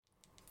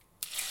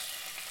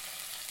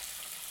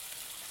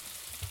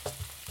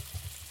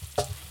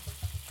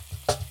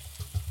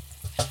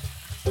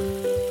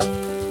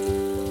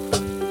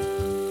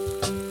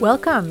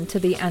Welcome to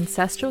the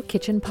Ancestral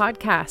Kitchen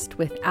Podcast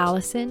with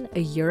Allison, a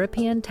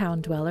European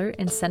town dweller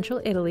in central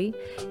Italy,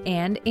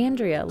 and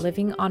Andrea,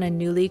 living on a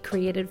newly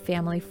created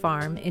family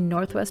farm in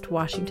Northwest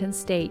Washington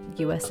State,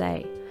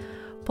 USA.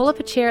 Pull up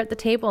a chair at the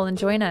table and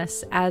join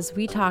us as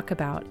we talk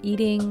about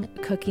eating,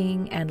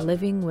 cooking, and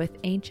living with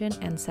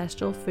ancient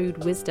ancestral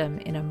food wisdom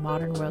in a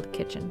modern world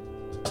kitchen.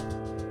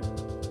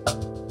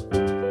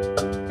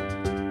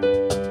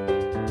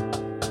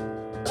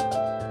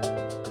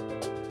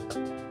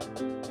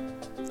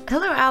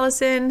 Hello,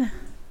 Allison.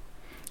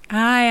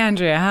 Hi,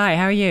 Andrea. Hi,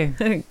 how are you?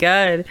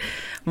 Good.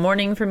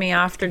 Morning for me,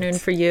 afternoon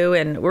for you.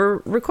 And we're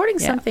recording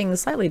something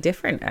slightly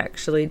different,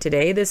 actually,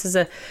 today. This is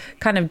a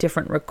kind of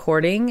different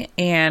recording,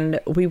 and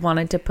we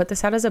wanted to put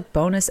this out as a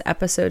bonus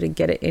episode and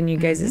get it in you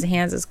guys'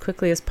 hands as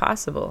quickly as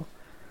possible.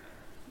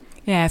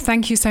 Yeah,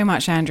 thank you so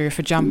much, Andrea,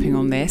 for jumping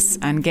on this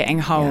and getting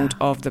hold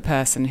of the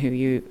person who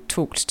you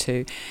talked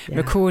to,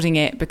 recording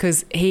it,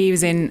 because he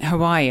was in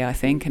Hawaii, I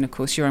think, and of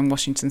course you're in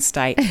Washington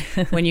State.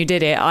 When you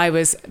did it, I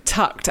was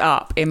tucked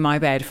up in my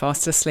bed,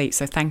 fast asleep,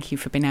 so thank you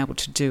for being able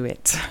to do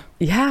it.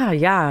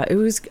 Yeah. It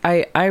was,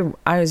 I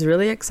was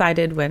really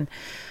excited when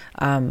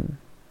I'll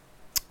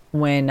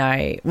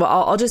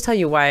just tell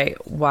you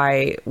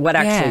what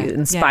actually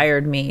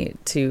inspired me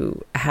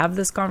to have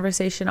this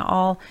conversation at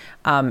all.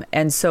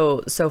 And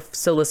so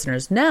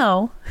listeners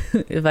know,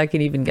 if I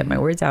can even get my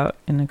words out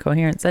in a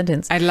coherent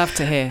sentence. I'd love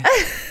to hear.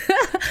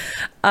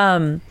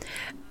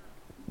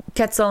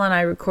 Quetzal and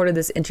I recorded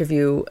this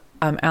interview.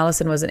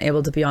 Allison wasn't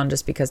able to be on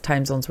just because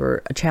time zones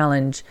were a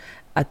challenge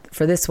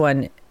for this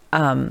one.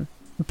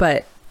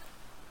 But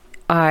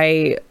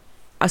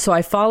So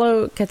I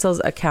follow Quetzal's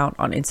account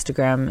on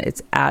Instagram.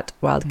 It's at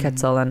Wild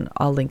Quetzal, and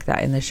I'll link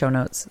that in the show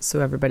notes so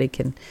everybody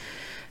can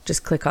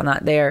just click on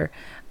that there.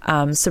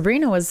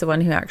 Sabrina was the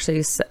one who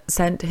actually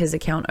sent his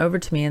account over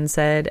to me and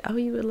said, "Oh,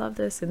 you would love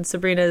this." And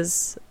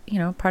Sabrina's,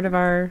 part of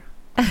our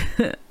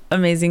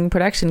amazing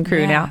production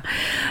crew now.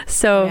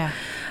 So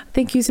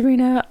thank you,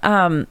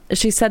 Sabrina.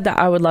 She said that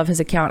I would love his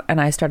account, and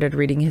I started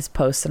reading his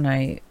posts, and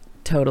I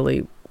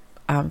totally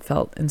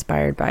felt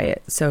inspired by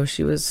it. So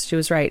she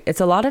was right. It's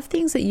a lot of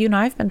things that you and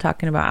I have been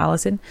talking about,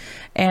 Allison.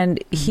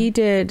 And he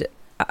did,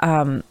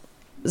 so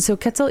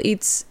Quetzal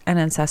eats an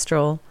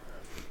ancestral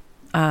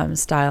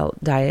style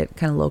diet,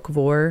 kind of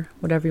locavore,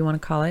 whatever you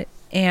want to call it.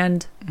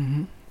 And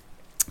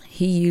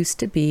he used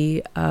to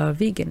be a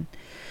vegan.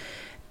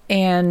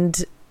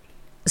 And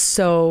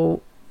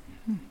so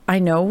I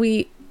know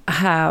we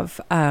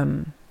have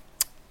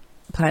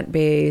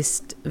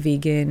plant-based,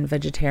 vegan,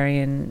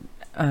 vegetarian,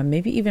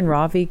 maybe even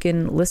raw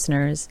vegan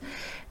listeners.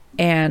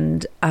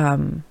 And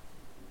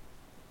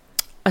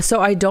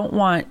so I don't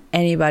want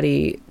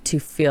anybody to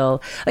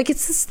feel like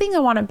it's this thing I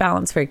want to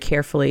balance very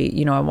carefully.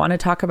 I want to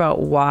talk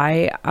about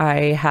why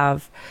I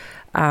have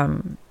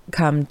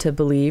come to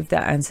believe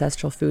that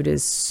ancestral food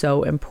is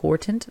so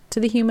important to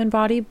the human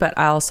body, but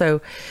I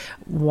also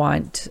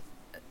want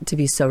to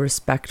be so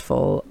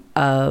respectful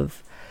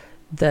of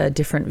the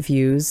different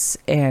views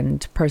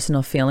and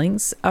personal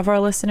feelings of our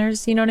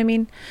listeners. You know what I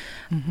mean?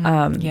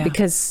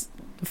 Because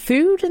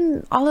food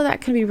and all of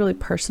that can be really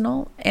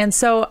personal. And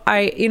so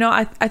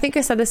I think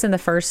I said this in the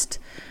first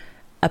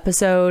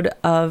episode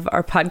of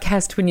our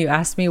podcast when you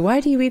asked me, why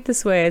do you eat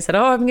this way? I said,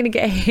 I'm going to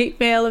get hate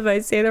mail if I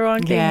say the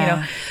wrong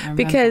thing,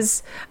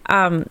 because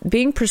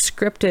being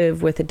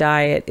prescriptive with a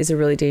diet is a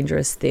really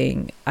dangerous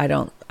thing. I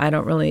don't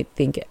really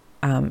think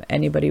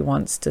anybody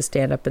wants to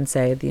stand up and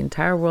say the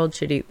entire world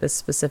should eat this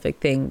specific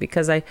thing,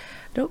 because I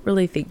don't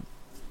really think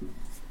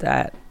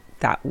that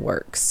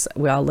works.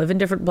 We all live in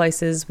different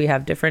places. We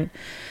have different,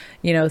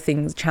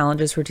 things,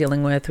 challenges we're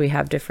dealing with. We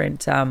have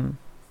different,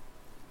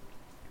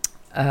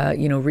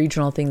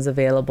 regional things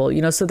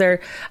available, so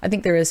I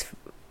think there is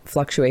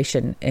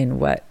fluctuation in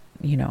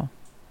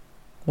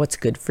what's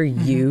good for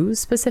you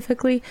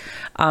specifically.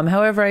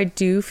 However, I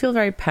do feel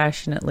very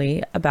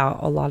passionately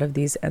about a lot of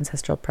these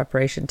ancestral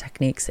preparation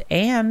techniques,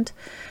 and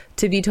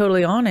to be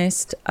totally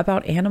honest,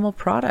 about animal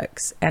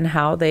products and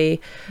how they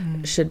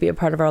should be a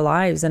part of our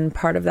lives. And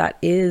part of that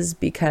is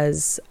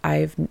because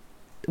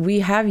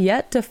we have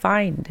yet to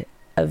find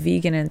a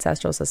vegan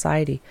ancestral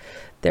society.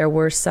 There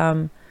were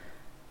some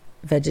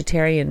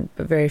vegetarian,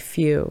 but very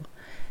few.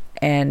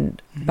 And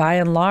by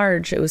and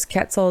large, it was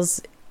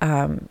Quetzal's,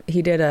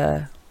 he did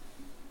a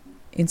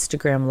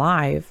Instagram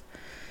live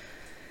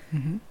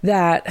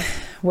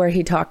where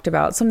he talked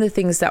about some of the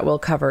things that we'll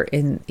cover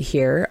in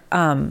here.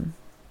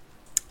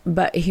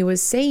 But he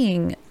was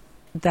saying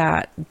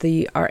that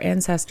our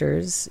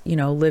ancestors,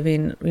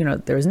 living,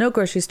 there was no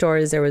grocery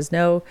stores, there was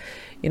no,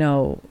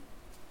 quinoa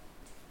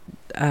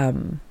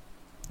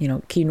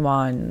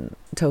and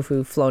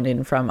tofu flown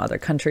in from other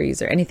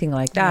countries or anything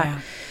like that.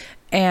 Yeah.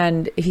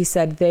 And he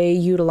said they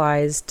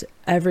utilized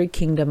every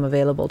kingdom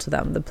available to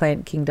them, the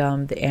plant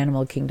kingdom, the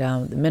animal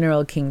kingdom, the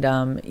mineral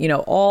kingdom,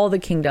 all the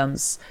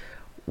kingdoms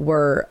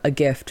were a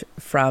gift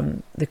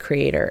from the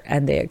creator,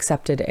 and they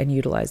accepted and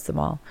utilized them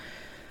all,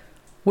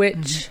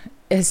 which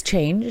has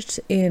changed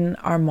in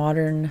our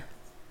modern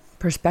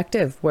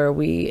perspective where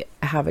we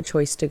have a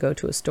choice to go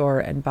to a store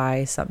and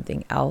buy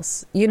something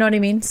else. You know what I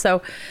mean?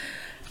 So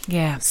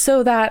yeah.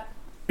 So that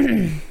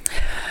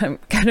I'm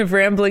kind of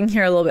rambling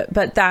here a little bit,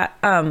 but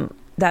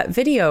that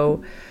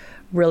video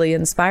really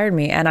inspired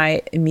me, and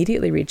I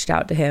immediately reached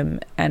out to him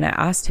and I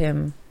asked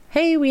him,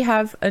 hey, we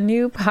have a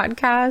new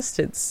podcast.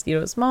 It's, you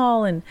know,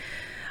 small, and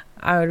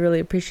I would really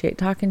appreciate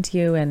talking to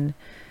you. And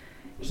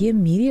he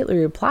immediately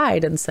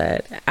replied and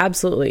said,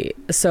 absolutely.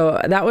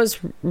 So that was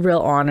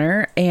real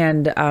honor,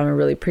 and I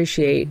really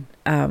appreciate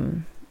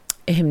him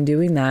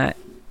doing that.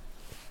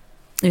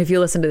 And if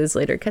you listen to this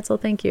later, Quetzal,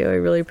 thank you. I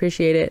really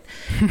appreciate it,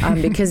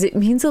 because it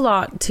means a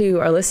lot to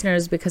our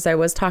listeners, because I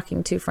was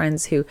talking to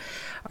friends who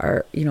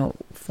are, you know,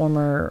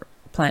 former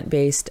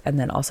plant-based, and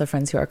then also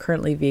friends who are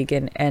currently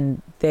vegan,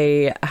 and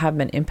they have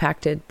been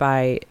impacted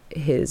by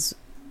his,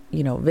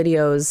 you know,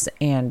 videos,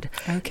 and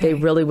they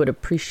really would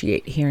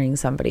appreciate hearing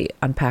somebody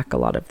unpack a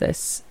lot of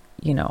this,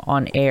 you know,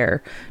 on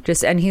air.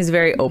 And he's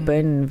very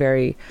open and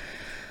very,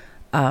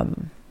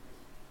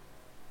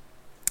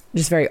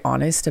 just very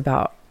honest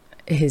about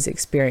his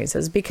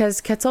experiences,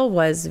 because Quetzal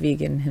was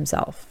vegan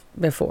himself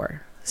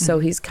before. So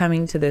he's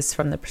coming to this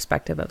from the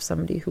perspective of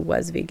somebody who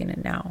was vegan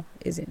and now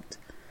isn't.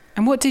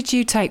 And what did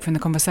you take from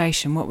the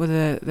conversation? What were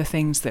the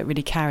things that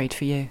really carried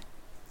for you?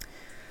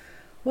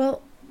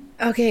 Well,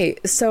 okay,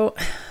 so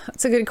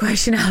that's a good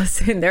question,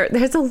 Allison.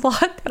 There's a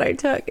lot that I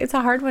took. It's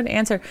a hard one to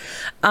answer.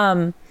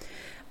 I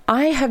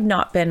have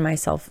not been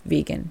myself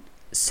vegan.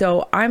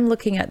 So I'm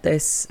looking at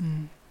this,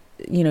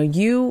 you know,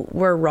 you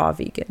were raw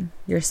vegan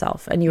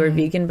yourself, and you were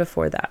vegan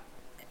before that.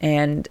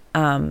 And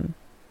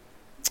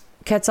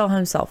Quetzal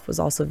himself was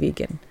also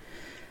vegan.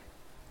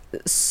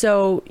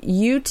 So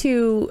you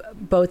two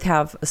both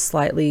have a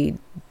slightly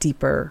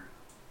deeper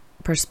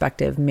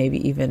perspective,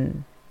 maybe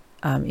even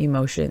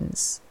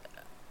emotions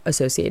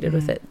associated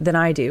with it than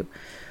I do.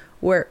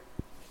 Where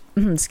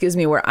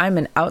I'm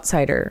an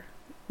outsider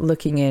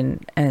looking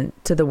in and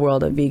to the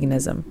world of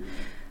veganism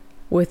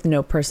with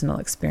no personal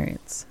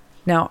experience.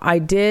 Now, I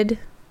did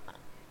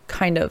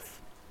kind of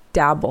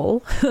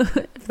dabble,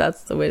 if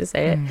that's the way to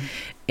say it,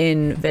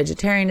 in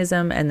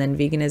vegetarianism and then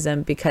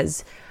veganism,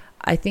 because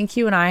I think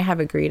you and I have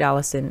agreed,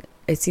 Allison,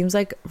 it seems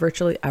like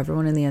virtually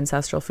everyone in the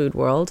ancestral food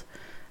world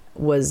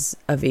was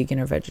a vegan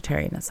or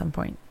vegetarian at some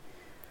point.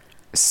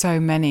 So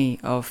many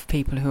of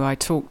people who I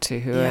talk to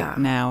who are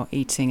now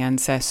eating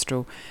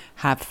ancestral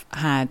have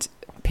had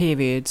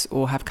periods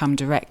or have come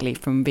directly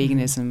from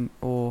veganism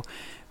or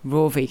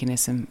raw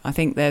veganism. I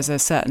think there's a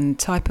certain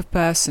type of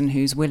person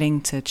who's willing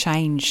to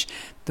change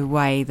the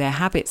way their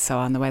habits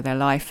are and the way their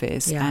life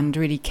is, and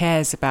really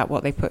cares about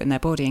what they put in their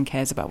body and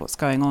cares about what's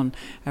going on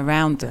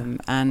around them.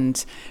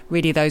 And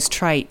really those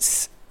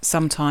traits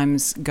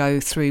sometimes go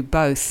through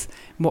both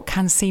what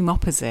can seem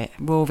opposite,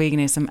 raw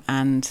veganism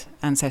and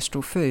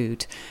ancestral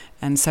food.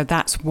 And so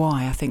that's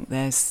why I think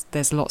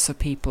there's lots of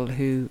people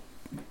who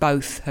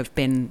both have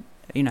been,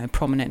 you know,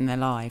 prominent in their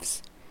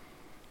lives.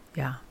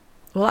 Yeah.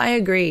 Well, I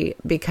agree,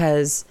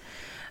 because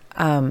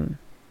even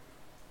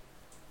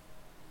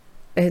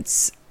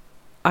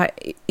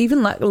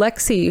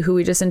Lexi, who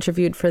we just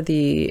interviewed for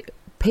the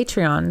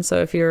Patreon.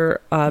 So if you're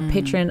a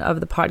patron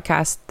of the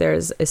podcast,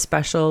 there's a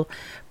special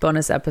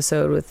bonus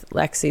episode with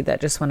Lexi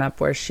that just went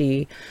up where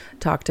she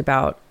talked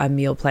about a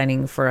meal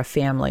planning for a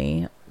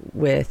family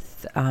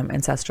with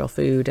ancestral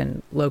food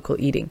and local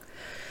eating.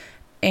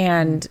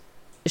 And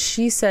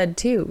she said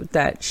too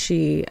that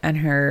she and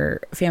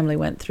her family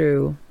went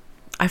through,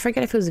 I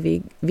forget if it was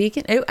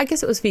vegan. I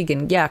guess it was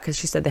vegan. Yeah. Cause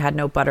she said they had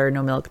no butter,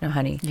 no milk, no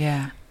honey.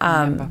 Yeah.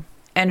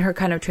 And her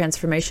kind of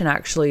transformation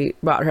actually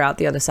brought her out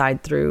the other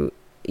side through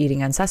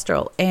eating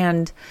ancestral.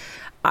 And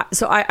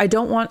so I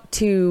don't want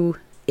to,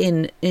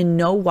 in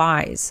no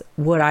wise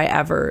would I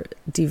ever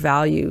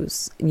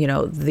devalue, you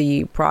know,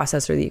 the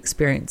process or the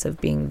experience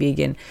of being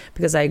vegan,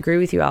 because I agree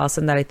with you,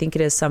 Allison, that I think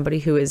it is somebody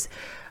who is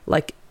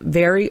like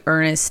very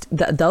earnest.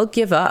 They'll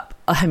give up.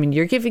 I mean,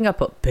 you're giving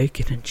up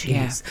bacon and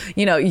cheese. Yeah.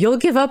 You know, you'll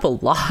give up a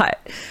lot.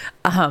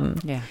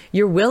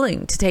 You're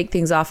willing to take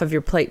things off of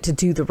your plate to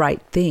do the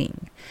right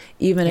thing,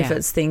 even if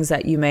it's things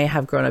that you may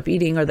have grown up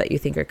eating or that you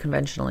think are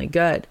conventionally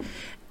good.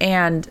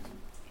 And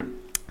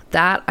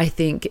that, I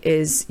think,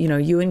 is, you know,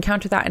 you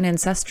encounter that in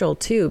ancestral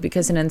too,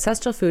 because in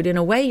ancestral food, in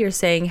a way, you're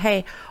saying,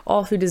 hey,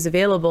 all food is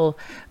available,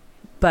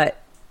 but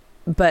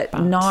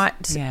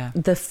not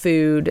the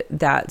food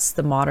that's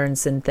the modern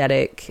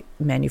synthetic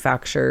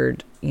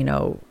manufactured, you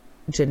know,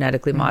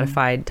 genetically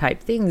modified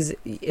type things.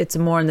 It's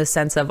more in the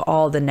sense of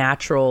all the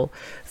natural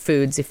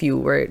foods. If you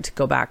were to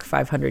go back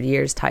 500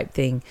 years type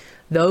thing,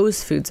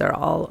 those foods are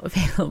all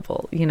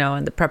available, you know,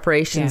 and the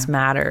preparations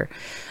matter.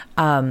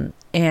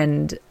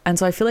 And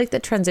so I feel like the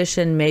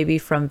transition maybe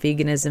from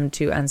veganism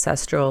to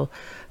ancestral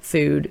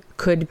food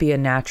could be a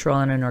natural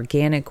and an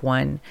organic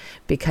one,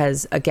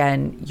 because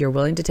again, you're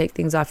willing to take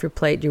things off your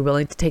plate. You're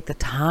willing to take the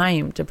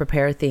time to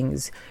prepare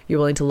things. You're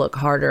willing to look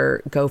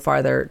harder, go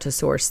farther to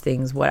source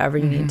things, whatever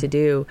you need to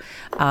do.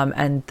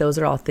 And those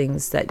are all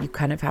things that you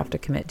kind of have to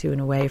commit to in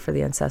a way for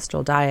the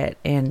ancestral diet.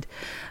 And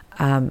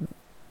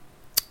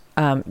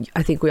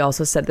I think we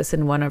also said this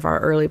in one of our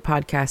early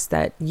podcasts,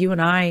 that you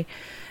and I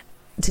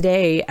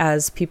today,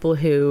 as people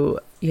who,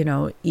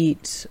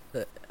 eat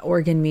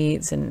organ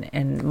meats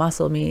and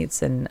muscle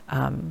meats and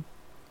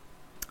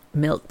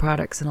milk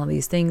products and all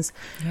these things,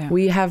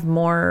 we have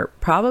more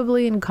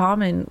probably in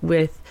common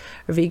with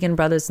our vegan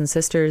brothers and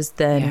sisters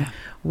than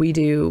we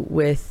do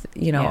with,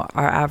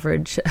 our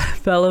average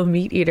fellow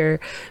meat eater,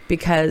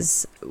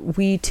 because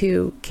we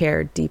too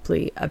care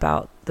deeply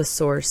about the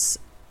source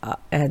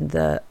and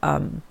the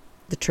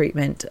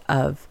treatment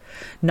of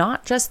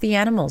not just the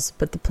animals,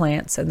 but the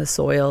plants and the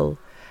soil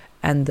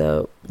and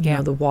the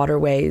the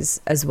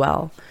waterways as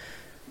well.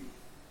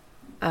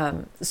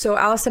 So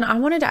Allison, I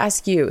wanted to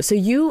ask you, so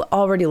you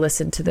already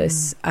listened to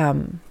this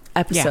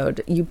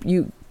episode.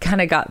 You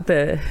kind of got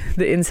the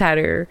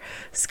insider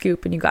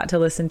scoop, and you got to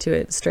listen to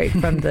it straight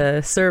from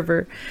the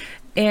server.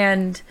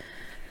 And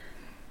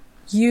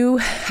you,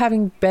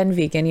 having been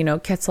vegan,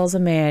 Quetzal's a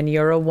man,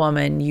 you're a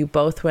woman, you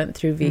both went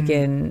through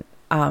vegan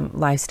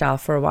lifestyle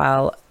for a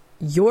while.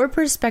 Your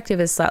perspective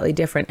is slightly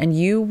different, and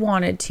you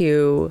wanted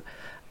to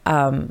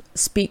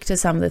speak to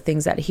some of the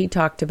things that he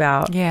talked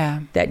about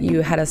that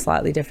you had a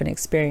slightly different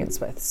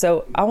experience with.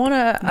 So I want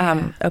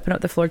to open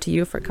up the floor to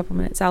you for a couple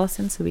minutes,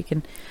 Allison, so we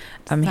can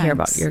hear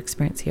about your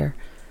experience here.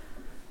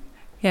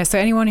 Yeah, so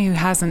anyone who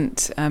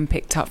hasn't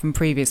picked up from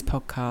previous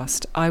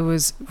podcast, I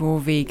was raw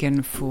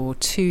vegan for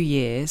 2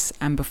 years,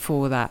 and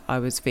before that I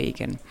was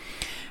vegan.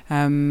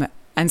 And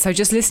so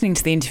just listening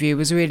to the interview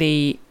was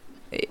really...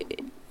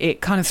 It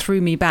kind of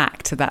threw me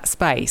back to that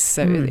space.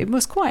 So it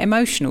was quite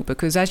emotional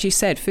because, as you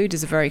said, food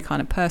is a very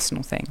kind of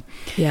personal thing.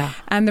 Yeah.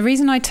 And the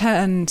reason I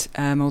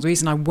the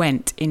reason I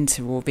went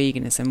into raw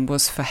veganism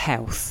was for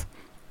health.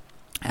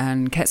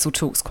 And Quetzal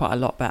talks quite a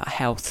lot about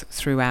health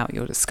throughout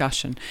your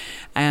discussion.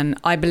 And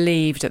I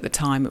believed at the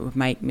time it would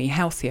make me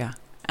healthier.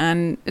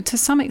 And to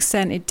some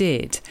extent it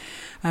did.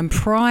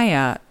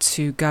 Prior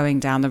to going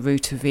down the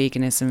route of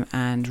veganism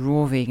and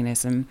raw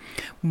veganism,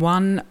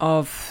 one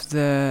of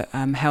the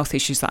health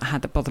issues that I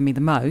had that bothered me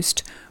the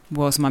most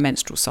was my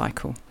menstrual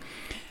cycle.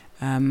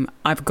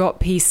 I've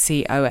got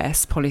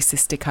PCOS,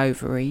 polycystic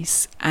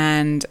ovaries,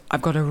 and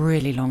I've got a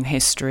really long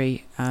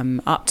history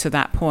up to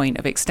that point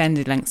of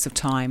extended lengths of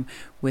time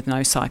with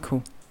no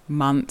cycle,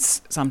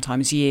 months,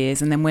 sometimes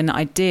years. And then when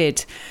I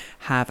did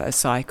have a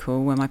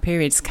cycle, when my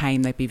periods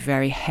came, they'd be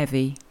very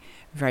heavy,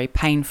 very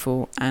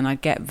painful, and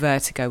I'd get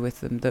vertigo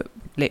with them that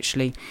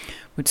literally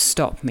would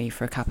stop me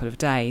for a couple of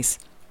days.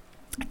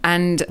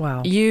 And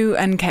you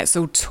and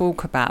Quetzal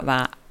talk about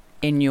that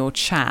in your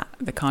chat,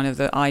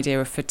 the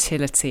idea of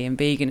fertility and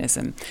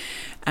veganism.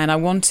 And I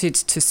wanted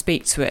to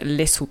speak to it a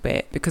little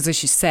bit because,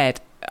 as you said,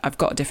 I've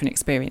got a different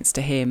experience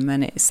to him,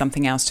 and it's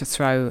something else to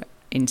throw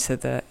into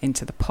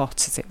the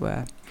pot, as it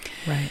were.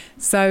 Right.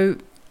 So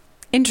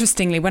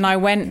interestingly, when I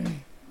went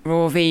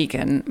raw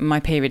vegan, my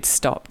period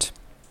stopped,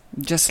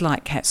 just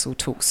like Quetzal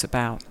talks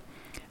about.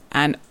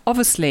 And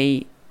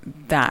obviously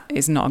that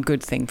is not a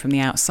good thing from the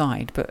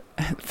outside, but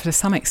to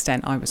some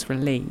extent I was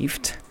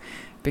relieved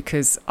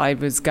because I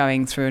was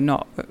going through a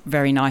not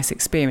very nice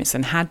experience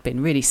and had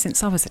been really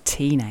since I was a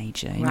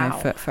teenager,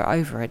 for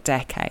over a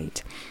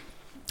decade.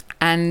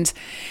 And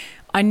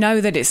I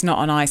know that it's not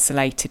an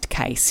isolated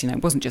case.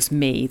 It wasn't just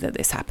me that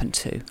this happened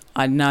to.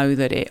 I know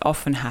that it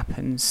often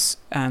happens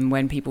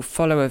when people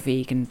follow a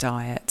vegan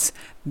diet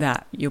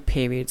that your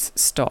periods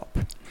stop.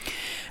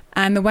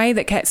 And the way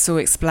that Quetzal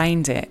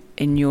explained it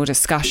in your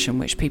discussion,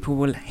 which people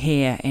will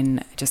hear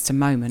in just a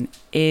moment,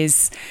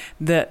 is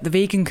that the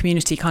vegan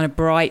community kind of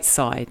bright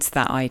sides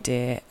that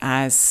idea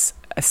as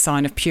a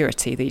sign of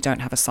purity, that you don't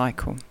have a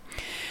cycle.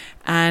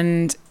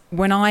 And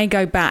when I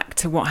go back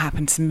to what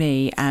happened to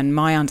me and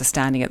my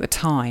understanding at the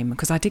time,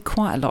 because I did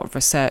quite a lot of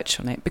research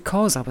on it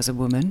because I was a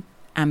woman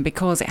and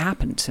because it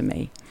happened to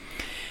me.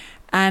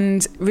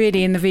 And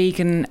really in the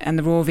vegan and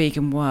the raw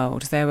vegan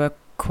world, there were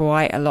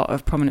quite a lot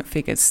of prominent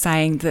figures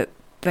saying that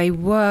they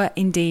were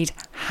indeed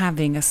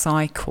having a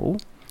cycle.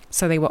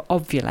 So they were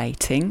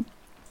ovulating,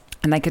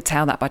 and they could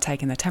tell that by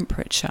taking their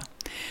temperature.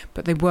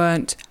 But they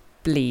weren't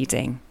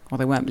bleeding, or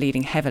they weren't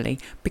bleeding heavily,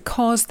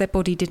 because their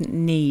body didn't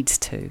need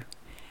to.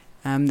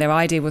 Their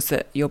idea was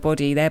that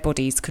their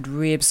bodies could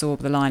reabsorb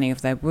the lining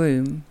of their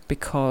womb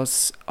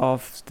because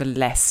of the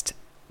less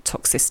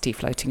toxicity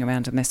floating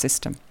around in their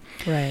system.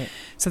 Right.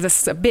 So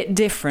that's a bit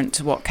different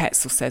to what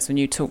Quetzal says when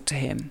you talk to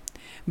him.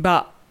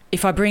 But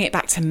if I bring it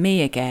back to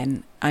me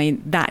again,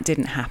 that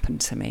didn't happen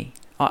to me.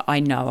 I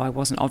know I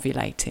wasn't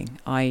ovulating.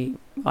 I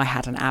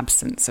had an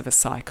absence of a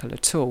cycle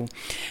at all.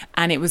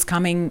 And it was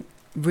coming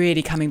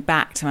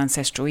back to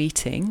ancestral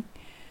eating,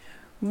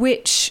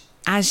 which,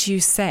 as you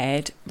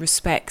said,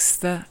 respects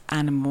the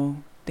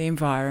animal, the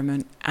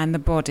environment, and the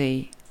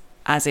body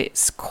as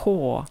its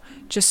core,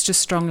 just as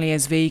strongly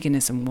as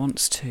veganism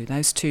wants to.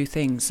 Those two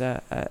things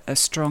are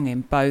strong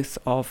in both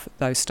of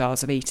those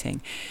styles of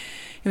eating.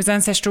 It was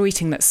ancestral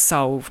eating that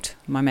solved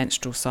my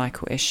menstrual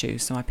cycle issue.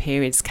 So my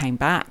periods came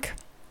back.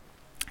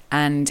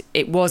 And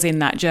it was in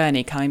that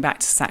journey, coming back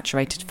to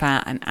saturated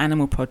fat and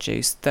animal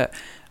produce, that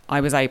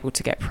I was able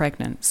to get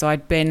pregnant. So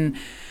I'd been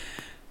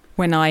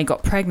when I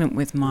got pregnant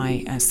with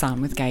my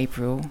son, with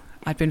Gabriel,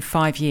 I'd been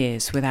 5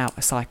 years without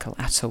a cycle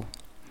at all.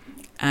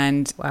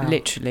 And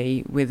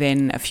literally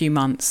within a few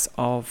months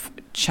of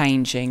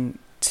changing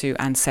to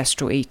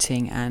ancestral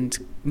eating and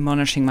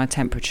monitoring my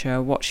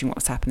temperature, watching what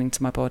was happening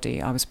to my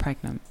body, I was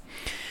pregnant.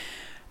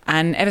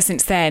 And ever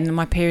since then,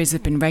 my periods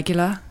have been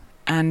regular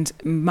and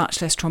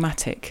much less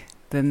traumatic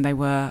than they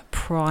were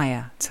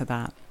prior to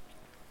that.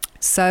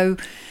 So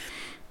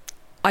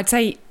I'd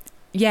say,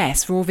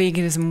 yes, raw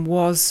veganism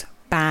was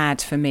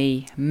bad for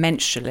me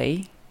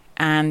menstrually,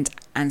 and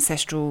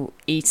ancestral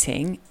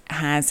eating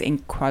has, in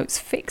quotes,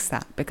 fixed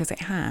that, because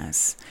it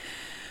has.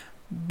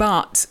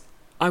 But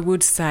I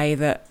would say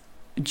that,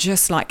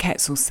 just like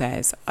Quetzal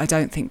says, I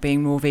don't think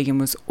being raw vegan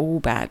was all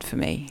bad for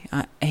me.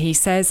 He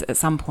says at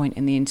some point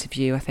in the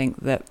interview, I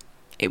think, that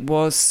it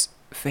was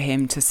for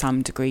him to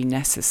some degree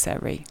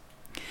necessary.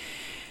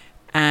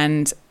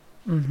 And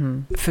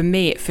for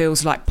me, it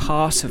feels like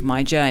part of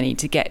my journey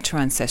to get to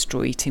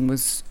ancestral eating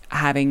was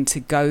having to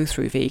go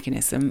through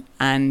veganism,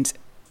 and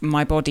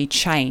my body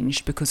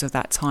changed because of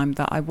that time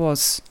that I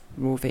was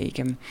raw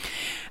vegan.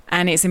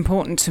 And it's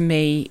important to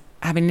me,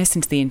 having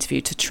listened to the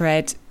interview, to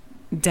tread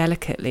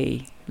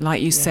delicately,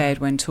 like you said,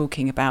 when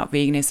talking about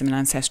veganism and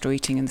ancestral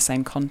eating in the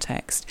same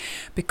context,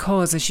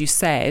 because, as you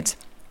said,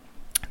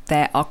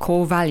 there are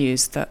core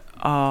values that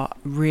are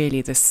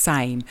really the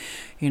same.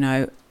 You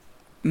know,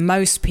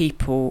 most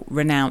people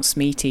renounce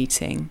meat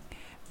eating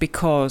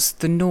because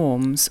the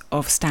norms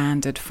of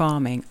standard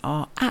farming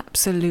are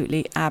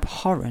absolutely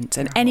abhorrent,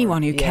 and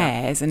anyone who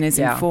cares and is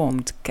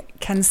informed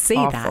can see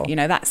that. You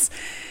know,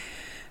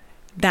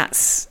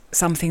 that's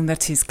something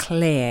that is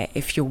clear.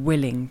 If you're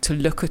willing to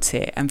look at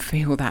it and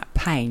feel that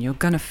pain, you're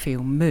going to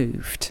feel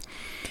moved.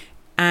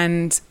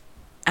 And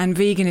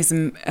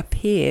veganism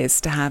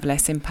appears to have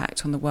less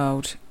impact on the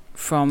world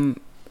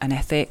from an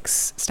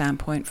ethics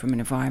standpoint, from an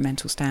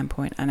environmental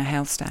standpoint, and a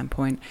health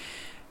standpoint.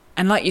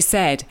 And like you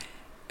said,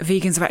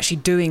 vegans are actually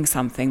doing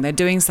something. They're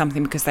doing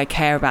something because they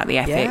care about the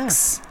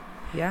ethics.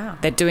 Yeah.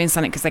 They're doing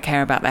something because they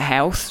care about their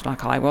health,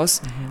 like I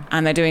was.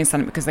 And they're doing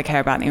something because they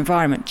care about the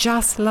environment,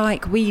 just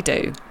like we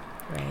do.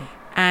 Right.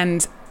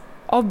 And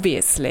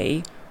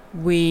obviously,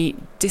 we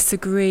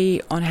disagree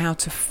on how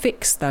to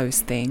fix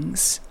those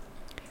things,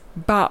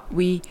 but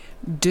we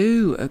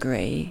do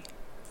agree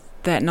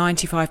that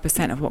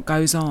 95% of what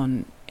goes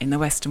on in the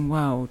Western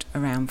world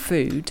around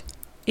food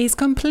is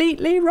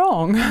completely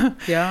wrong.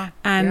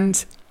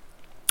 And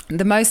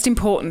the most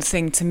important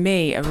thing to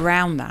me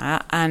around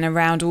that, and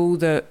around all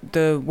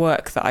the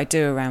work that I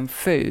do around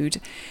food,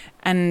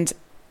 and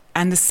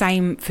the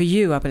same for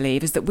you, I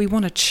believe, is that we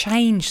want to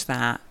change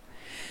that.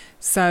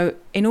 So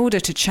in order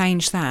to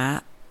change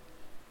that,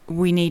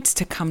 we need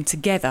to come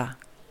together.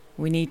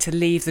 We need to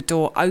leave the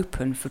door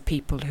open for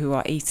people who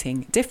are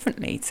eating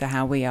differently to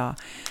how we are.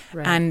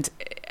 Right. And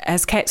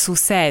as Quetzal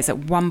says at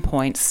one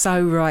point,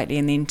 so rightly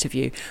in the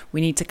interview, we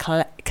need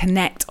to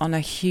connect on a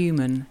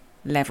human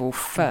level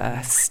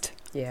first,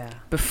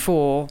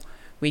 before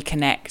we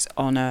connect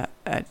on a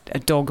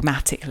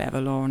dogmatic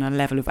level, or on a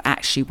level of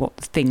actually what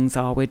the things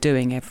are we're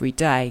doing every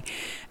day.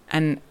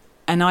 And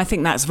I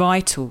think that's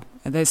vital.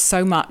 There's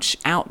so much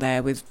out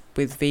there with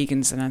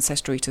vegans and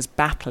ancestral eaters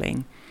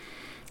battling.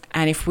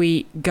 And if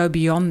we go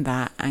beyond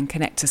that and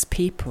connect as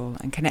people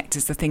and connect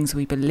as the things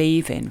we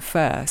believe in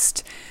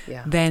first,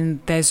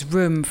 then there's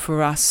room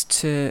for us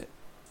to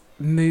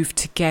move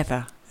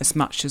together as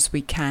much as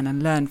we can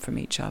and learn from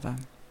each other.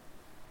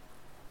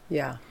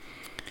 Yeah.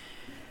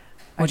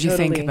 What do you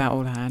think about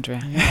all that,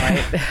 Andrea?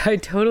 I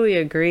totally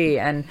agree.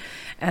 And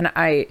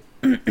I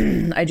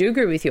I do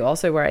agree with you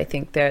also, where I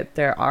think that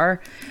there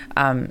are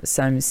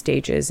some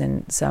stages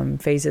and some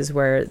phases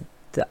where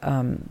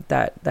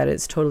that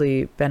it's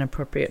totally been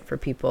appropriate for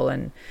people.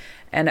 And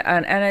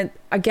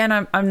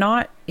again, I'm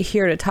not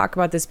here to talk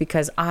about this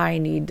because I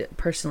need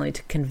personally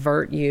to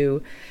convert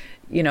you,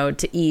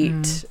 to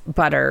eat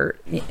butter.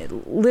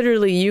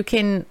 Literally, you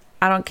can.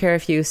 I don't care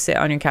if you sit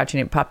on your couch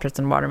and eat Pop-Tarts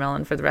and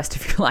watermelon for the rest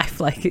of your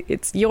life. Like,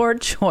 it's your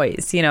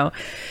choice,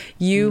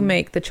 you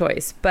make the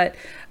choice. But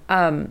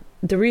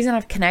the reason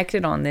I've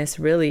connected on this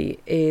really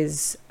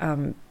is,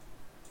 the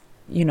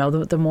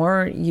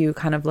more you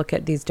kind of look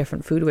at these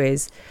different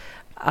foodways,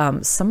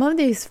 some of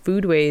these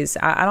foodways,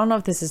 I don't know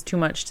if this is too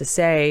much to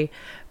say,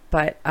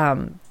 but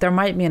there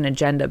might be an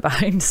agenda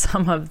behind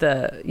some of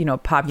the,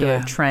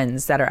 popular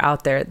trends that are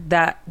out there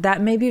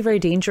that may be a very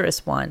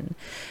dangerous one.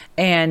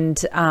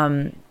 And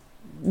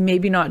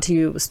maybe not to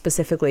you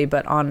specifically,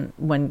 but on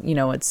when,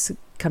 it's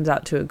comes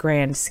out to a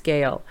grand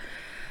scale.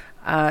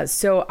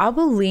 So I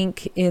will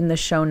link in the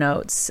show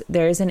notes.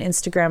 There is an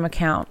Instagram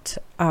account.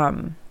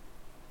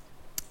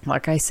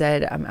 Like I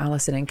said,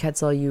 Allison and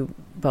Quetzal, you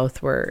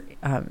both were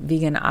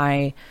vegan.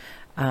 I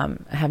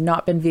have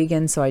not been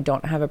vegan, so I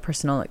don't have a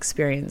personal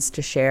experience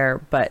to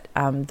share. But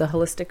the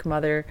Holistic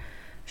Mother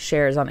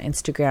shares on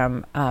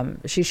Instagram.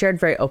 She shared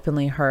very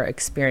openly her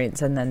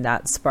experience, and then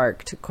that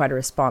sparked quite a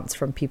response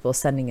from people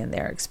sending in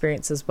their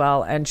experience as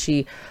well. And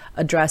she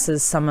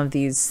addresses some of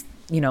these,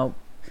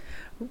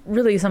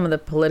 really some of the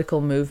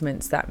political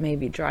movements that may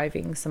be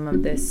driving some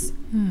of this,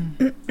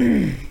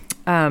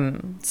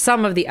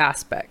 some of the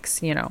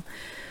aspects, you know,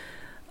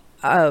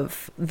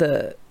 of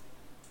the,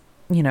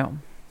 you know,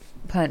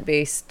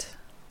 plant-based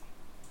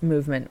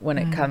movement when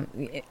it comes,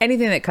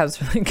 anything that comes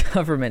from the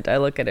government, I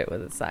look at it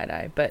with a side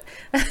eye. But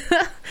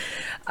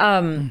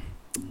I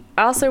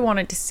also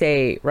wanted to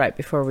say right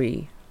before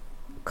we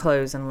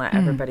close and let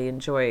everybody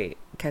enjoy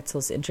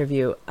Quetzal's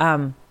interview,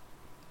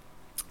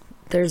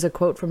 there's a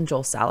quote from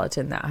Joel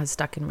Salatin that has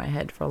stuck in my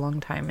head for a long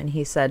time, and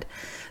he said,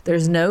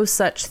 "There's no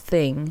such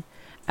thing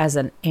as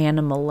an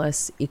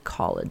animalless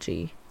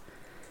ecology."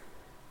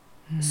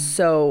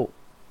 So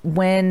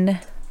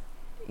when,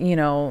 you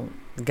know,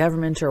 the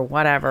government or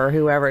whatever,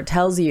 whoever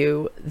tells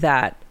you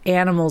that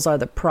animals are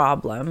the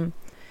problem,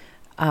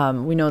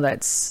 we know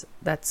that's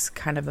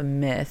kind of a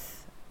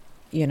myth,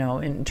 you know,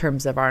 in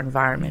terms of our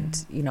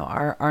environment. You know,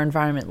 our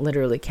environment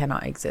literally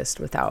cannot exist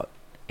without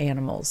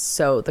animals.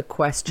 So the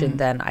question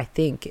then, I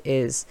think,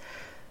 is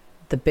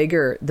the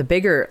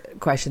bigger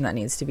question that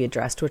needs to be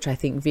addressed, which I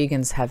think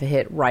vegans have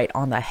hit right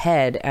on the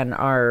head and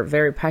are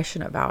very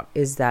passionate about,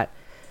 is that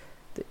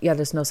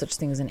there's no such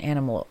thing as an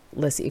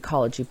animalless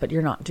ecology, but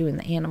you're not doing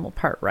the animal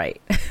part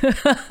right.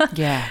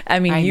 Yeah. I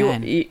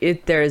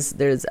mean,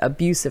 there's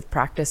abusive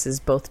practices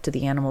both to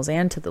the animals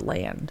and to the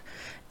land.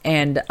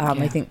 And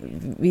I think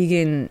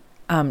vegan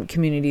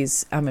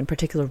communities in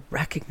particular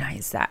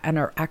recognize that and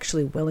are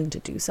actually willing to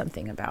do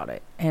something about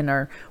it and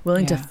are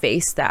willing to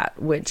face that,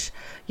 which,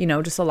 you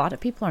know, just a lot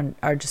of people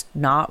are just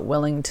not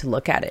willing to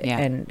look at it.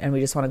 And we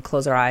just want to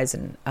close our eyes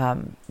and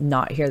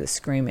not hear the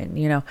screaming,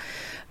 you know.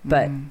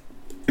 But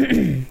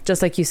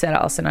just like you said,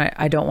 Allison,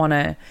 I don't want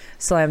to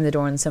slam the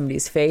door in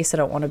somebody's face. I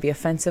don't want to be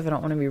offensive. I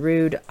don't want to be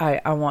rude.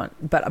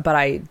 But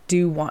I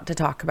do want to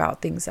talk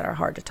about things that are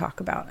hard to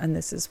talk about. And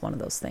this is one of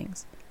those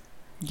things.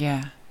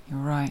 Yeah, you're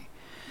right.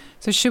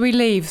 So should we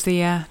leave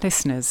the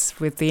listeners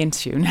with the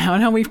interview now? I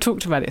know we've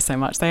talked about it so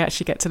much, they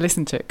actually get to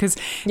listen to it because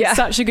it's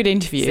such a good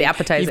interview. It's the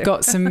appetizer. You've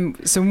got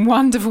some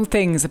wonderful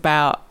things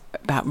about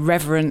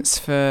reverence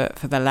for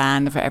the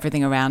land, for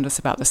everything around us,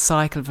 about the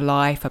cycle of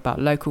life, about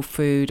local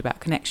food, about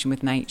connection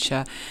with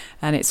nature.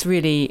 And it's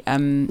really,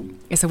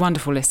 it's a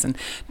wonderful listen.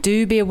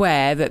 Do be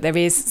aware that there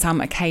is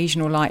some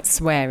occasional light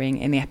swearing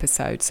in the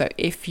episode. So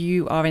if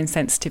you are in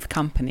sensitive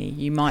company,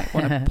 you might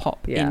want to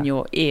pop in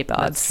your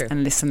earbuds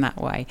and listen that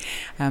way.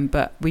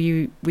 But I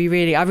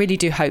really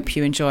do hope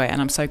you enjoy it. And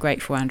I'm so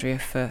grateful, Andrea,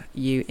 for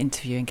you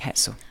interviewing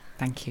Quetzal.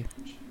 Thank you.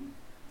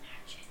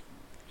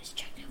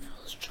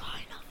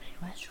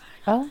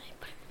 Oh,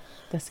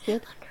 that's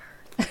good.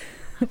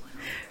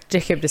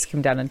 Jacob just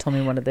came down and told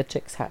me one of the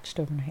chicks hatched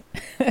overnight.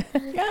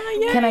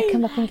 Can I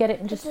come up and get it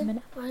in just a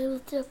minute? I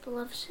looked up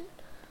Maleficent,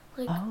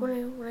 when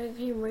I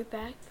came right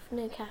back from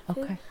the cat food.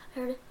 Okay. I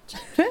heard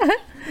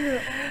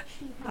it.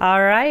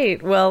 All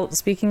right. Well,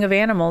 speaking of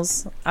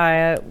animals,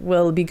 I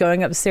will be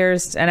going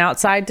upstairs and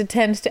outside to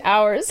tend to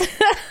ours.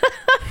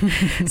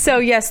 So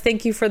yes,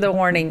 thank you for the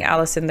warning,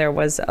 Allison. There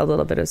was a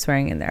little bit of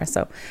swearing in there.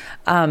 So,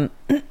 all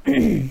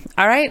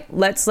right,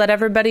 let's let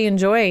everybody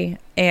enjoy.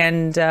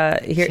 And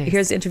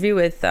here's the interview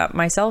with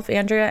myself,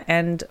 Andrea,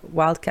 and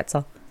Wild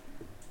Quetzal.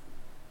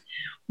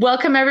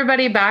 Welcome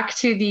everybody back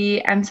to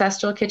the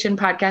Ancestral Kitchen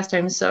podcast.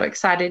 I'm so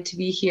excited to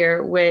be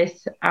here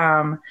with, you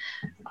have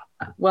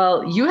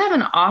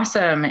an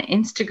awesome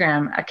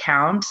Instagram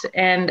account.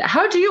 And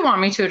how do you want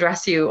me to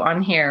address you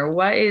on here?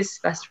 What is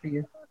best for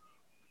you?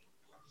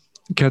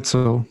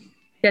 Quetzal.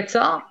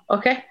 Quetzal?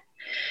 Okay.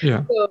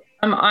 Yeah. So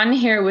I'm on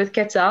here with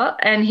Quetzal,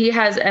 and he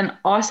has an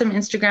awesome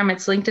Instagram.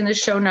 It's linked in the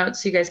show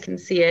notes so you guys can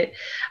see it.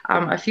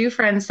 A few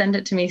friends sent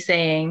it to me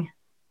saying,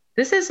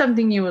 this is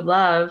something you would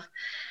love.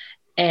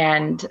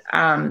 And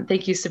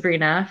thank you,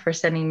 Sabrina, for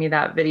sending me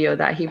that video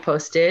that he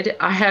posted.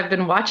 I have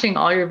been watching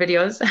all your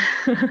videos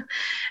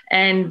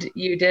and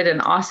you did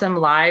an awesome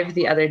live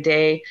the other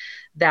day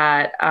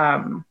that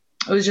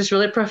it was just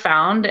really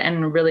profound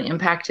and really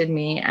impacted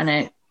me. And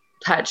it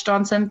touched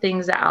on some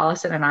things that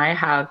Allison and I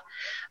have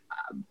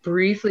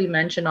briefly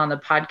mentioned on the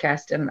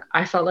podcast. And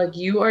I felt like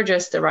you are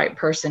just the right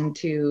person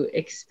to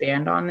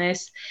expand on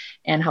this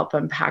and help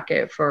unpack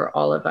it for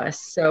all of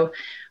us. So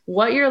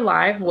what your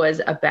live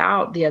was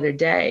about the other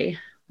day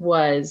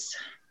was,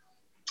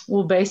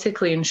 well,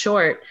 basically in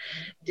short,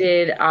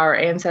 did our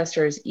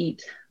ancestors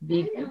eat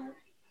vegan?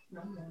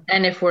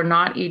 And if we're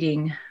not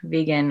eating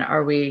vegan,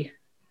 are we,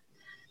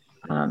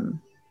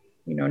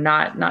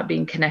 not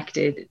being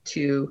connected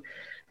to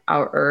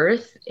our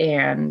earth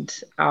and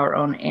our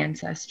own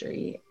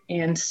ancestry?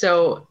 And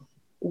so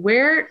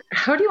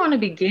how do you want to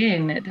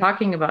begin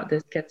talking about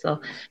this,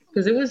 Quetzal?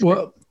 Because it was...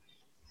 Well,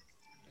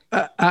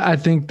 I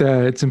think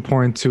that it's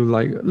important to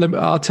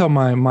I'll tell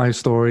my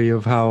story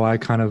of how I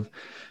kind of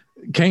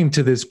came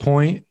to this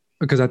point,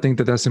 because I think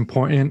that that's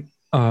important.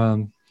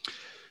 So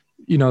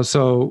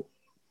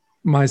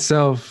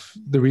myself,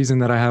 the reason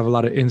that I have a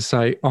lot of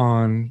insight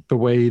on the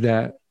way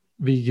that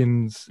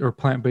vegans or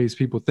plant-based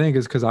people think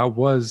is because I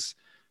was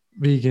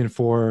vegan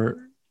or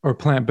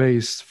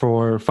plant-based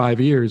for 5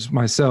 years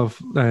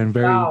myself, and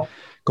very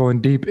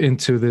going deep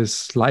into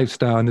this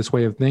lifestyle and this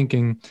way of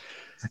thinking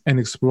and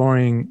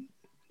exploring,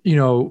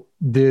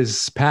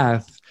 this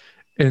path.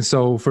 And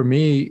so for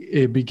me,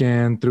 it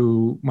began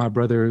through my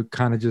brother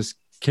kind of just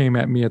came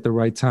at me at the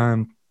right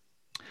time.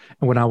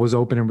 And when I was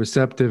open and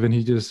receptive, and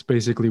he just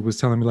basically was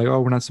telling me like, oh,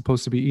 we're not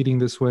supposed to be eating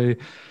this way,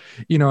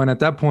 and at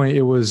that point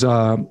it was,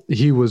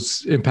 he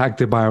was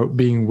impacted by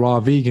being raw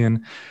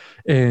vegan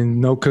and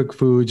no cooked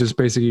food, just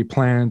basically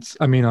plants.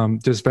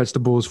 Just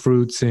vegetables,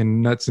 fruits,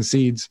 and nuts and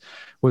seeds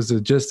was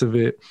the gist of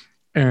it.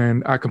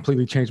 And I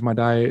completely changed my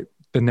diet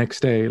the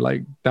next day.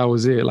 Like that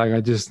was it. Like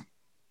I just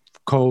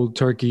cold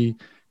turkey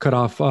cut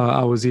off.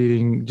 I was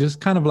eating just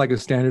kind of like a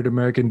standard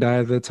American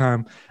diet at the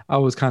time. I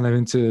was kind of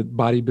into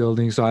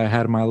bodybuilding. So I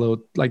had my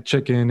little like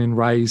chicken and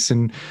rice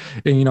and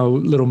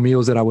little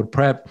meals that I would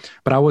prep,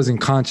 but I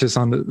wasn't conscious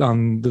on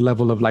the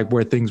level of like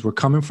where things were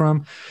coming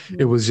from.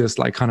 It was just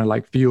like kind of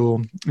like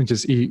fuel and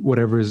just eat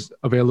whatever is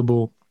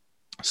available.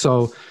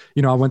 So,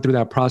 I went through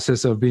that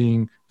process of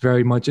being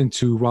very much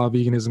into raw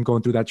veganism,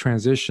 going through that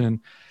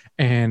transition.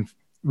 And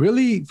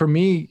really for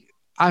me,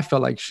 I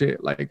felt like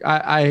shit. Like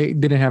I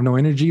didn't have no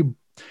energy,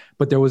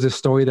 but there was a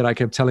story that I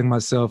kept telling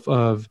myself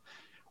of,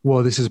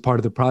 well, this is part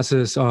of the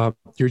process.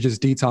 You're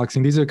just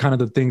detoxing. These are kind of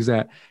the things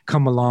that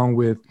come along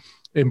with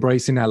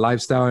embracing that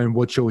lifestyle, and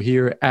what you'll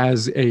hear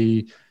as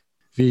a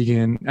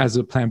vegan, as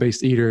a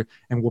plant-based eater.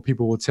 And what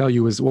people will tell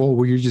you is,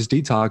 well, you're just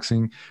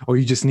detoxing, or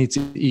you just need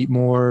to eat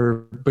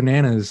more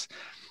bananas.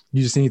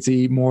 You just need to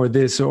eat more of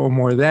this or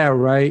more of that.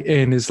 Right.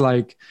 And it's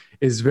like,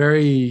 it's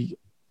very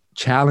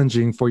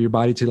challenging for your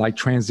body to like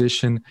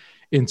transition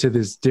into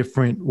this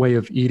different way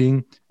of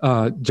eating,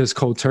 just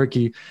cold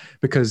turkey,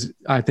 because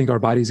I think our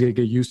bodies get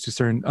used to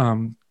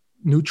certain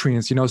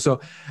nutrients,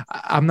 So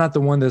I'm not the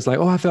one that's like,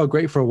 oh, I felt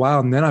great for a while,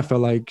 and then I felt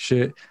like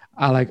shit.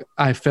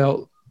 I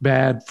felt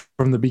bad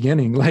from the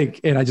beginning,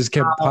 and I just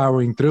kept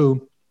powering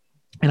through.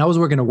 And I was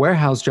working a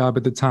warehouse job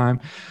at the time,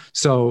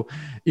 so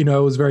it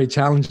was very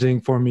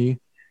challenging for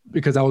me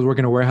because I was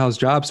working a warehouse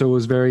job, so it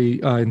was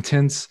very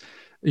intense.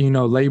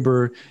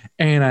 Labor,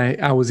 and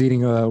I was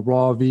eating a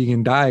raw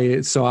vegan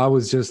diet. So I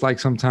was just like,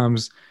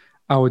 sometimes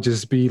I would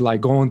just be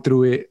like going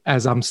through it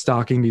as I'm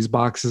stocking these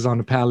boxes on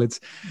the pallets.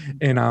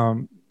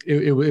 And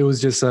it was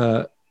just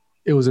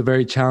it was a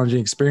very challenging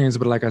experience.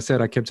 But like I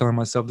said, I kept telling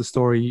myself the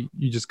story.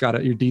 You're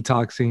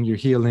detoxing, you're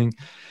healing,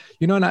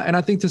 and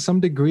I think to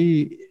some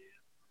degree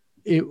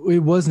it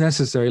was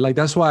necessary. Like,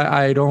 that's why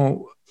I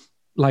don't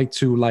like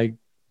to like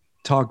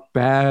talk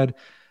bad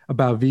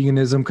about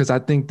veganism, because I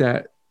think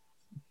that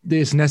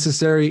it's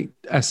necessary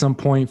at some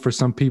point for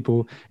some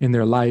people in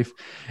their life.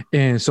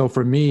 And so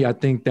for me, I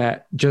think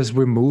that just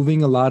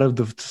removing a lot of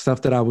the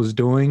stuff that I was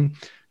doing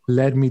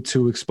led me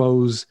to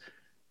expose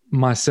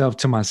myself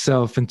to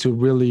myself and to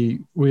really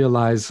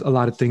realize a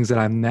lot of things that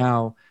I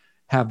now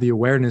have the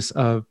awareness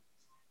of.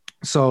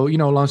 So,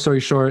 long story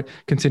short,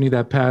 continue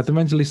that path,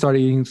 eventually started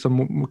eating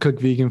some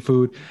cooked vegan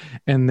food.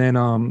 And then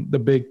the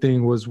big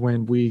thing was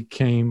when we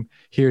came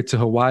here to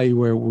Hawaii,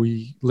 where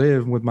we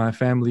live with my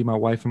family, my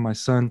wife and my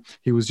son.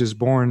 He was just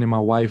born, and my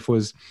wife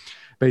was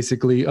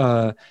basically,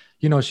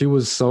 she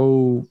was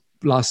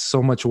lost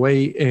so much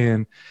weight,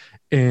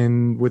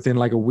 and within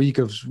like a week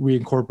of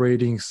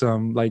reincorporating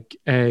some like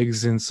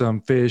eggs and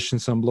some fish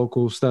and some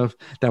local stuff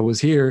that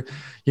was here,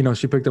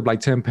 she picked up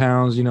like 10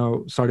 pounds,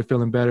 started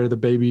feeling better. The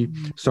baby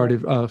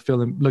started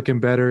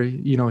looking better.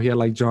 He had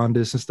like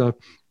jaundice and stuff.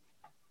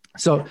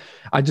 So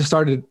I just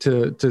started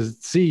to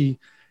see.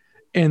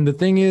 And the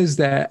thing is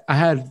that I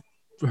had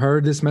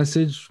heard this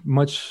message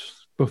much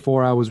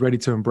before I was ready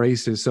to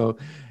embrace it. So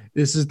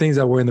this is things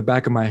that were in the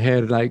back of my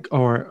head, like,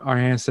 or our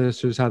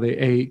ancestors, how they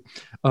ate,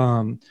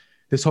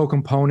 this whole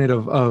component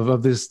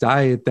of this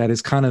diet that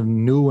is kind of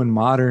new and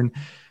modern,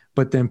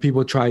 but then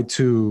people try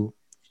to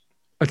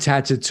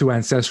attach it to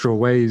ancestral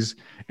ways,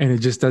 and it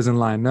just doesn't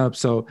line up.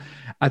 So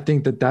I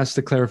think that that's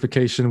the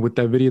clarification with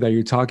that video that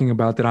you're talking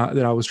about, that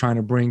I was trying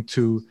to bring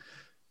to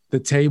the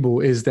table,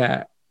 is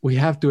that we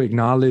have to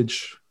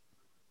acknowledge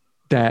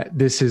that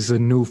this is a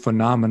new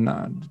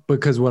phenomenon,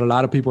 because what a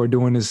lot of people are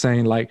doing is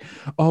saying like,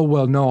 oh,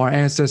 well, no, our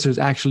ancestors,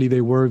 actually,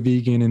 they were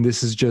vegan, and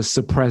this is just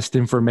suppressed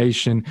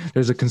information.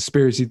 There's a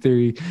conspiracy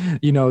theory,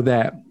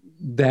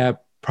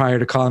 that prior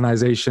to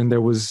colonization,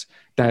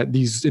 that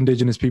these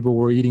indigenous people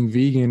were eating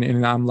vegan.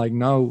 And I'm like,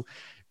 no,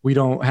 we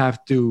don't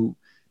have to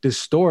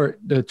distort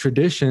the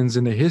traditions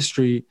and the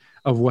history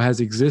of what has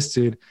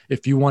existed.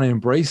 If you want to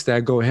embrace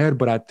that, go ahead.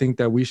 But I think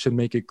that we should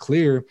make it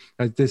clear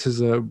that this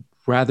is a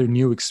rather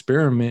new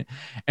experiment,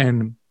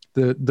 and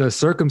the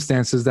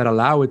circumstances that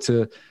allow it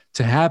to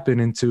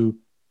happen and to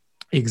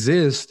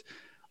exist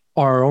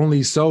are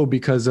only so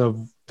because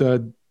of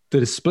the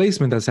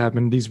displacement that's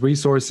happened. These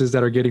resources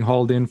that are getting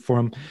hauled in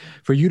for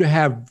you to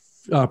have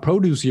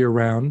produce year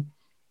round,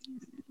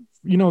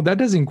 that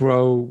doesn't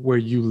grow where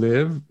you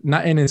live,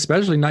 and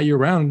especially not year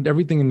round.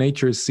 Everything in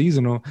nature is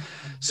seasonal.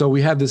 So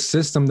we have this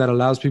system that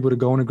allows people to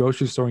go in a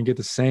grocery store and get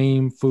the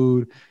same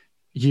food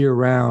year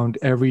round.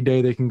 Every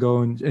day they can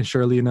go and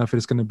surely enough,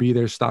 it's going to be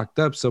there stocked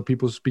up. So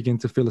people begin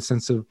to feel a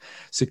sense of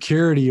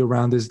security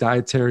around this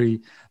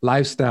dietary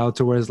lifestyle,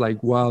 to where it's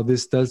like, wow,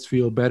 this does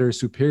feel better,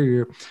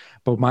 superior.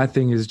 But my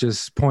thing is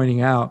just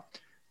pointing out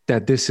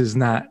that this is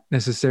not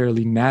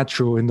necessarily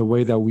natural in the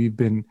way that we've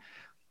been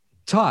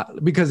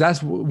taught, because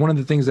that's one of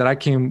the things that I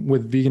came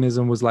with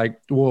veganism was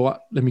like,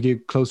 well, let me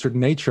get closer to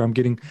nature.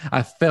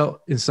 I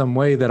felt in some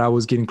way that I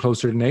was getting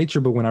closer to nature,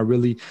 but when I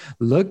really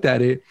looked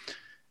at it,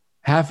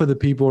 half of the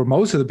people, or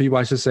most of the people,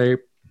 I should say,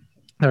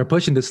 that are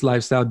pushing this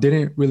lifestyle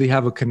didn't really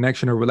have a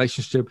connection or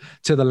relationship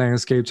to the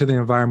landscape, to the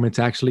environment,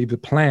 to actually the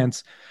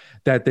plants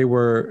that they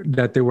were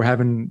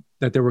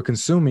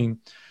consuming.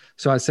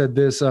 So I said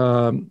this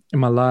in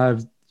my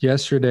live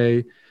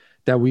yesterday,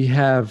 that we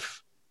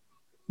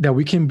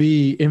can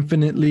be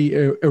infinitely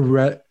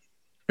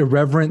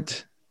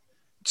irreverent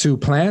to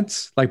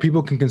plants. Like,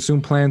 people can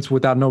consume plants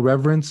without no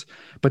reverence,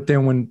 but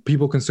then when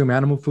people consume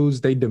animal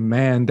foods, they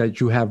demand that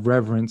you have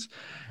reverence.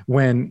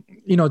 When,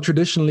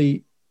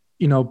 traditionally,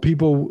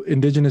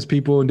 indigenous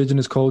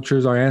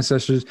cultures, our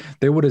ancestors,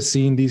 they would have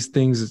seen these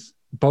things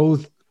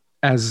both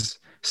as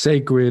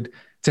sacred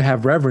to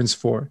have reverence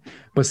for,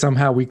 but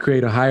somehow we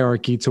create a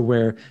hierarchy to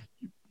where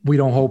we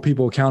don't hold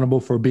people accountable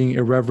for being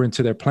irreverent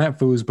to their plant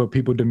foods, but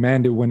people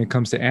demand it when it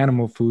comes to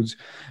animal foods,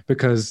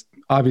 because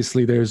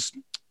obviously there's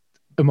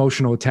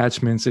emotional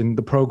attachments in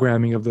the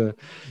programming of the,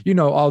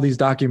 all these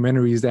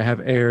documentaries that have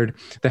aired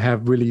that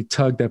have really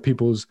tugged at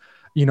people's,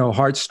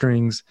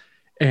 heartstrings.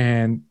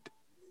 And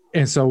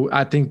so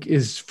I think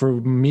for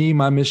me,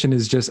 my mission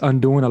is just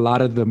undoing a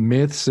lot of the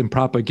myths and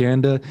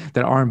propaganda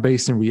that aren't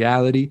based in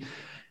reality.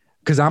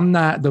 Cause I'm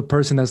not the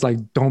person that's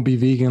like, don't be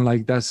vegan.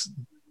 Like,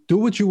 do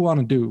what you want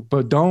to do,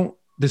 but don't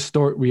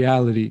distort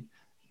reality.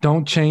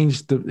 Don't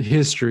change the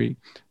history.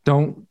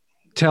 Don't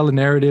tell a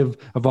narrative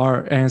of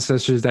our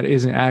ancestors that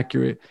isn't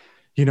accurate.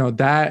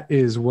 That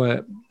is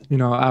what,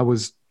 I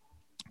was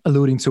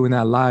alluding to in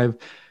that live,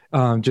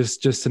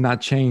 just to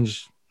not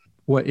change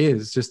what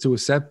is, just to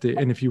accept it.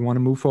 And if you want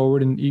to move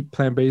forward and eat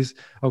plant-based,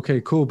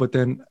 okay, cool. But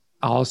then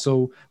I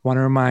also want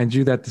to remind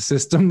you that the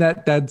system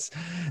that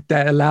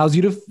allows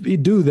you to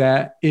do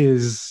that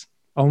is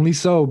only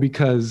so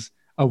because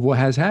of what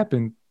has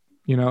happened,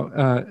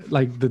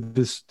 like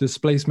this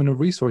displacement of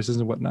resources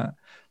and whatnot.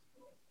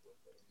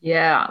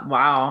 Yeah.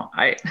 Wow.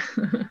 I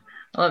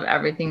love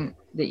everything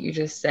that you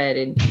just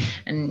said,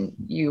 and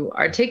you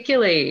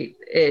articulate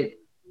it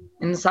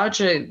in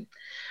such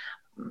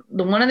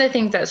one of the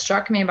things that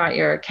struck me about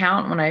your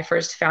account when I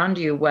first found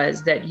you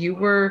was that you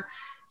were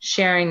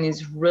sharing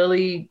these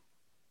really,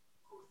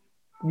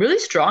 really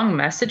strong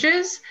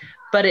messages,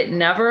 but it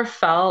never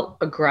felt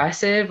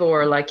aggressive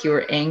or like you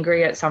were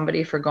angry at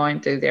somebody for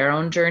going through their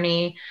own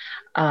journey.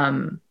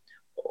 And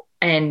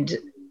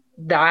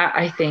that,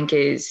 I think,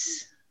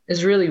 is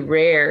really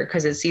rare,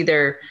 because it's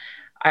either,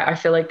 I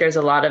feel like there's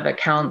a lot of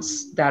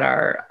accounts that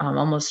are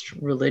almost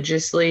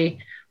religiously,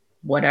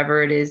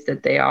 whatever it is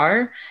that they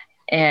are,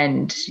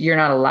 and you're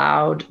not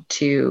allowed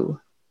to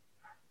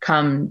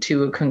come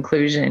to a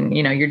conclusion.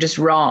 You're just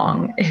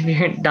wrong if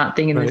you're not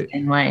thinking the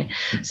same way.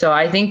 So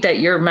I think that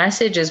your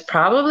message is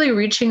probably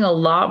reaching a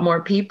lot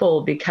more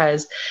people,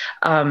 because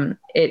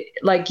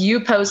like, you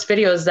post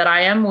videos that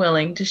I am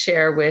willing to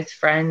share with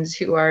friends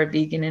who are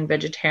vegan and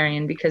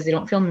vegetarian, because they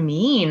don't feel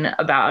mean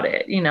about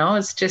it.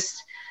 It's just,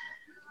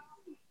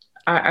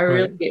 I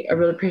really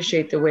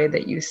appreciate the way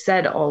that you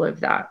said all of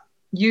that.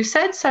 You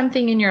said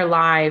something in your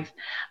live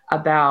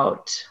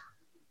about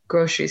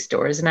grocery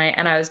stores, and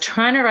I was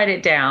trying to write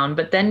it down,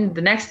 but then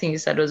the next thing you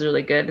said was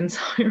really good, and so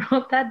I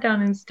wrote that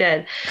down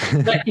instead.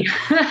 But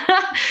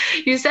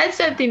you said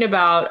something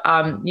about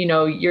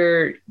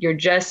you're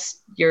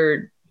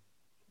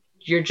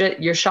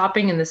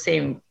shopping in the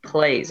same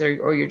place,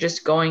 or you're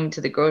just going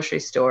to the grocery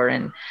store,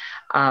 and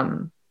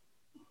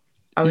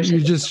you're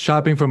just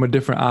shopping from a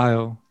different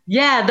aisle.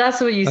 Yeah,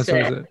 that's what you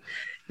said.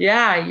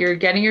 Yeah, you're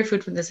getting your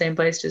food from the same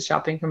place, just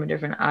shopping from a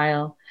different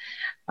aisle.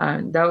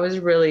 That was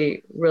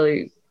really,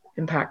 really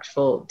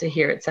impactful to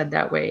hear it said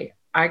that way.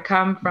 I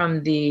come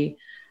from the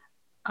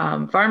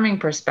farming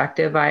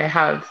perspective. I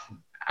have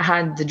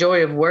had the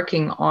joy of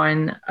working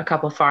on a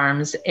couple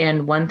farms,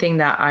 and one thing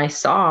that I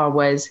saw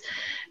was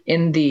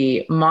in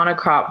the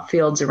monocrop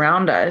fields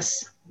around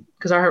us,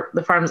 because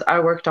the farms I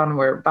worked on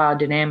were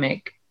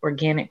biodynamic,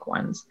 organic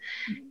ones,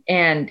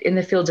 and in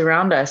the fields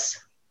around us,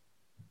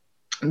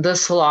 the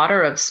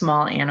slaughter of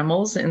small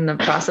animals in the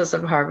process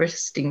of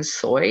harvesting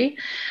soy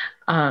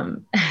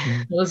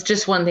was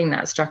just one thing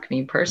that struck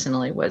me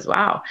personally was,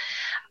 wow.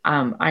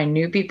 I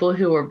knew people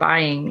who were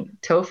buying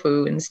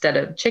tofu instead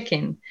of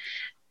chicken.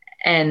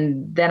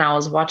 And then I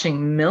was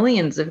watching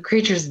millions of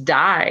creatures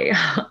die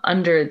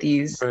under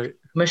these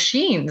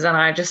machines. And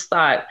I just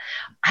thought,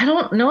 I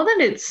don't know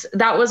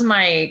that was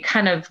my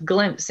kind of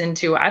glimpse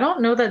into, I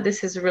don't know that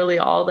this is really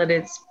all that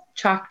it's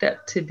chalked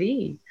up to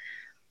be.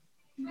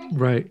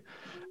 Right.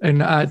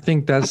 And I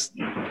think that's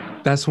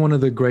one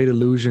of the great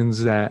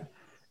illusions that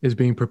is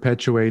being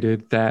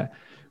perpetuated, that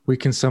we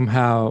can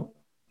somehow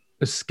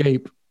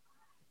escape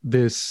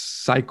this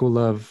cycle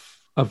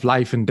of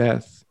life and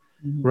death,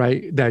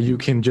 right? That you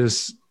can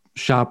just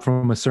shop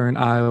from a certain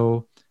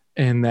aisle,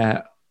 and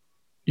that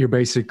you're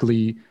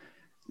basically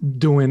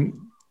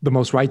doing the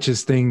most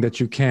righteous thing that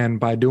you can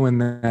by doing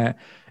that.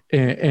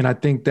 And I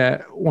think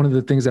that one of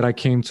the things that I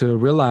came to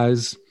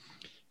realize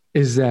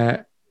is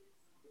that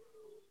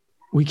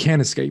we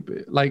can't escape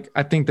it. Like,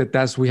 I think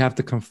that we have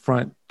to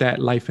confront that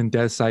life and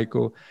death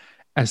cycle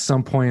at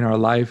some point in our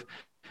life.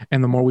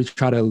 And the more we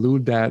try to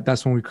elude that,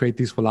 that's when we create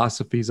these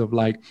philosophies of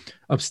like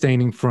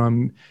abstaining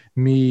from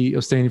meat,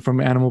 abstaining from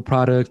animal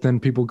products. Then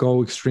people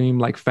go extreme,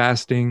 like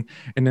fasting,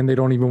 and then they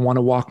don't even want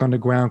to walk on the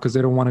ground because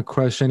they don't want to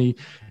crush any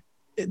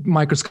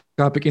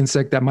microscopic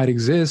insect that might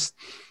exist.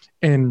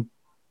 And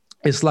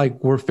it's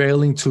like we're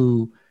failing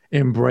to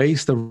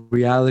embrace the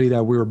reality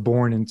that we were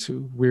born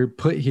into. We're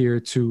put here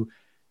to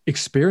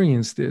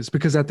experience this,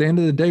 because at the end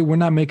of the day, we're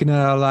not making it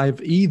out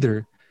alive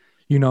either,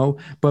 you know.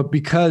 But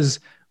because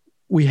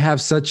we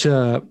have such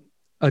a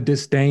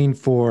disdain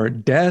for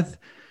death,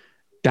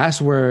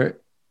 that's where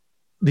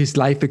this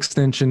life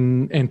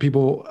extension, and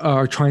people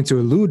are trying to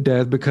elude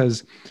death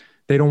because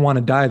they don't want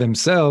to die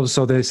themselves.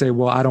 So they say,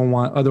 well, I don't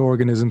want other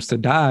organisms to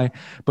die.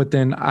 But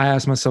then I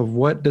ask myself,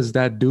 what does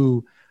that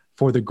do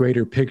for the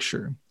greater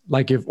picture?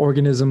 Like, if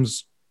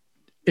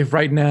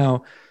right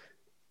now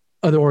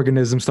other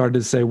organisms started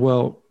to say,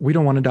 well, we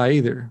don't want to die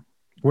either,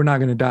 we're not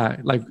going to die.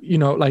 Like, you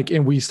know, like,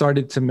 and we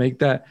started to make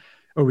that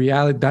a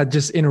reality, that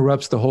just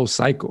interrupts the whole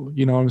cycle.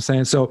 You know what I'm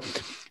saying? So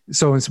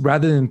it's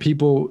rather than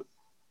people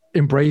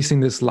embracing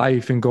this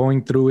life and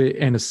going through it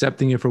and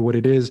accepting it for what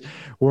it is,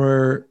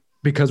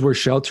 because we're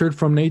sheltered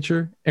from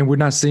nature and we're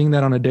not seeing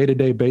that on a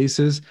day-to-day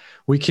basis,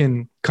 we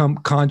can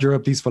conjure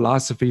up these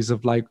philosophies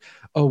of like,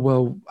 oh,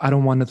 well, I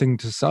don't want nothing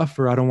to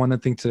suffer. I don't want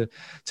nothing to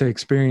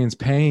experience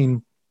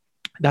pain.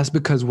 That's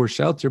because we're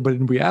sheltered. But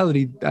in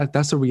reality,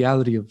 that's a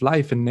reality of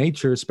life and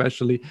nature,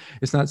 especially.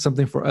 It's not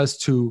something for us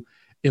to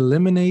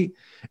eliminate.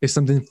 It's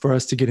something for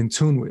us to get in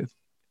tune with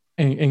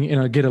and you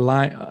know, get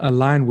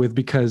aligned with,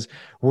 because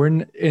we're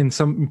in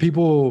some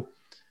people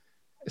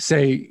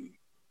say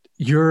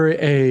you're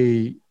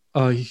a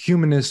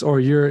humanist, or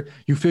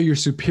you feel you're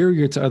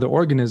superior to other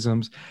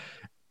organisms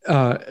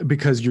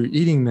because you're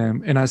eating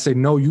them. And I say,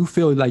 no, you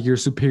feel like you're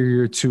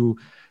superior to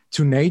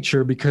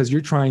nature because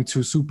you're trying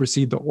to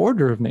supersede the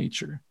order of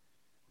nature.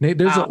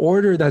 There's an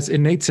order that's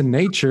innate to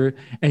nature,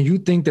 and you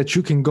think that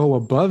you can go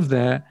above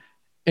that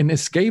and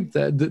escape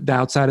the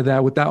outside of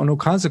that without no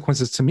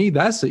consequences. To me,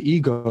 that's the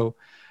ego.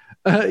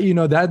 You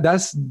know,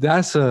 that's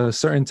a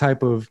certain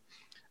type of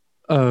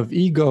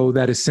ego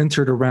that is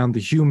centered around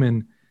the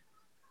human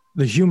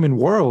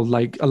world.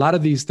 Like, a lot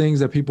of these things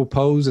that people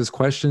pose as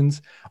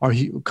questions are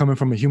coming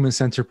from a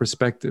human-centered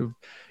perspective.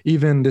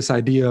 Even this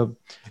idea of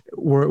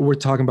we're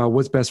talking about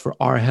what's best for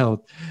our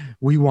health.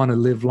 We want to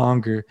live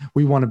longer.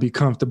 We want to be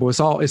comfortable.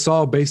 It's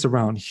all based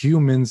around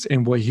humans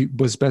and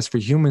what's best for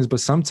humans.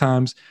 But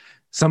sometimes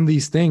some of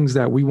these things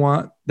that we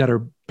want that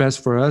are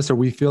best for us, or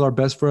we feel are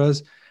best for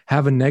us,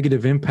 have a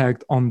negative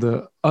impact on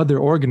the other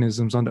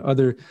organisms, on the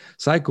other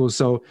cycles.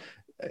 So,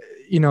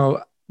 you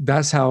know,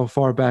 that's how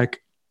far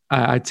back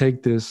I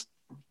take this,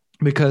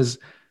 because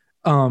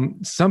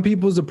some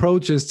people's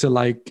approach is to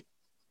like,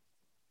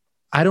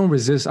 I don't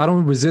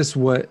resist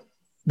what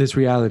this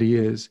reality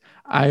is.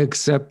 I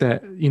accept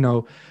that, you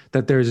know,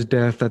 that there's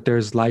death, that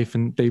there's life,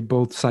 and they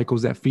both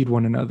cycles that feed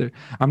one another.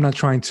 I'm not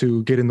trying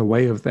to get in the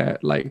way of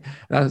that. Like,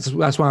 that's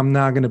why I'm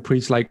not going to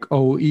preach like,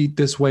 oh, eat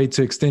this way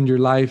to extend your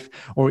life,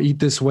 or eat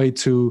this way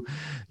to,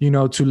 you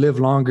know, to live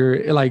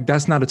longer. Like,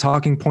 that's not a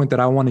talking point that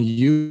I want to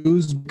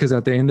use, because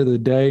at the end of the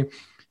day,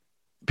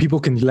 people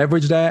can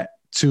leverage that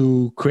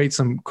to create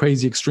some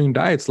crazy extreme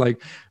diets.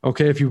 Like,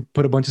 okay, if you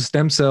put a bunch of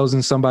stem cells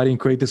in somebody and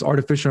create this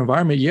artificial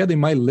environment, yeah, they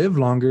might live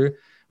longer,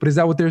 but is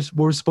that what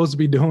we're supposed to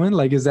be doing?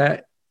 Like, is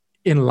that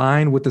in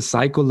line with the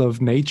cycle of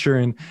nature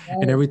and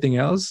everything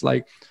else?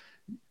 Like,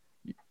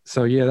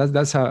 so yeah,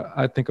 that's how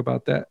I think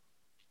about that.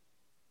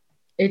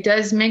 It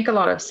does make a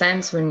lot of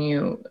sense when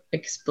you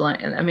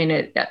explain. I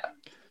mean,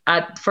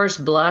 at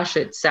first blush,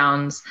 it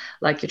sounds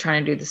like you're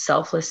trying to do the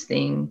selfless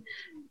thing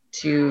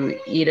to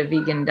eat a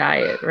vegan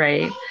diet,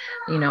 right?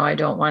 You know, I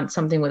don't want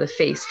something with a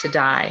face to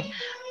die.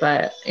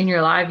 But in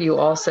your live, you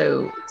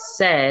also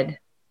said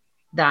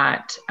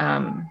that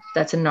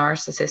that's a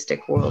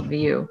narcissistic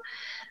worldview,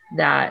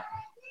 that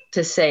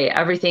to say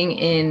everything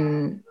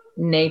in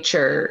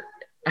nature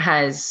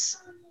has,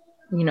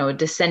 you know, a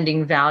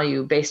descending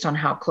value based on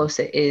how close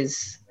it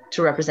is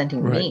to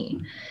representing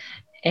me.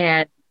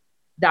 And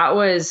that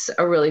was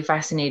a really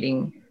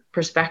fascinating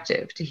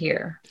perspective to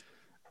hear.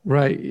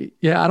 Right.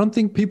 Yeah. I don't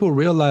think people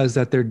realize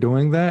that they're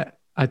doing that.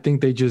 I think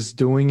they just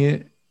doing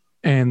it.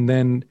 And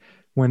then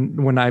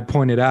when I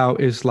point it out,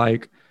 it's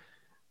like,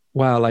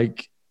 wow,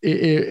 like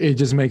it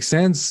just makes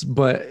sense,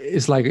 but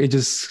it's like, it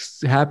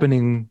just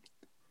happening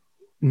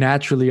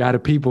naturally out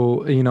of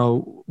people, you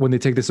know, when they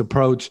take this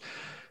approach,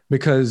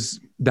 because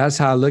that's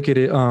how I look at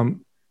it.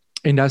 And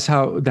that's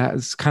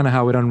kind of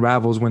how it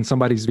unravels when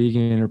somebody's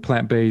vegan or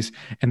plant-based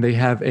and they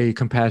have a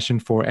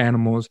compassion for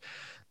animals.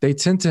 they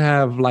tend to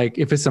have, like,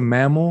 if it's a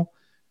mammal,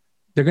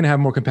 they're going to have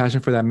more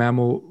compassion for that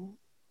mammal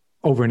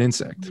over an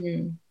insect.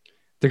 Mm.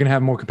 They're going to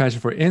have more compassion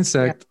for an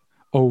insect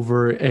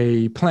over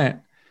a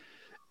plant.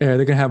 They're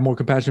going to have more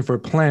compassion for a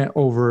plant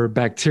over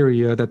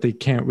bacteria that they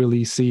can't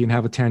really see and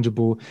have a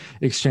tangible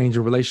exchange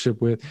or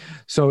relationship with.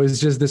 So it's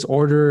just this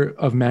order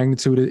of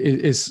magnitude.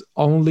 It's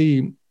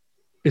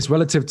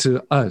relative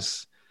to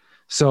us.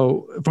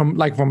 So from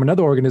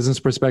another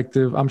organism's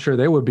perspective, I'm sure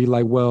they would be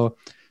like, well,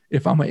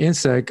 if I'm an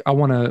insect, I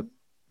want to,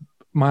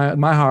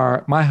 my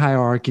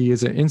hierarchy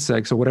is an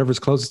insect. So whatever's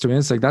closest to an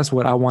insect, that's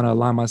what I want to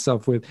align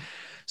myself with.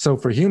 So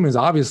for humans,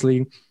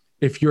 obviously,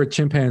 if you're a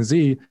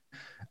chimpanzee,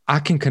 I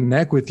can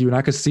connect with you and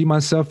I can see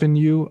myself in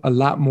you a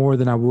lot more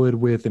than I would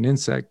with an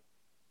insect.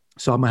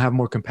 So I'm gonna have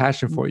more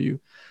compassion for you.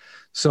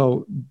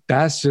 So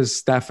that's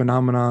just that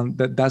phenomenon.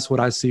 That's what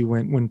I see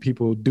when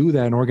people do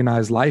that and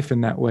organize life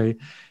in that way.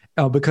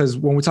 Because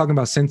when we're talking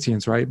about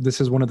sentience, right,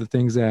 this is one of the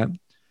things that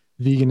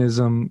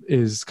veganism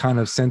is kind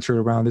of centered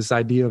around, this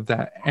idea of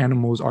that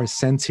animals are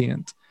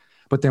sentient.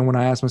 But then when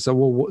I ask myself,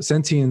 well,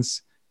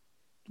 sentience,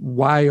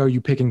 why are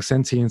you picking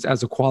sentience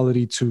as a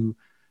quality to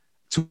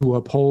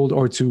uphold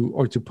or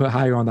to put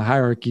higher on the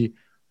hierarchy?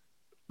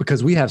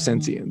 Because we have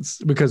sentience,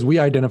 because we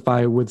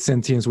identify with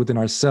sentience within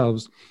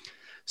ourselves.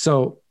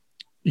 So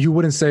you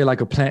wouldn't say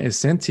like a plant is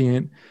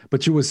sentient,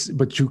 but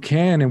you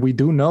can, and we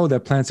do know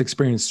that plants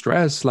experience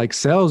stress, like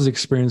cells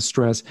experience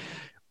stress.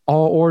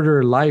 All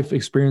order life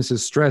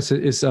experiences stress.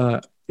 It's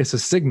a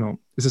signal.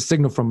 It's a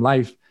signal from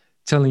life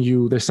telling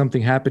you there's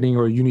something happening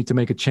or you need to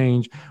make a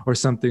change or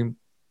something.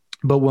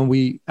 But when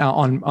we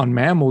on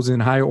mammals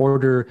and higher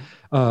order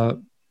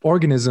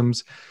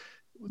organisms,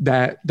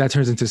 that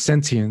turns into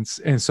sentience.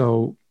 And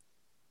so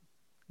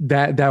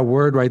that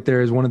word right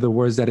there is one of the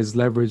words that is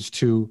leveraged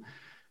to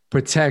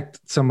protect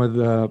some of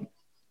the,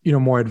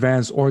 more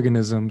advanced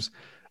organisms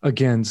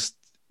against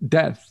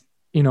death,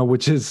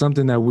 which is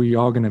something that we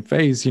all going to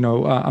face.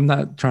 I'm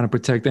not trying to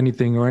protect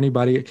anything or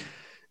anybody.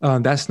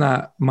 That's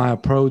not my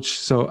approach.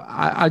 So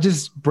I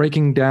just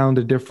breaking down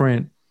the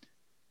different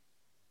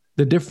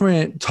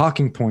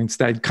talking points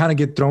that kind of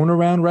get thrown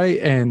around, right?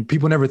 And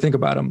people never think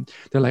about them.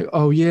 They're like,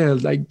 oh yeah,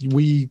 like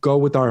we go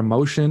with our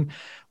emotion.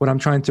 What I'm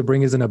trying to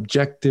bring is an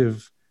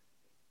objective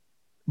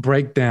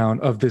breakdown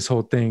of this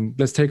whole thing.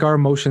 Let's take our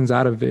emotions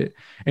out of it.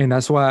 And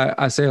that's why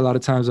I say a lot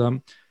of times,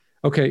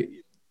 okay,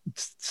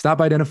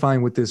 stop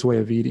identifying with this way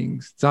of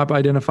eating. Stop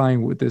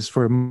identifying with this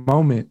for a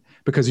moment,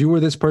 because you were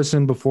this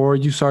person before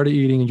you started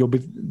eating, and you'll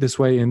be this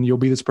way and you'll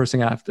be this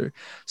person after.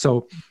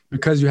 So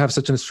because you have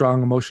such a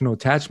strong emotional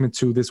attachment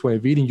to this way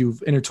of eating,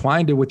 you've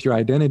intertwined it with your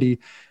identity.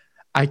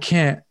 I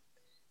can't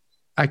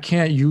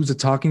use a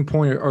talking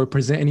point or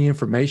present any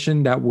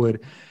information that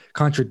would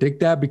contradict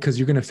that, because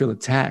you're going to feel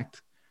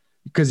attacked,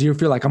 because you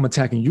feel like I'm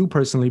attacking you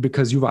personally,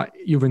 because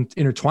you've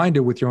intertwined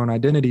it with your own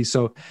identity.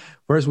 So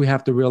first we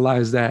have to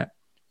realize that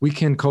we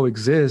can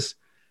coexist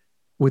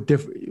with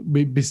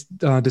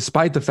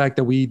despite the fact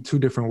that we eat two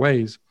different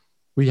ways.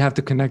 We have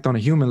to connect on a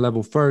human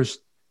level first,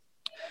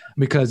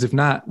 because if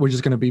not, we're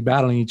just going to be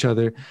battling each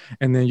other.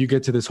 And then you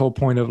get to this whole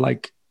point of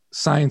like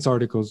science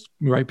articles,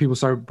 right? People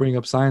start bringing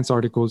up science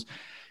articles,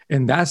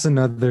 and that's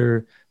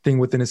another thing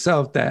within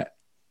itself that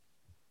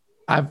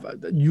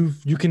you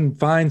can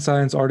find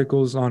science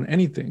articles on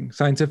anything,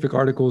 scientific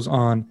articles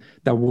on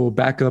that will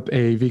back up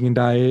a vegan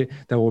diet,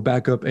 that will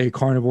back up a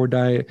carnivore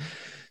diet.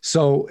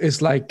 So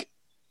it's like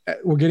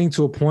we're getting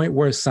to a point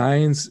where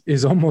science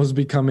is almost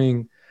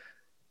becoming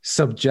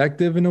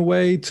subjective in a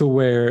way, to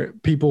where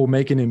people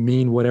making it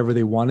mean whatever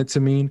they want it to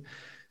mean.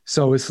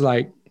 So it's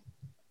like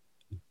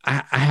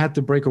I had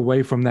to break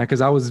away from that,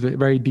 because I was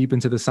very deep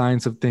into the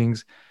science of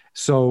things.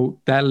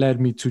 So that led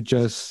me to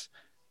just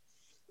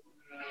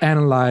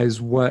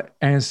analyze what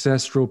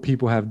ancestral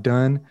people have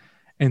done,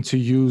 and to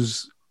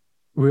use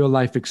real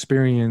life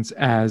experience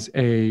as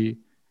a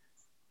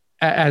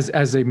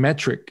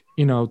metric,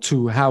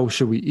 to how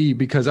should we eat,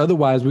 because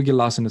otherwise we get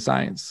lost in the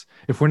science.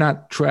 If we're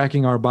not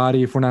tracking our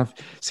body, if we're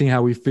not seeing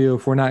how we feel,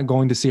 if we're not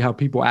going to see how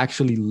people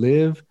actually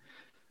live,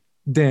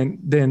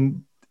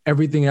 then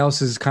everything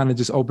else is kind of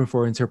just open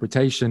for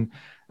interpretation.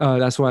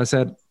 That's why I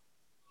said,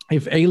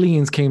 if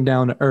aliens came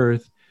down to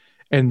Earth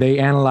and they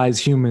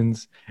analyzed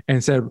humans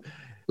and said,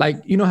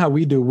 like, how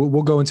we do,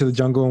 we'll go into the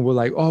jungle and we're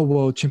like, oh,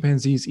 well,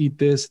 chimpanzees eat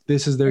this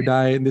is their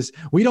diet, and this,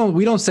 we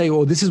don't say,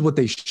 oh, this is what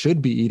they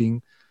should be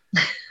eating.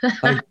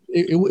 Like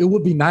it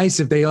would be nice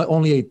if they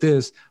only ate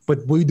this,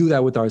 but we do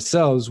that with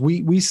ourselves.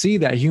 We see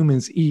that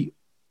humans eat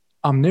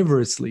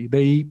omnivorously.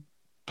 They eat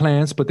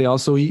plants, but they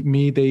also eat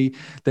meat. They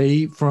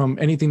eat from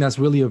anything that's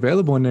really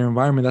available in their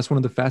environment. That's one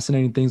of the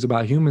fascinating things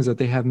about humans, that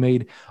they have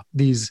made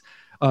these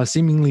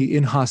seemingly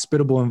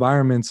inhospitable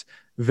environments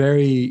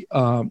very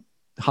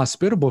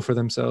hospitable for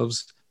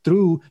themselves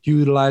through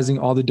utilizing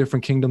all the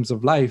different kingdoms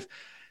of life.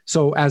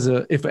 So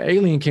if an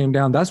alien came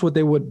down, that's what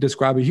they would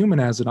describe a human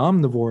as, an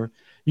omnivore,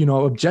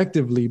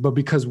 objectively. But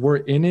because we're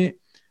in it,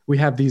 we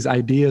have these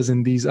ideas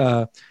and these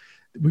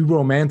we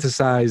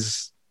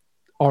romanticize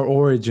our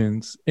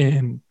origins.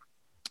 And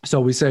So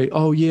we say,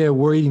 oh yeah,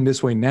 we're eating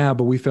this way now,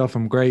 but we fell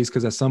from grace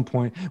because at some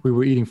point we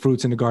were eating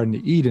fruits in the Garden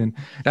of Eden.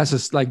 That's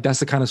just like,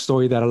 that's the kind of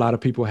story that a lot of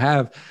people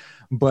have.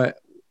 But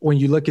when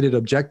you look at it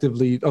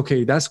objectively,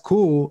 okay, that's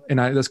cool. And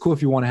that's cool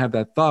if you want to have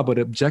that thought, but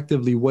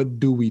objectively, what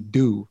do we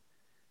do?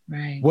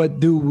 Right. What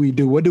do we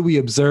do? What do we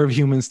observe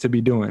humans to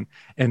be doing?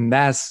 And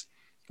that's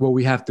what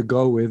we have to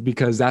go with,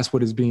 because that's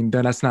what is being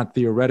done. That's not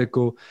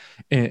theoretical.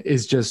 And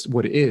it's just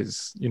what it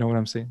is. You know what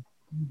I'm saying?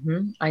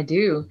 Mm-hmm. I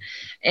do.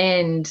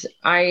 And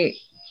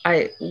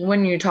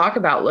when you talk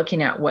about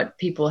looking at what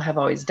people have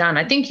always done,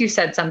 I think you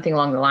said something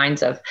along the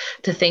lines of,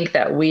 to think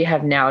that we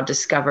have now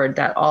discovered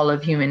that all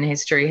of human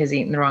history has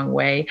eaten the wrong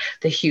way.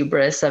 The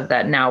hubris of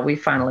that, now we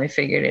finally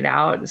figured it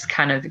out, is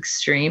kind of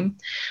extreme.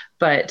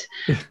 But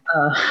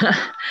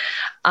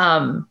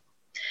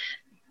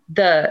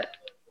the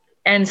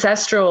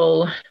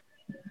ancestral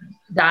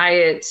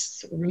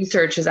diets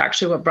research is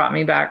actually what brought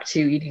me back to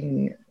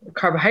eating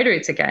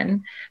carbohydrates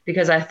again,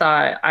 because I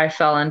thought I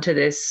fell into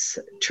this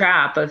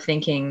trap of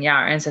thinking, yeah,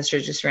 our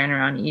ancestors just ran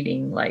around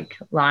eating like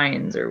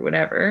lions or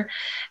whatever.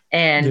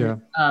 And,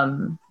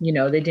 you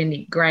know, they didn't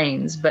eat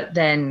grains. But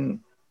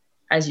then,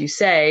 as you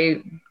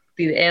say,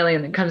 be the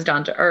alien that comes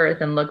down to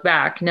earth and look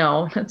back.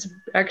 No, that's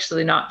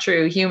actually not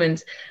true.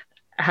 Humans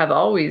have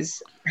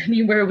always,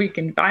 anywhere we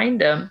can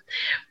find them,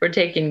 we're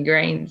taking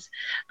grains.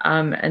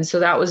 And so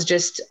that was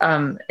just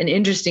an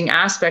interesting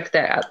aspect,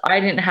 that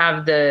I didn't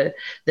have the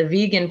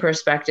vegan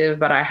perspective,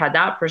 but I had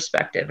that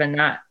perspective, and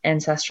that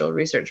ancestral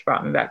research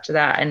brought me back to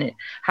that. And it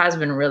has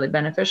been really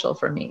beneficial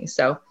for me.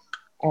 So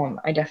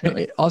I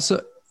definitely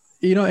also,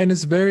 you know, and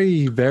it's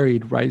very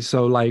varied, right?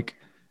 So like,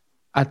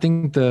 I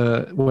think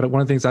one of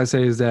the things I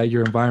say is that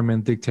your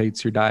environment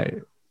dictates your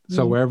diet.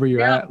 So wherever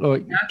you're at,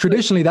 like,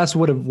 traditionally, that's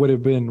what it would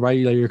have been,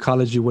 right? Like your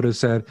college, you would have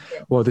said,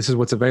 well, this is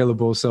what's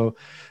available. So,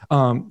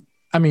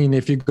 I mean,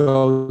 if you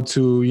go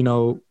to, you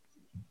know,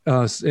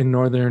 in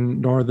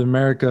North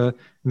America,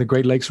 in the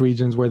Great Lakes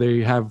regions where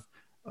they have,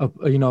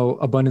 you know,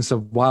 abundance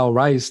of wild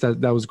rice that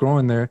was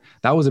growing there,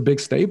 that was a big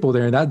staple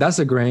there. And that's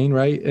a grain,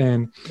 right?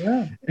 And,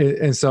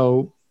 and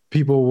so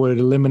people would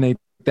eliminate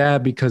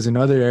that, because in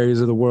other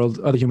areas of the world,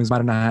 other humans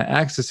might not have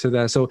access to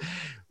that. So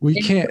we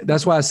can't,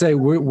 that's why I say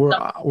we're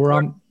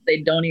on.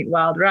 They don't eat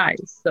wild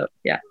rice. So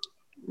yeah.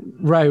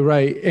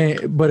 Right.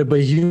 And, but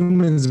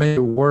humans make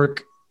it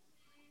work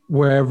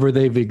wherever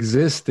they've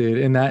existed.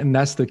 And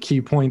that's the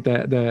key point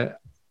that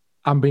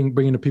I'm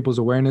bringing to people's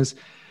awareness,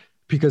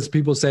 because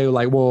people say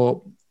like,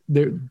 well,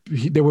 they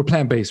were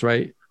plant-based,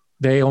 right?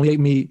 They only ate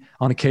meat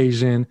on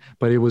occasion,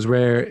 but it was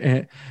rare.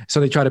 And so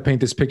they try to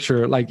paint this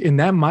picture like, and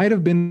that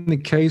might've been the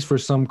case for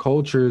some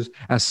cultures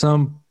at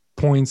some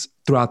points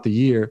throughout the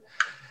year,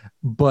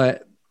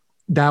 but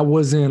that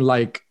wasn't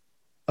like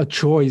a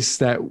choice,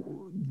 that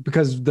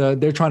because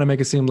they're trying to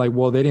make it seem like,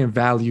 well, they didn't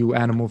value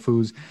animal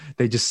foods.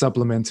 They just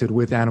supplemented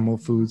with animal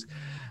foods.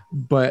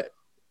 But,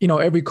 you know,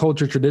 every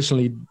culture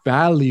traditionally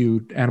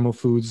valued animal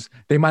foods.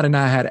 They might have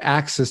not had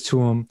access to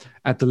them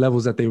at the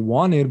levels that they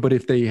wanted, but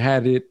if they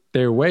had it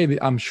their way,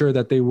 I'm sure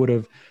that they would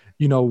have,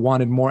 you know,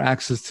 wanted more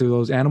access to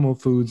those animal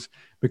foods,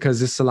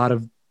 because it's a lot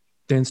of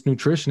dense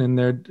nutrition in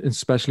there,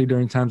 especially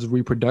during times of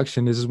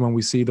reproduction. This is when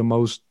we see the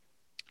most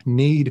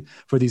need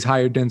for these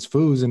higher dense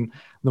foods, and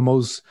the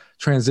most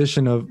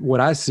transition of what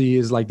I see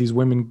is like these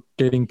women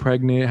getting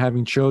pregnant,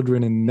 having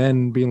children, and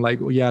then being like,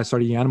 well, yeah, I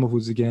started eating animal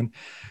foods again.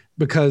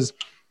 Because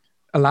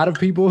a lot of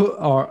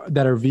people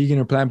that are vegan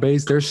or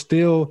plant-based, they're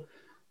still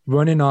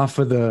running off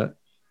of the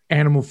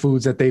animal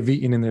foods that they've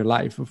eaten in their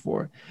life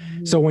before.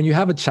 Mm-hmm. So when you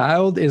have a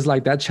child, it's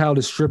like that child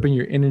is stripping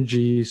your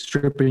energy,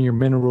 stripping your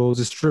minerals,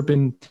 is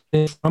stripping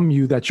from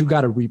you that you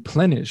got to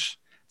replenish.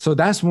 So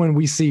that's when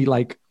we see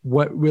like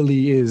what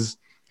really is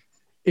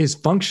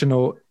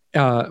functional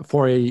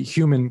for a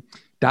human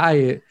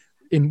diet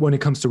when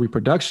it comes to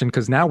reproduction,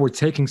 because now we're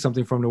taking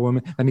something from the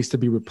woman that needs to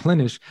be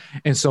replenished.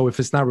 And so if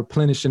it's not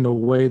replenished in the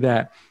way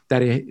that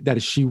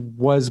she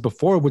was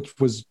before, which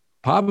was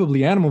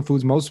probably animal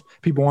foods, most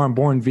people aren't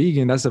born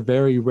vegan. That's a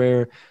very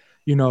rare,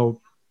 you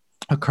know,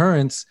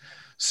 occurrence.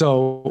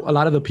 So a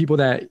lot of the people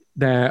that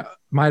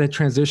might have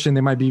transitioned,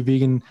 they might be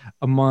vegan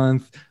a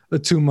month,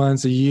 2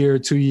 months, a year,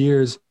 2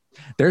 years.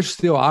 They're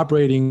still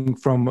operating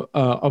from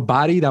a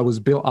body that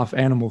was built off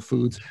animal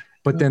foods,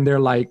 but then they're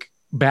like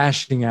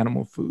bashing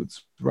animal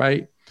foods,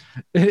 right?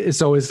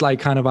 So it's like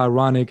kind of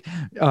ironic.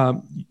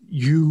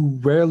 You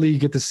rarely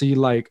get to see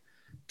like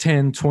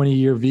 10,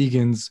 20-year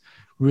vegans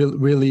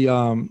really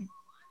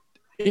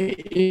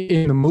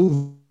in the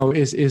movie.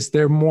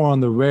 They're more on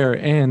the rare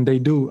end. They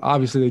do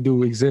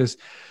exist.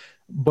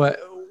 But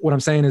what I'm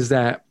saying is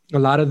that a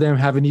lot of them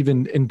haven't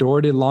even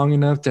endured it long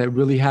enough to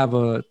really have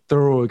a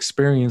thorough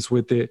experience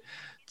with it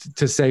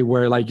to say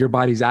where like your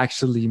body's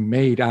actually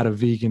made out of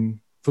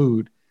vegan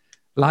food.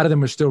 A lot of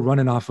them are still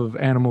running off of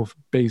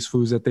animal-based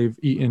foods that they've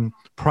eaten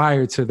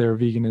prior to their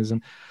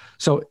veganism.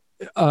 So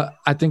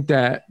I think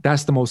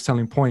that's the most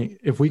telling point.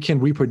 If we can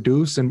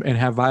reproduce and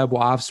have viable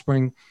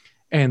offspring,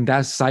 and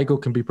that cycle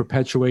can be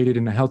perpetuated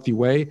in a healthy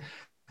way,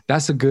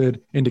 that's a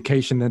good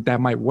indication that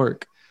might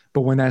work.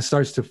 But when that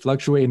starts to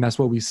fluctuate, and that's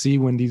what we see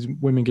when these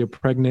women get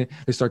pregnant,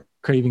 they start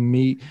craving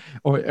meat,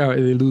 or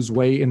they lose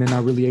weight and they're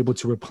not really able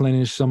to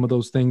replenish some of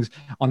those things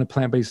on a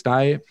plant-based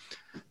diet,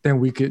 then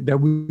we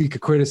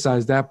could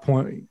criticize that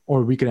point,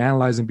 or we could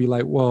analyze and be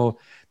like, well,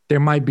 there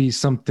might be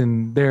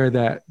something there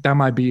that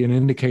might be an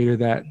indicator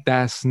that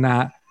that's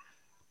not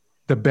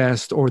the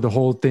best, or the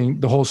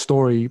whole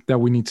story that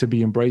we need to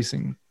be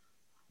embracing.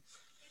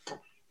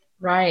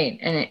 Right.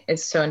 And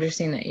it's so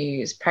interesting that you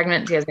use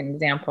pregnancy as an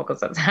example,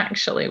 because that's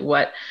actually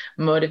what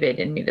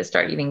motivated me to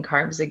start eating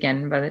carbs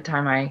again. By the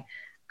time I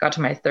got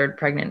to my third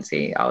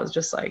pregnancy, I was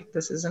just like,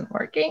 this isn't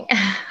working.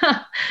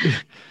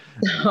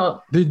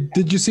 So,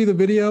 did you see the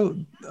video,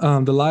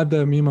 the live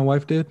that me and my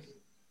wife did?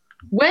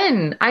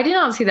 When? I did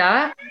not see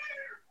that.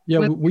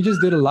 Yeah, we just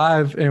did a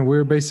live, and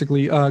we're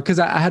basically, because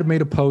I had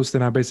made a post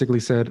and I basically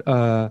said,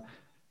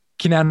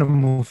 can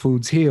animal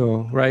foods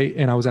heal, right?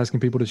 And I was asking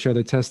people to share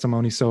their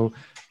testimony. So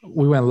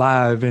we went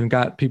live and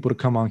got people to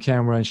come on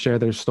camera and share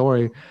their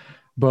story.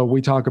 But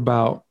we talk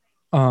about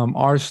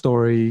our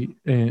story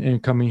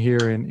and coming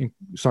here and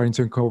starting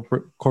to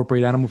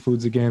incorporate animal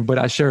foods again. But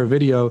I share a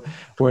video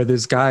where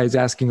this guy is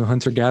asking a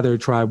hunter-gatherer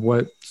tribe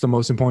what's the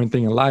most important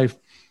thing in life.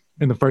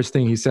 And the first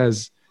thing he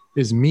says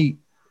is meat.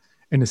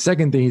 And the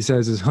second thing he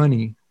says is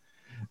honey.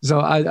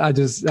 So I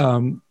just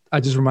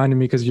reminded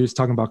me, because you're just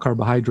talking about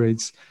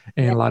carbohydrates,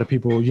 and a lot of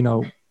people, you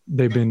know,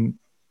 they've been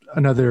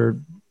another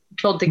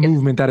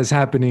movement that is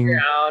happening.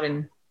 Out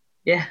and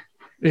yeah,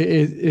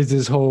 is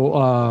this whole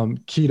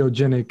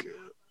ketogenic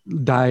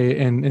diet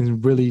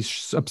and really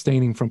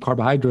abstaining from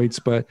carbohydrates.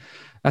 But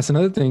that's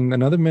another thing,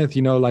 another myth,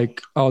 you know,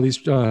 like all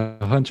these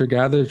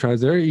hunter-gatherer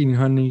tribes, they're eating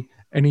honey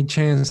any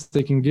chance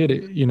they can get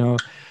it, you know,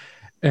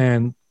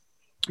 and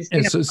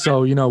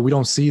so you know, we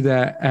don't see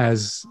that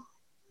as,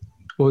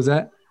 what was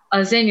that? I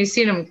was saying, you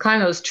see them climb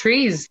those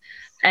trees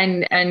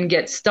and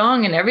get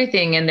stung and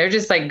everything, and they're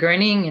just like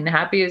grinning and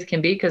happy as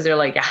can be, because they're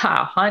like,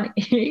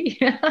 honey.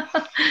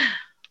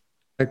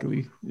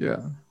 Exactly.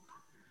 Yeah.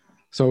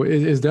 So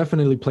it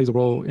definitely plays a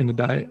role in the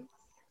diet.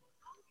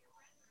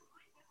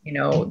 You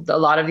know, a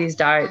lot of these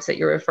diets that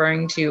you're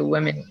referring to,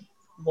 women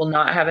will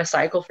not have a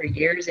cycle for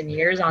years and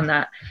years on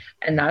that,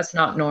 and that's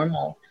not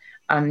normal.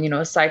 You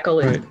know, a cycle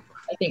is, right.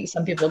 I think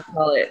some people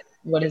call it,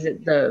 what is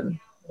it, the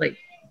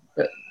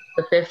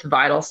fifth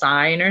vital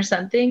sign or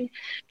something,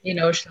 you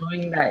know,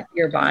 showing that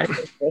your body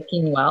is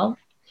working well.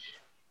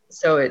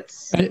 So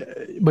it's,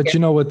 but yeah. You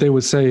know what they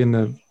would say in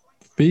the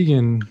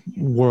vegan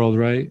world,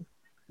 right?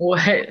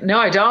 What? No,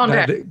 I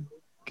don't.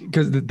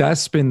 Because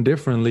that's been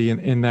differently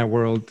in that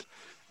world.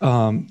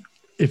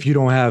 If you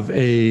don't have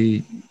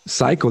a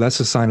cycle, that's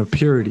a sign of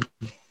purity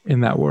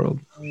in that world.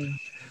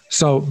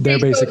 So they're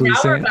basically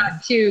saying,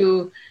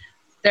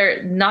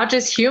 they're not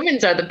just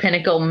humans are the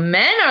pinnacle,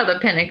 men are the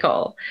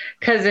pinnacle.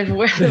 Because if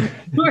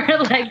we're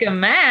like a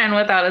man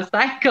without a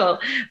cycle,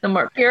 the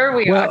more pure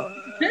we are.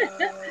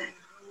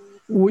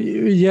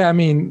 Yeah, I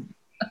mean,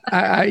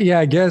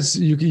 I guess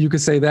you could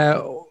say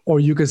that, or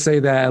you could say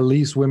that at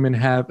least women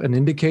have an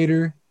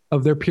indicator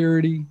of their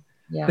purity.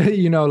 Yeah.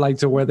 You know, like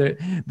to where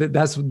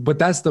that's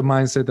the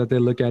mindset that they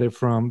look at it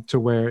from, to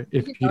where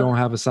if you don't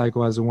have a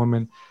cycle as a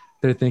woman,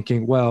 they're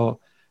thinking, well,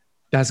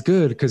 that's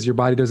good because your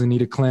body doesn't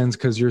need a cleanse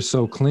because you're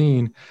so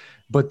clean.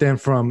 But then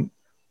from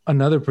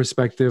another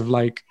perspective,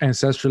 like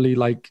ancestrally,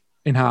 like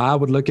in how I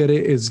would look at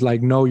it is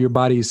like, no, your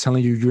body is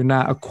telling you you're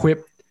not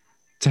equipped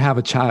to have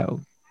a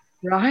child.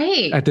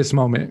 Right. At this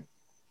moment.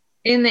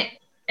 In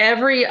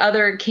every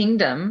other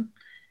kingdom,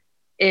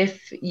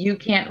 if you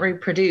can't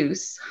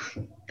reproduce,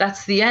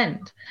 that's the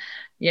end.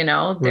 You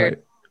know,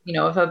 right. You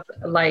know,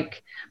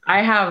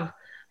 I have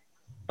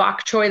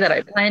bok choy that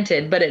I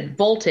planted, but it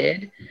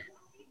bolted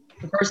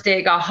the first day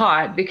it got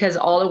hot, because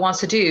all it wants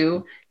to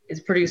do is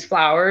produce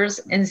flowers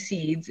and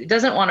seeds. It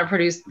doesn't want to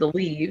produce the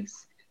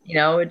leaves, you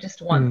know, it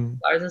just wants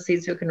flowers and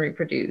seeds so it can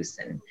reproduce.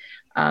 And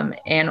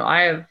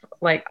I have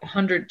like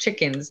 100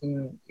 chickens,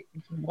 and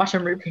watch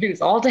them reproduce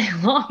all day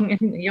long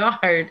in the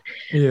yard.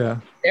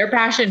 Yeah. They're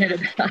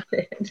passionate about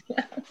it.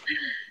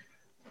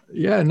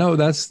 Yeah, no,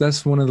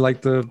 that's one of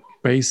like the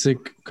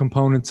basic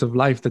components of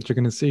life that you're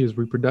going to see is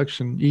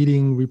reproduction,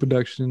 eating,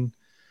 reproduction.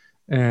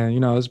 And, you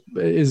know,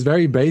 it's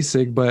very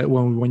basic, but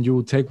when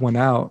you take one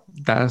out,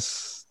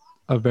 that's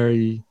a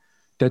very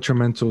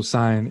detrimental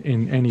sign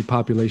in any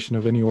population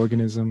of any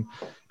organism.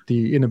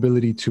 The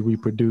inability to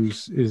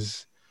reproduce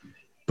is,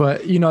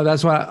 but, you know,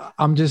 that's why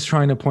I'm just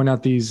trying to point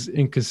out these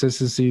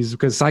inconsistencies,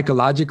 because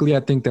psychologically, I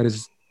think that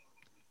is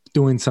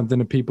doing something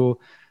to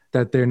people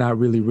that they're not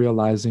really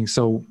realizing.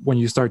 So when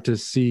you start to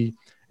see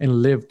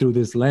and live through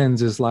this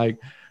lens, it's like,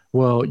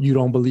 well, you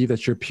don't believe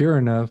that you're pure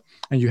enough,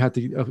 and you have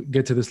to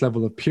get to this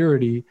level of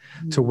purity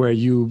to where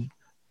you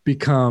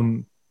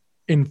become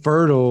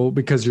infertile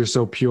because you're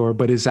so pure,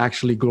 but it's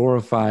actually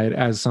glorified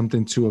as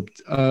something to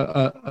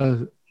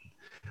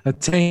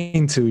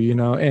attain to, you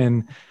know?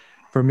 And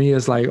for me,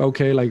 it's like,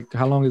 okay, like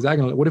how long is that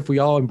going to, what if we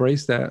all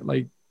embrace that?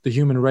 Like the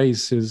human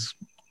race is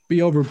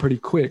be over pretty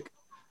quick.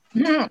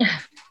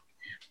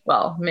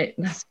 Well,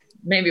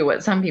 maybe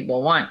what some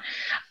people want.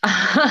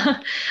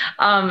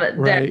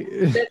 Right.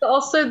 That's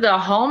also the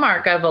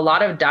hallmark of a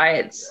lot of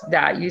diets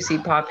that you see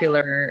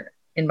popular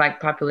in like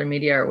popular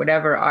media or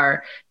whatever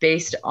are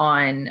based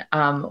on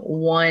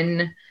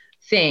one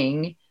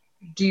thing.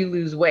 Do you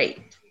lose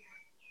weight?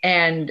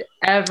 And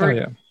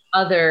every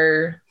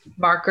other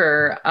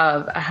marker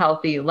of a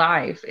healthy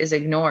life is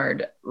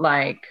ignored.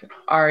 Like,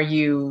 are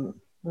you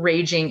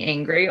raging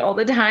angry all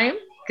the time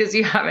because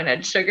you haven't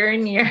had sugar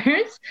in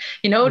years?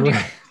 Do you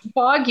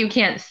fog? You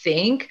can't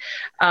think.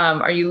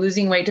 Are you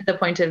losing weight to the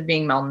point of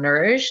being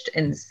malnourished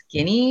and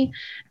skinny?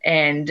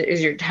 And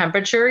is your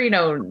temperature,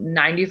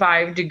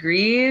 95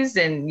 degrees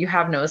and you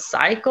have no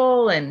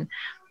cycle and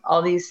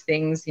all these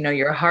things,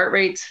 your heart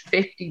rate's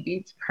 50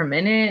 beats per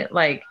minute.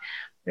 Like,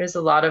 there's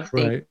a lot of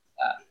things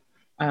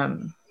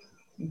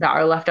that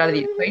are left out of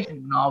the equation,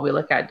 and all we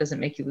look at doesn't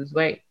make you lose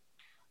weight.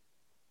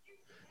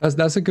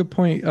 That's a good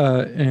point.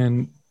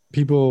 And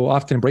people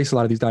often embrace a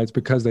lot of these diets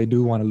because they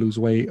do want to lose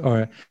weight,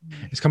 or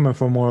it's coming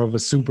from more of a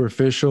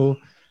superficial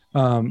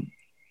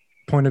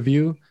point of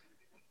view.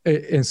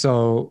 And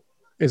so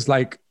it's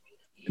like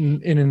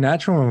in a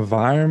natural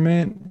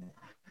environment,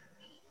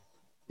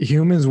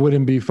 humans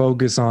wouldn't be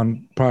focused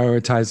on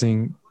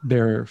prioritizing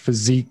their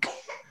physique,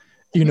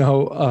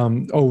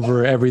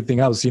 over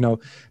everything else.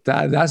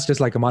 That's just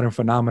like a modern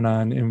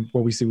phenomenon in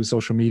what we see with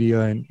social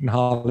media and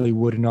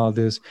Hollywood and all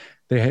this.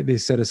 They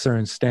set a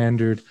certain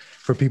standard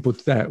for people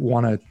that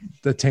want to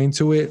attain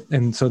to it.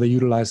 And so they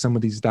utilize some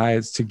of these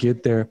diets to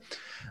get there.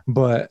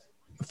 But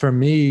for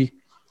me,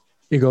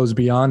 it goes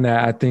beyond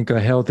that. I think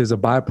health is a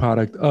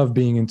byproduct of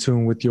being in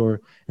tune with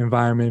your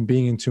environment,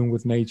 being in tune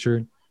with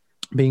nature,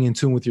 being in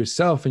tune with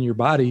yourself and your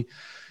body.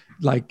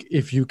 Like,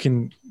 if you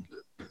can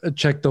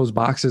check those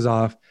boxes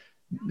off,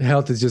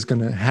 health is just going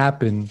to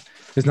happen.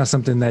 It's not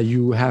something that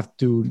you have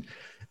to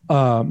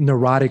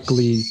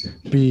neurotically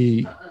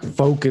be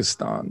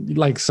focused on,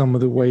 like some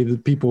of the way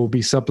that people will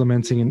be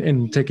supplementing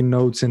and taking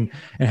notes and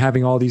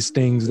having all these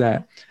things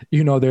that,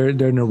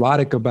 they're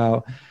neurotic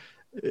about.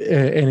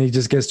 And it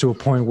just gets to a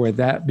point where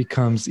that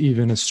becomes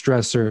even a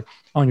stressor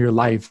on your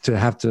life, to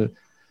have to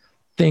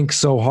think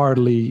so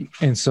hardly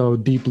and so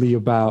deeply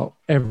about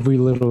every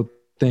little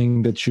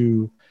thing that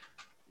you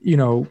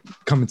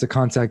come into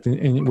contact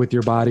with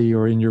your body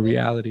or in your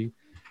reality.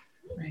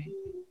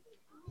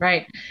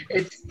 Right.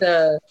 It's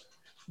the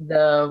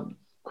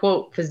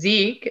quote,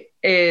 physique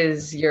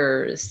is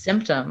your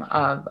symptom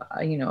of,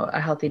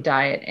 a healthy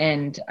diet.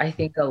 And I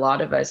think a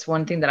lot of us,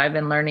 one thing that I've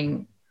been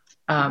learning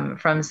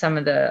from some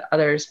of the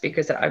other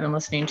speakers that I've been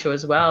listening to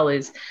as well,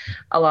 is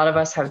a lot of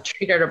us have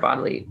treated our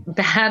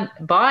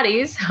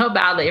bodies so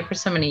badly for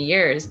so many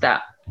years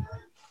that,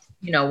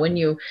 when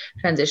you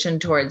transition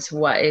towards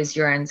what is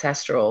your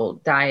ancestral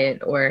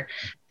diet or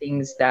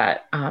things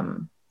that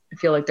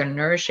feel like they're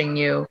nourishing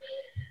you,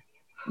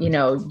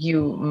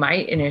 you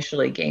might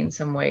initially gain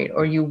some weight,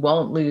 or you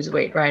won't lose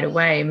weight right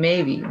away,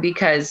 maybe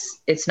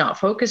because it's not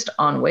focused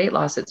on weight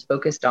loss. It's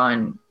focused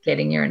on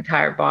getting your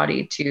entire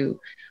body to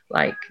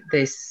like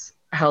this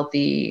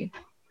healthy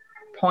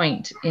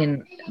point.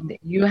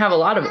 You have a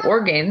lot of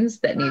organs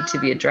that need to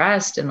be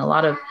addressed, and a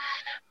lot of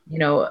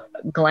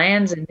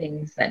glands and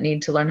things that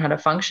need to learn how to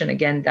function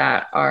again,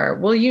 that are,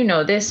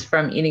 this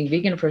from eating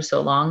vegan for so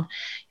long,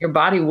 your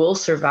body will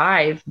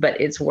survive, but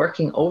it's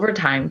working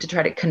overtime to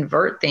try to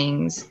convert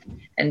things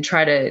and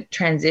try to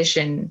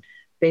transition,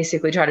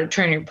 basically try to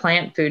turn your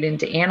plant food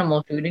into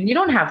animal food. And you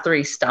don't have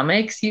 3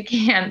 stomachs. You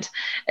can't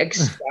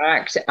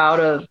extract out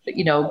of,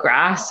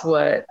 grass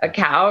what a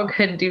cow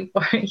could do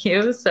for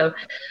you. So,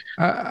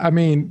 I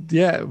mean,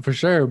 yeah, for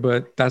sure.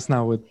 But that's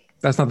not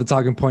the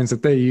talking points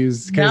that they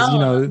use,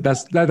 because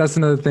that's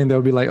another thing.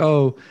 They'll be like,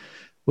 oh,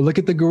 well, look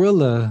at the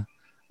gorilla,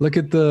 look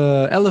at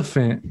the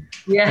elephant.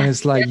 Yeah. And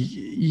it's like,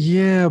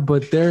 yeah,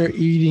 but they're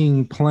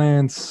eating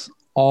plants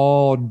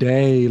all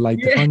day, like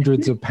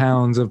hundreds of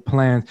pounds of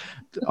plants.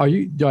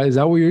 Is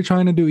that what you're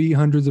trying to do? Eat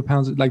hundreds of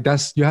pounds? Like,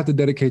 you have to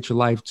dedicate your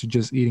life to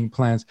just eating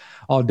plants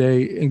all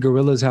day. And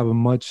gorillas have a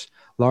much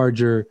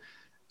larger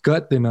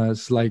gut than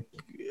us. Like,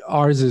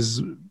 ours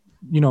is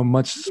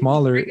much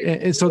smaller.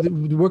 And so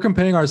we're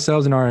comparing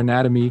ourselves and our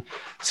anatomy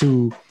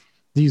to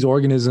these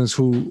organisms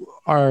who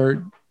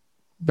are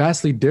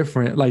vastly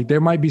different. Like,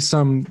 there might be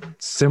some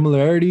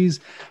similarities,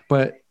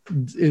 but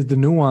is the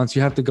nuance.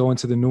 You have to go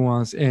into the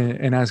nuance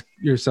and ask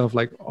yourself,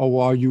 like, oh,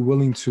 well, are you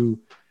willing to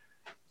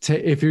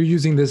if you're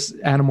using this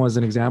animal as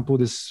an example,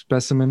 this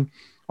specimen,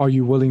 are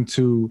you willing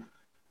to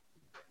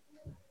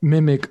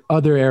mimic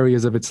other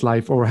areas of its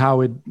life or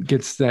how it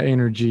gets that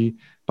energy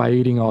by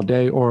eating all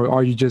day? Or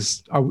are you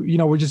just,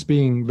 we're just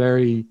being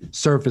very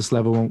surface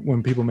level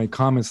when people make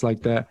comments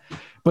like that.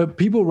 But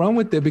people run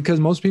with it because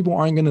most people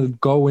aren't going to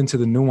go into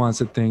the nuance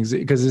of things,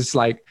 because it's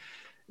like,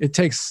 it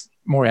takes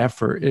more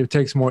effort. It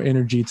takes more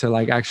energy to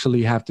like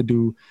actually have to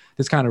do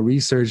this kind of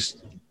research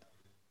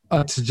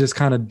to just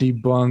kind of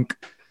debunk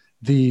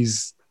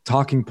these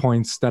talking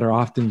points that are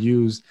often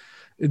used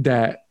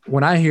that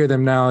when I hear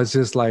them now, it's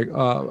just like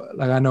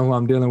I know who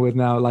I'm dealing with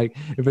now. Like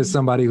if it's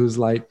somebody who's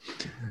like,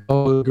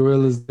 oh, the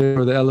gorilla's big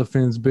or the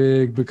elephant's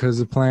big because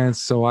of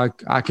plants, so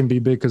I can be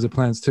big because of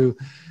plants too.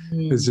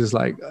 It's just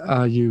like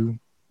you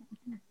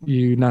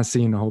not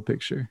seeing the whole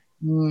picture.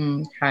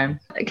 Okay.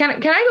 Can I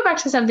go back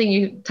to something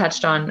you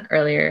touched on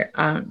earlier?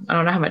 I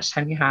don't know how much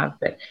time you have,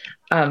 but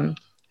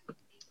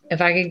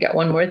if I could get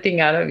one more thing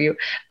out of you,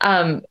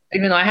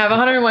 even though I have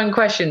 101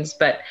 questions,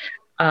 but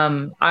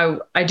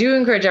I do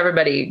encourage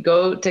everybody,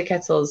 go to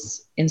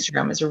Quetzal's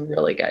Instagram. It's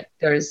really good.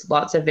 There's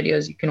lots of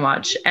videos you can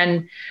watch.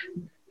 And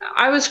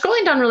I was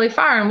scrolling down really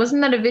far, and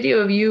wasn't that a video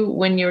of you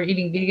when you were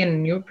eating vegan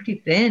and you were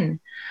pretty thin?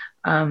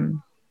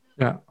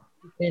 Yeah.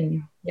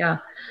 Thin, yeah.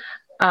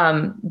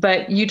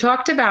 But you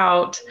talked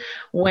about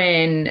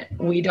when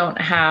we don't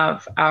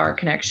have our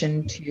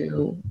connection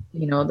to,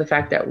 the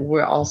fact that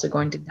we're also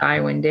going to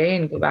die one day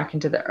and go back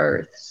into the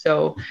earth.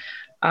 So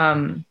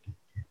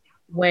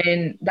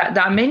when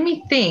that made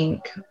me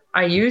think,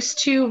 I used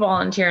to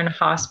volunteer in a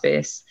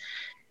hospice,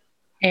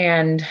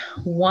 and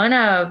one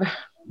of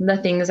the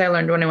things I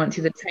learned when I went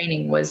through the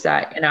training was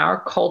that in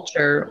our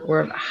culture,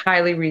 we're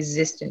highly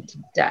resistant to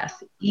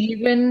death,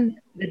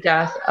 even the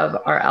death of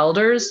our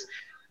elders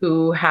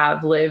who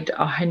have lived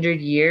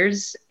 100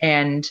 years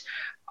and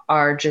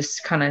are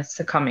just kind of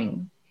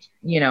succumbing,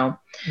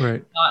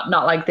 right.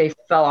 Not like they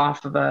fell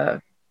off of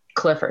a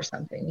cliff or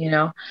something,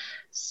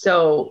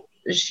 So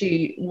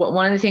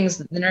one of the things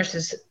the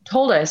nurses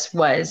told us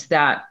was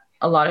that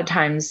a lot of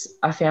times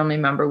a family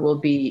member will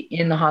be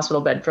in the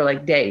hospital bed for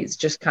like days,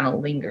 just kind of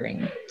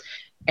lingering.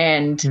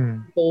 And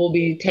people will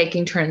be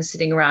taking turns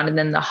sitting around. And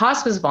then the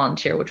hospice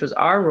volunteer, which was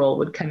our role,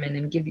 would come in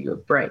and give you a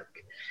break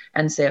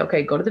and say,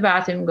 okay, go to the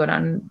bathroom, go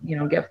down,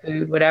 get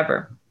food,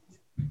 whatever.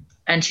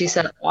 And she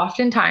said,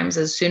 oftentimes,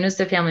 as soon as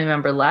the family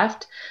member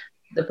left,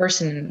 the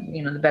person,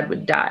 the bed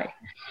would die.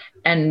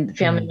 And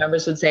family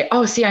members would say,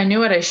 oh, see, I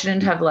knew it. I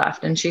shouldn't have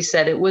left. And she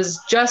said it was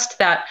just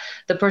that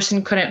the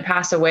person couldn't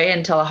pass away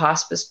until a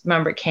hospice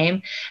member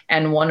came.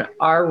 And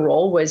our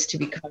role was to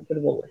be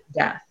comfortable with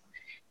death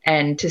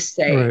and to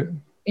say, right.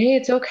 Hey,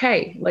 it's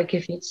okay. Like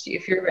if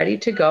you're ready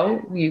to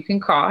go, you can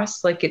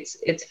cross, like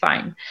it's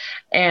fine.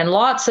 And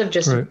lots of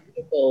just right.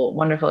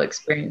 wonderful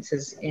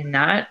experiences in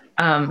that.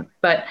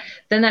 But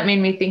then that made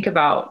me think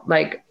about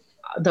like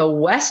the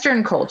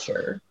Western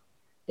culture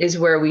is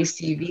where we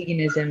see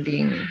veganism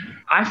being,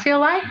 I feel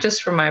like,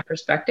 just from my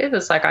perspective,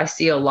 it's like I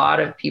see a lot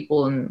of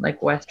people in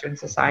like Western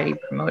society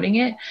promoting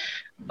it,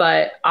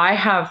 but I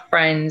have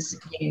friends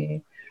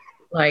in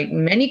like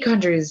many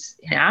countries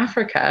in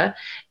Africa,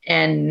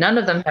 and none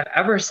of them have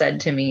ever said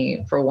to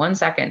me for 1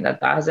 second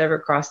that has ever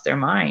crossed their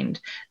mind.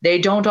 They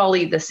don't all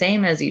eat the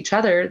same as each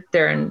other.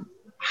 They're in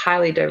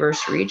highly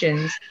diverse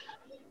regions,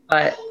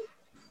 but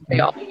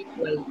they all eat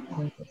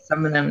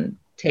some of them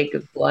take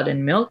blood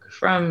and milk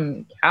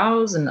from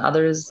cows, and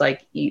others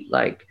like eat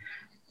like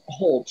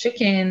whole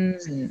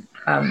chickens. And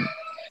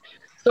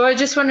so I was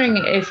just wondering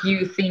if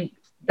you think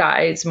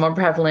that it's more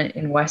prevalent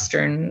in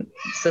Western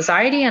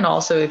society, and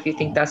also if you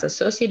think that's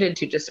associated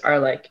to just our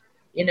like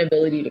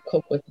inability to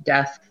cope with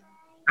death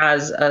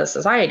as a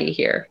society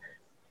here.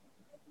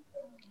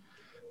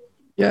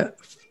 Yeah,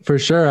 for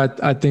sure.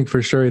 I think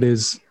for sure it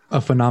is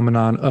a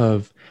phenomenon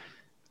of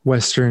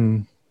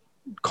Western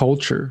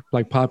culture.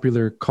 Like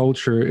popular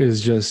culture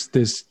is just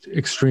this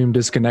extreme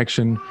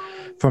disconnection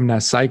from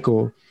that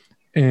cycle.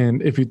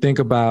 And if you think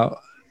about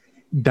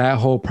that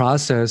whole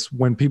process,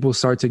 when people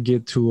start to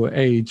get to an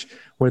age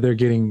where they're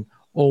getting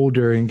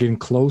older and getting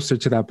closer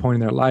to that point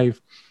in their life,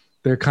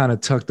 they're kind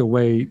of tucked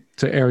away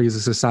to areas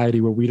of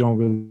society where we don't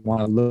really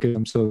want to look at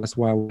them. So that's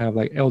why we have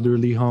like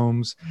elderly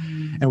homes,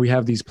 and we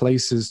have these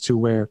places to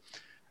where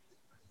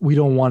we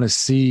don't want to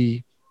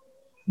see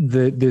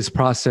this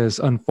process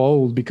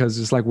unfold, because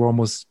it's like we're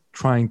almost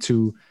trying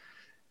to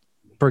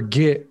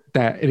forget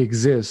that it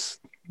exists,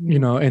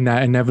 and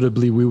that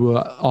inevitably we will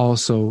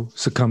also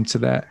succumb to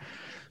that.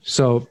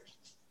 So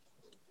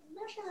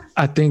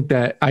I think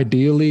that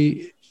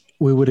ideally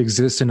we would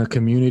exist in a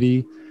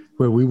community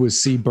where we would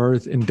see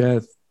birth and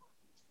death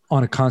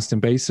on a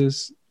constant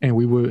basis, and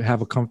we would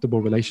have a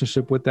comfortable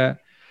relationship with that.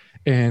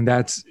 And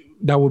that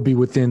would be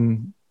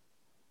within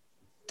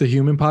the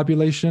human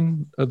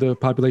population, the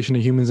population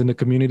of humans in the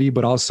community,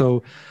 but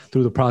also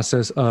through the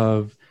process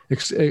of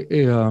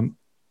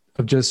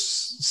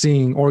just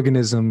seeing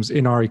organisms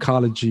in our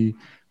ecology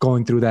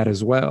going through that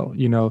as well,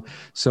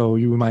 So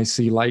you might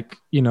see like,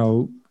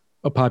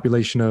 a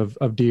population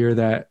of deer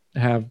that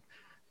have,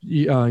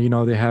 they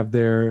have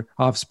their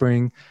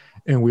offspring,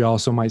 and we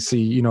also might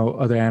see,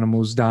 other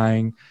animals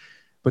dying,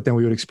 but then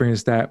we would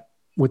experience that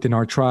within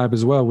our tribe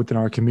as well, within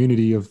our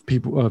community of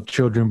people, of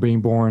children being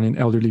born and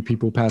elderly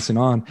people passing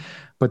on.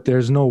 But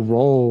there's no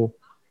role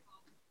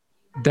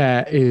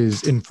that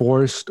is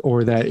enforced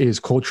or that is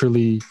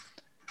culturally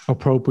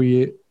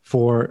appropriate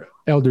for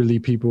elderly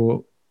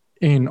people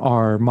in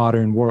our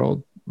modern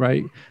world,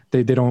 right?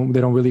 They don't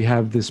really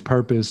have this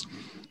purpose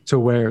to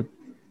where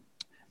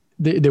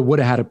they would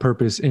have had a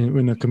purpose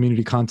in a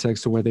community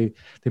context, to where they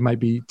might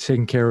be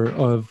taking care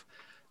of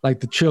like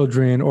the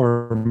children,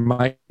 or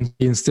might be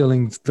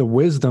instilling the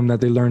wisdom that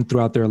they learned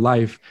throughout their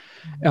life.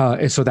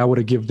 And so that would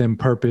have given them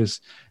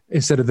purpose,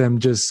 instead of them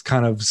just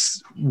kind of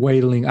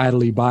waiting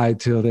idly by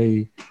till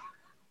they,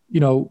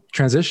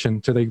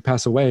 transition, till they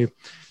pass away.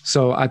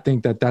 So I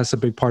think that that's a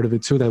big part of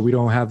it too, that we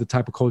don't have the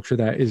type of culture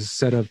that is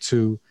set up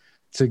to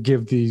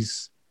give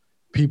these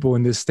people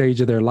in this stage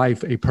of their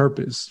life a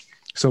purpose.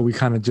 So we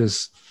kind of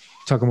just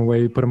tuck them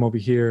away, put them over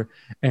here,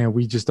 and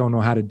we just don't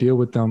know how to deal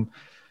with them.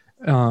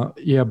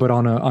 But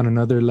on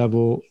another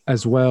level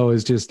as well,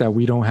 is just that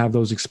we don't have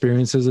those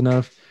experiences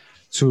enough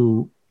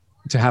to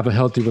have a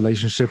healthy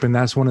relationship. And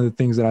that's one of the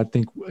things that I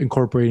think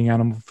incorporating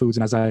animal foods,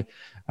 and as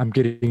I'm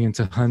getting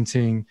into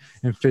hunting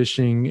and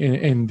fishing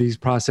and these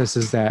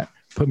processes that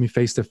put me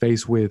face to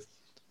face with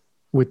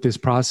this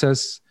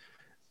process,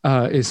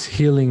 is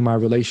healing my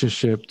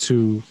relationship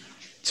to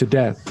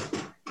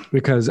death,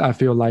 because I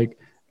feel like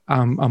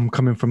I'm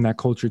coming from that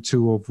culture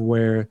too, of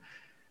where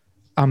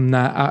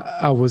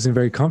I wasn't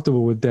very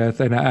comfortable with death,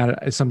 and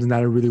it's something that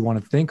I really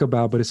want to think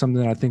about, but it's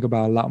something that I think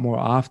about a lot more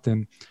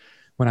often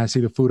when I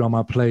see the food on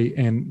my plate,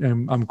 and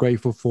I'm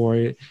grateful for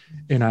it.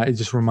 And it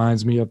just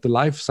reminds me of the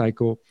life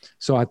cycle.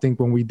 So I think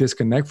when we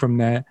disconnect from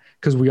that,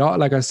 because we all,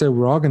 like I said,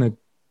 we're all going to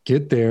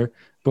get there,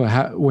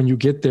 but when you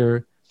get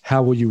there,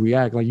 how will you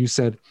react? Like you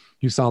said,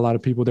 you saw a lot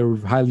of people that were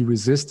highly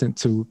resistant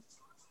to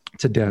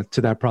death,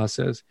 to that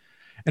process.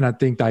 And I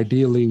think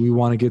ideally we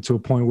want to get to a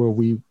point where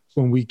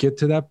when we get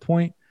to that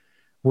point,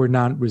 we're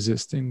not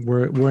resisting.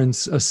 We're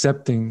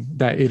accepting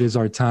that it is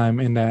our time,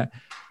 and that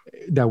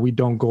we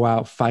don't go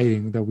out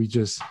fighting, that we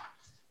just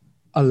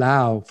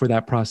allow for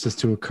that process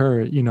to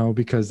occur,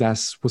 because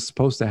that's what's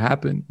supposed to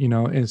happen,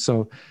 And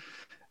so,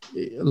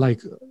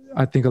 like,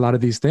 I think a lot of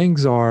these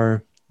things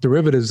are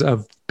derivatives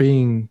of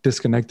being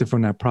disconnected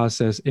from that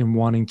process and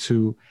wanting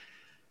to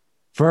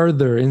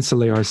further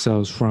insulate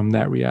ourselves from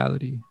that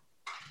reality.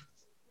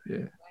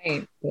 Yeah.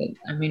 Right. But,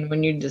 I mean,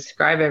 when you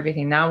describe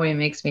everything that way, it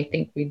makes me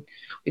think we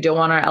don't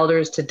want our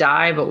elders to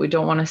die, but we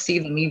don't want to see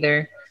them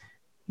either.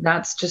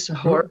 That's just a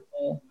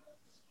horrible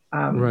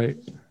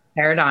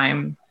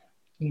paradigm,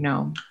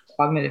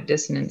 cognitive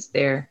dissonance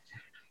there.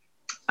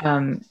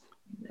 And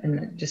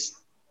just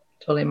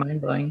totally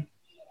mind blowing.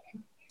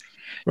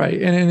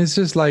 Right. And it's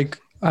just like,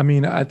 I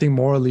mean, I think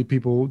morally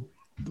people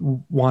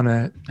want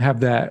to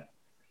have that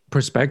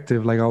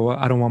perspective, like, oh,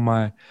 I don't want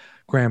my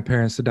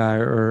grandparents to die,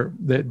 or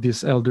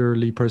this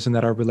elderly person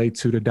that I relate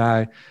to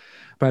die.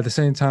 But at the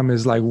same time,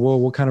 it's like,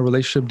 well, what kind of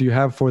relationship do you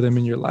have for them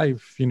in your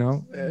life?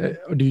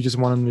 Or do you just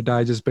want them to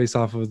die just based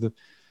off of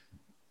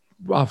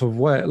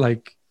what?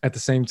 Like, at the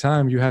same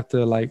time,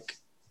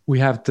 we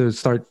have to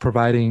start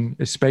providing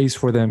a space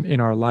for them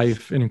in our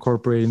life and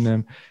incorporating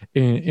them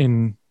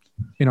in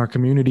our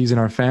communities, in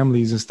our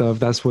families and stuff.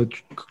 That's what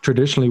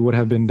traditionally would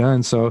have been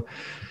done. So,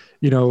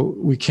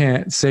 we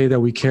can't say that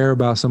we care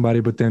about somebody,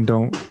 but then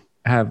don't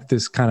have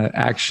this kind of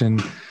action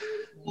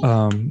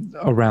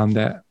around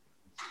that.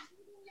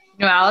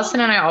 Allison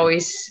and I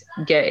always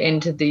get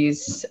into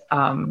these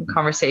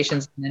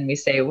conversations, and then we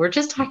say, we're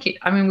just talking.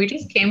 I mean, we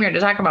just came here to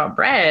talk about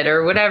bread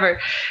or whatever.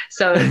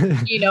 So,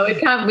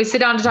 we sit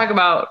down to talk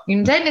about,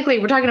 technically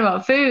we're talking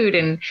about food,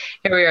 and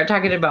here we are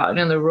talking about,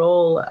 the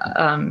role,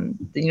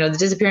 the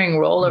disappearing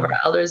role of our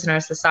elders in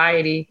our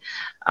society.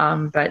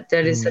 But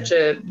that is such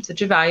a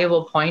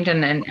valuable point,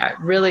 and it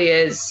really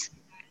is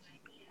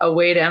a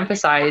way to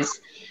emphasize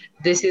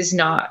this is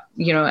not,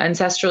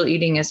 ancestral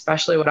eating,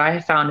 especially what I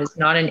have found, is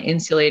not an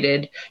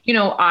insulated,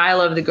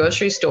 aisle of the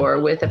grocery store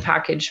with a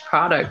packaged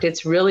product.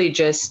 It's really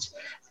just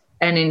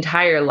an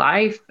entire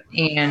life,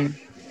 and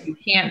you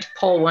can't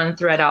pull one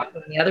thread out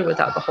from the other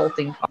without the whole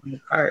thing falling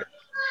apart.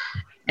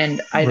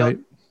 And I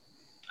don't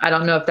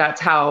know if that's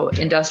how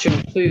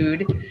industrial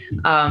food,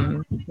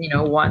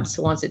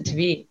 wants it to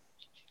be.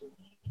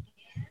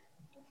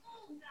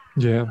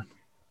 Yeah.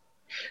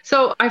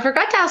 So I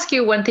forgot to ask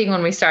you one thing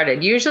when we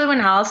started. Usually when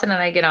Allison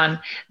and I get on,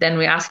 then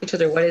we ask each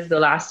other, what is the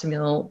last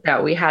meal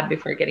that we had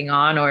before getting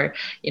on, or,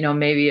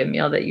 maybe a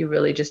meal that you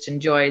really just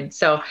enjoyed.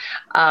 So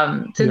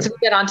since we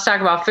get on to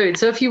talk about food,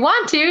 so if you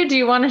want to, do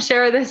you want to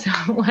share this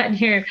what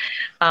your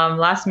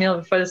last meal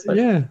before this was?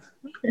 Yeah.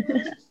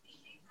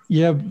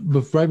 Yeah.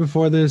 But right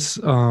before this,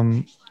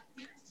 I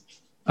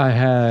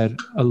had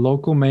a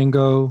local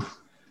mango,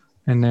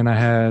 and then I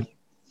had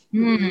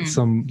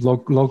some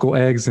local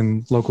eggs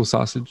and local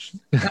sausage.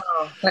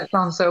 Oh, that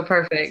sounds so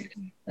perfect.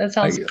 That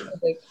sounds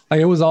perfect. Like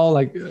it was all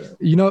like,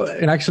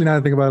 and actually now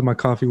that I think about it, my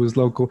coffee was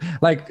local.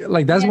 Like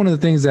that's one of the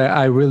things that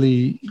I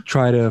really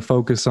try to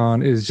focus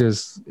on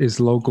is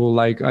local.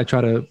 Like I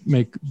try to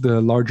make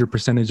the larger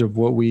percentage of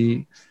what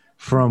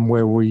from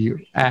where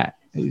we at,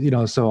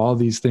 so all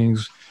these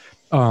things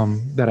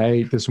that I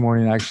ate this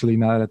morning, actually,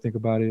 now that I think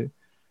about it,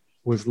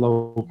 was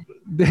local.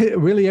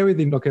 Really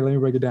everything. Okay, let me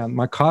break it down.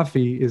 My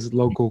coffee is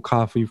local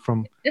coffee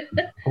from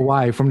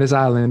Hawaii, from this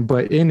island,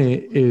 but in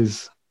it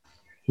is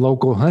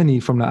local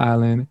honey from the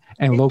island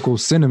and local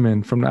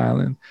cinnamon from the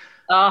island.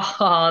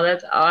 Oh,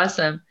 that's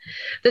awesome.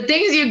 The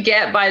things you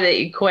get by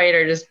the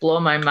equator just blow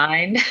my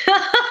mind.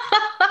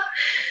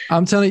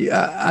 I'm telling you,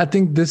 I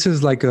think this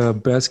is like a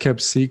best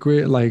kept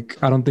secret. Like,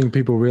 I don't think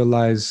people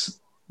realize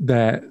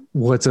that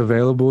what's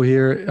available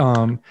here.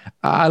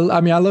 I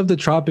mean, I love the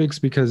tropics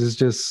because it's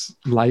just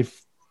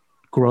life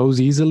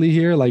grows easily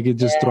here. Like, it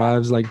just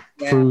thrives, like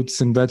fruits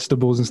and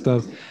vegetables and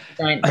stuff.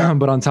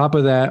 But on top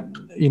of that,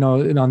 you know,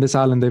 on this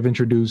island, they've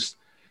introduced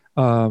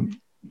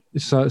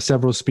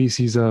several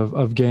species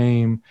of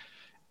game,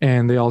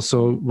 and they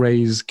also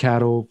raise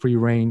cattle, free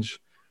range.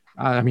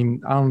 I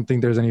mean, I don't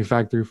think there's any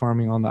factory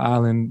farming on the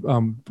island.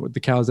 But the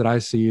cows that I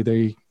see,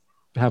 they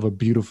have a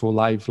beautiful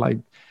life. Like,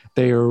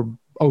 they are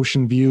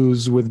ocean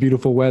views with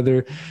beautiful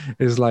weather.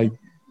 Is like,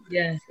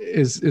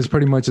 is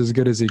pretty much as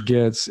good as it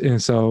gets.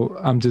 And so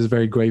I'm just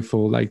very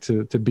grateful, like,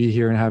 to be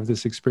here and have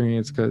this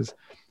experience, because,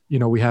 you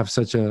know, we have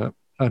such an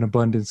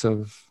abundance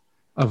of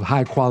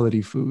high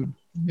quality food.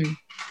 Mm-hmm.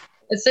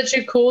 It's such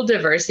a cool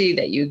diversity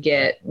that you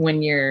get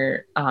when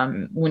you're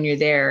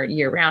there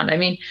year round. I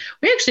mean,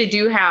 we actually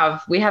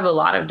have a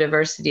lot of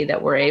diversity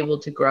that we're able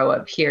to grow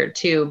up here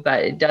too,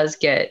 but it does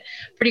get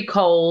pretty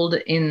cold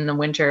in the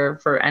winter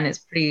and it's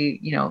pretty,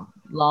 you know,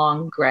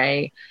 long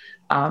gray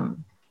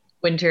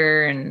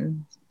winter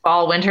and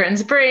fall, winter and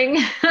spring.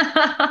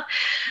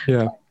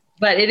 Yeah.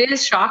 But it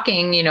is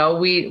shocking, you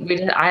know,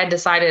 I had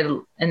decided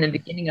in the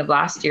beginning of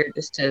last year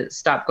just to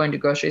stop going to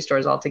grocery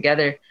stores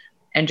altogether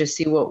and just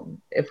see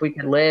if we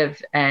could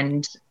live.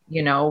 And,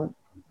 you know,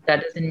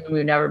 that doesn't mean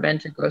we've never been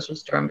to a grocery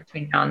store in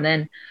between now and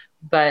then,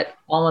 but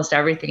almost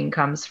everything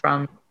comes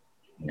from,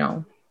 you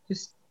know,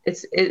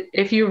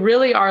 if you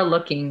really are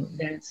looking,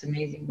 then it's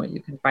amazing what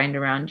you can find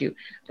around you.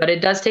 But it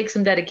does take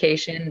some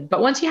dedication. But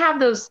once you have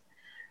those,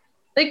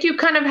 like, you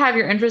kind of have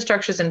your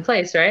infrastructures in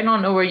place, right? I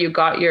don't know where you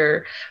got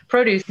your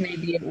produce.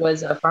 Maybe it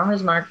was a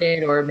farmer's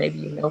market, or maybe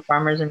you know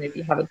farmers and maybe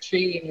you have a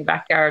tree in your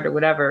backyard or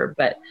whatever.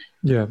 But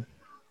yeah,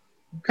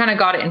 kind of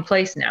got it in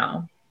place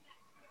now.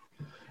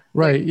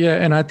 Right. Yeah.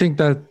 And I think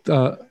that,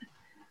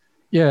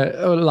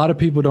 a lot of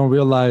people don't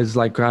realize,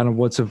 like, kind of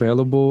what's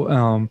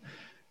available.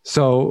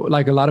 So,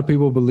 like, a lot of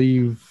people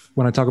believe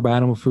when I talk about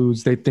animal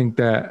foods, they think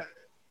that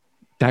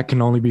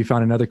can only be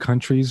found in other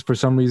countries. For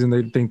some reason,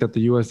 they think that the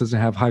U.S. doesn't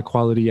have high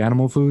quality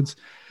animal foods.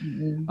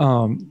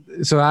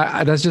 Mm-hmm. So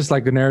that's just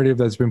like a narrative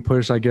that's been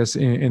pushed, I guess,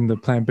 in the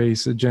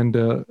plant-based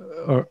agenda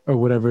or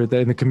whatever,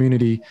 in the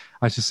community,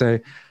 I should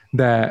say,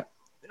 that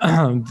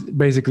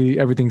basically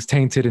everything's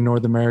tainted in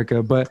North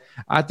America. But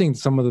I think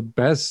some of the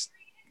best,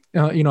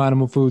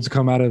 animal foods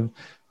come out of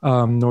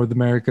North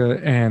America,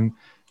 and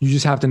you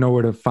just have to know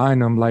where to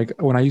find them. Like,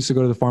 when I used to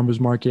go to the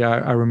farmers market,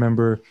 I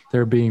remember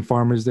there being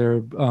farmers there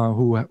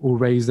who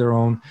raise their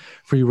own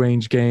free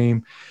range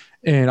game.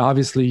 And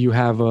obviously you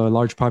have a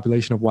large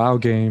population of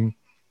wild game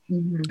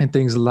and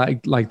things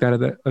like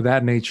that of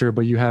that nature.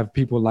 But you have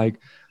people like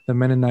the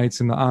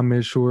Mennonites and the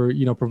Amish who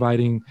are,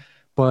 providing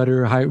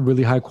butter,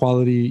 really high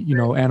quality,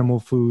 animal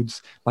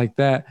foods like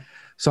that.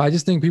 So I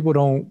just think people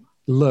don't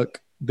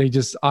look. They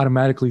just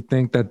automatically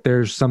think that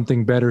there's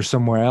something better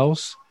somewhere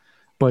else.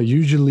 But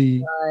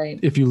usually,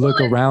 if you look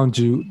around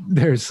you,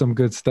 there's some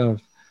good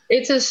stuff.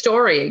 It's a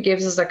story. It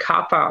gives us a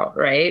cop out,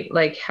 right?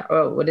 Like,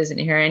 what isn't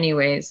here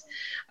anyways?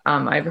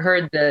 I'm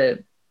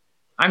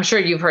sure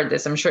you've heard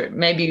this. I'm sure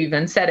maybe you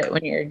even said it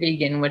when you're a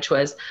vegan, which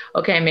was,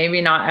 okay, maybe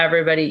not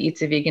everybody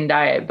eats a vegan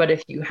diet, but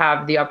if you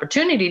have the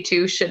opportunity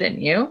to, shouldn't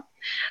you?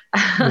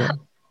 Yeah.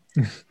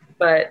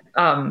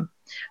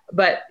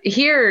 But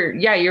here,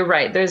 yeah, you're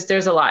right.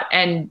 There's a lot.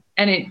 And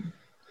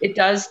it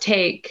does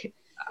take,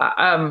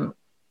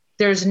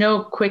 there's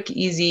no quick,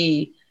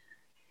 easy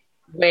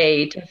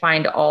way to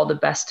find all the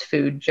best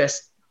food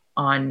just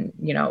on,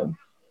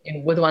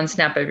 with one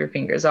snap of your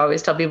fingers. I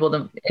always tell people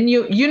and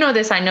you know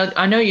this, I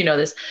know you know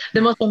this.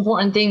 The most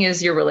important thing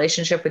is your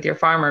relationship with your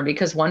farmer,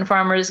 because one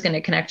farmer is going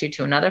to connect you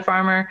to another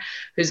farmer,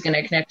 who's going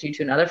to connect you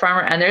to another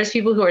farmer. And there's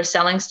people who are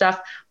selling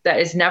stuff that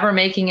is never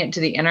making it to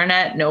the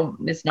internet. No,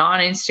 it's not on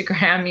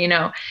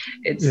Instagram,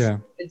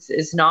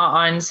 it's not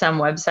on some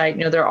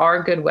website. There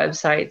are good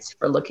websites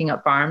for looking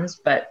up farms,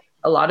 but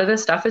a lot of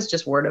this stuff is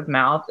just word of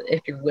mouth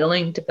if you're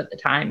willing to put the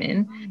time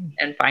in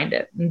and find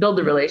it and build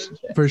the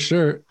relationship. For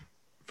sure.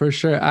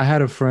 I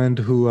had a friend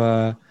who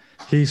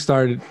he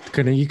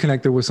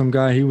connected with some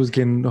guy. He was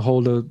getting a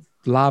hold of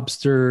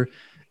lobster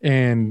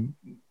and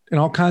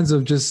all kinds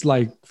of just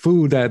like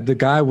food that the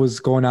guy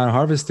was going out and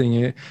harvesting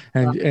it.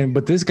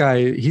 But this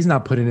guy, he's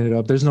not putting it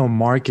up. There's no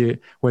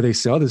market where they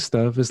sell this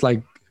stuff. It's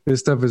like, this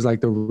stuff is like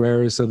the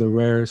rarest of the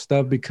rare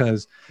stuff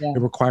because it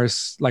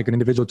requires like an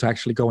individual to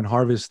actually go and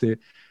harvest it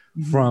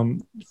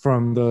from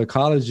the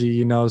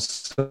ecology,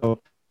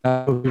 so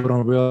people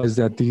don't realize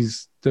that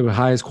the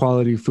highest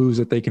quality foods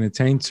that they can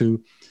attain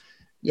to,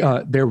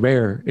 they're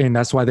rare. And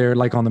that's why they're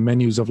like on the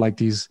menus of like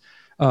these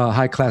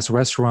high class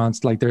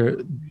restaurants. Like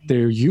they're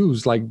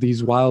used like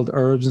these wild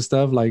herbs and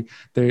stuff. Like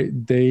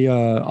they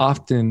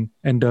often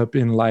end up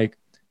in like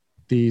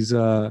these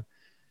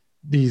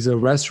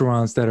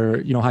restaurants that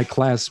are, high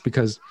class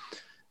because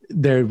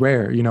they're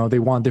rare. They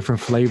want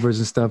different flavors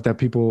and stuff that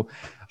people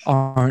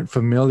aren't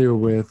familiar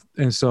with.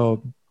 And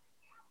so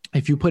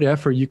if you put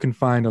effort, you can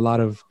find a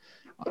lot of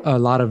a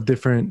lot of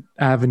different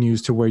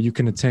avenues to where you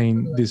can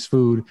attain this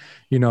food.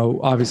 You know,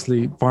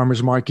 obviously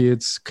farmers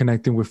markets,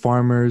 connecting with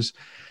farmers,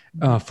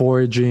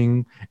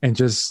 foraging, and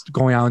just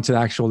going out into the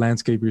actual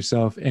landscape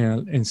yourself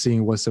and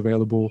seeing what's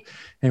available.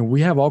 And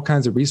we have all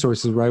kinds of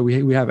resources, right?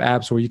 We have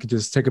apps where you can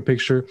just take a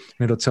picture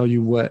and it'll tell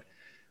you what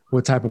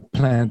type of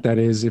plant that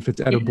is, if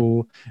it's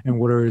edible, and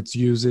what are its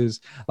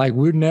uses. Like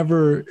we've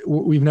never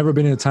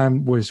been in a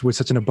time with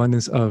such an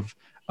abundance of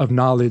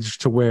knowledge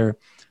to where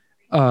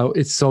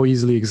it's so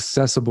easily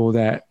accessible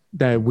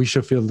that we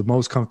should feel the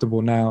most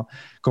comfortable now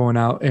going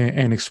out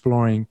and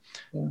exploring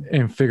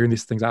and figuring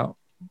these things out.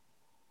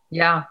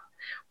 Yeah.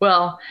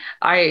 Well,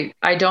 I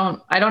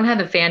don't have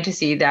the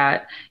fantasy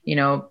that, you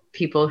know,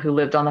 people who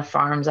lived on the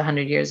farms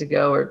 100 years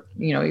ago, or,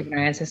 you know, even our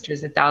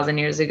ancestors 1,000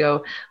 years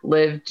ago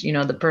lived, you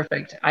know, the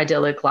perfect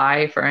idyllic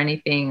life or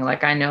anything.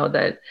 Like, I know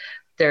that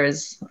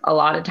there's a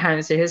lot of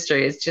times in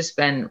history, it's just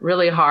been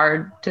really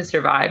hard to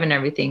survive and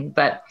everything.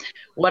 But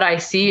what I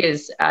see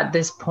is at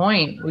this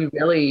point, we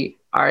really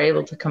are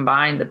able to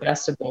combine the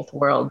best of both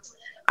worlds.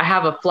 I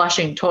have a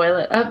flushing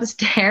toilet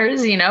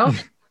upstairs, you know,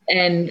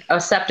 and a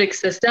septic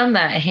system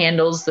that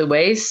handles the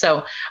waste.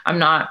 So I'm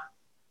not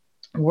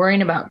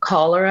worrying about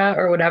cholera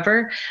or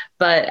whatever,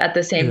 but at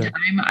the same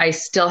time, I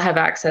still have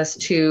access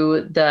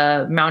to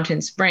the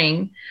mountain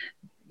spring,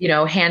 you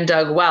know, hand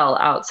dug well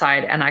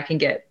outside, and I can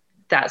get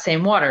that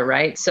same water.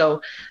 Right.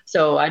 So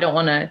I don't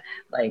want to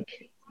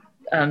like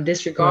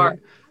disregard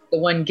the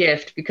one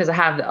gift because I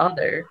have the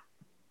other.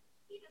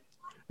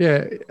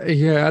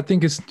 Yeah. I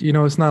think it's, you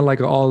know, it's not like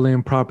an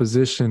all-in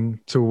proposition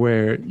to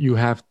where you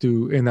have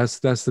to, and that's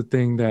the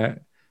thing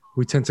that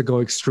we tend to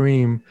go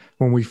extreme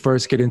when we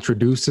first get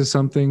introduced to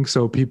something.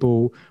 So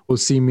people will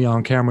see me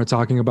on camera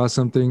talking about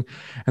something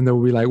and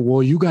they'll be like,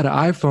 well, you got an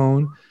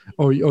iPhone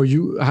or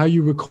you, how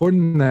you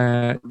recording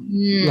that?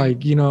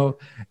 Like, you know,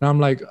 and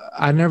I'm like,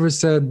 I never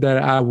said that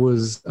I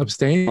was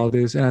abstaining all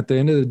this. And at the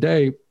end of the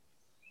day,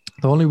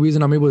 the only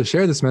reason I'm able to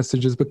share this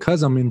message is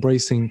because I'm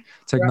embracing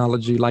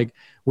technology.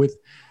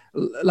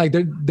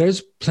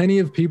 There's plenty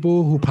of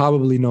people who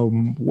probably know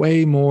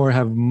way more,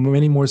 have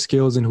many more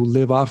skills, and who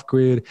live off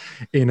grid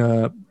in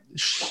a,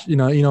 in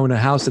a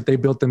house that they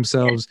built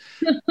themselves,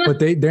 but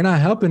they're not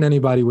helping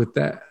anybody with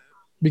that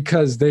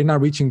because they're not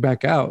reaching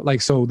back out.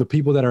 Like, so the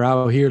people that are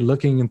out here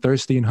looking and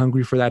thirsty and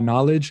hungry for that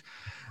knowledge,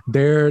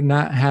 they're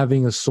not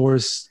having a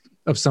source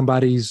of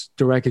somebody's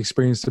direct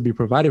experience to be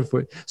provided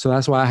for. So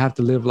that's why I have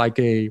to live like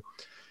a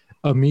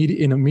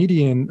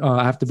median.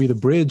 I have to be the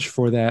bridge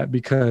for that,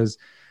 because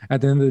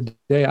at the end of the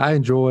day, I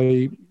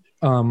enjoy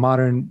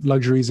modern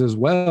luxuries as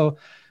well.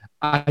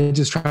 I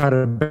just try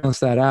to balance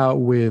that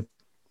out with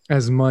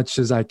as much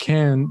as I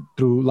can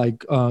through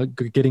like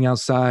getting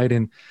outside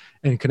and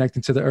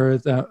connecting to the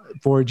earth,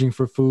 foraging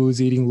for foods,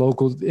 eating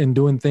local, and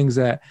doing things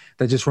that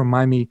just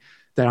remind me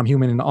that I'm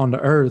human and on the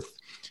earth,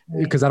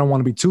 because I don't want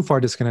to be too far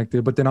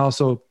disconnected. But then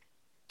also,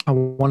 I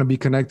want to be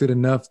connected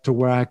enough to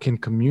where I can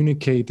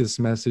communicate this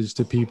message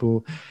to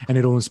people and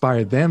it'll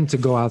inspire them to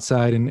go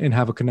outside and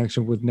have a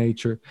connection with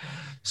nature.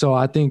 So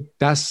I think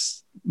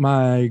that's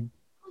my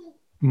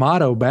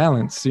motto,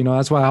 balance. You know,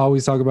 that's why I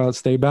always talk about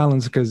stay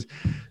balanced, because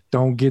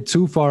don't get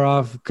too far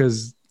off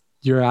because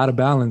you're out of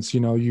balance.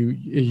 You know,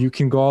 you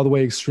can go all the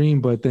way extreme,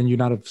 but then you're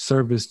not of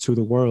service to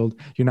the world.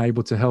 You're not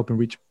able to help and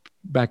reach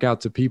back out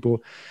to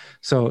people.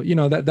 So, you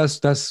know,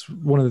 that's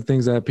one of the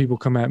things that people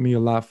come at me a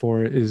lot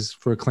for, is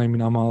for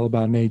claiming I'm all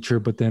about nature,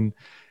 but then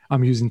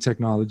I'm using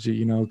technology,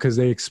 you know, because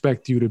they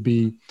expect you to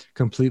be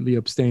completely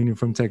abstaining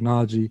from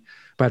technology,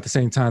 but at the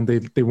same time,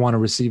 they want to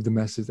receive the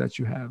message that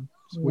you have,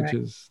 which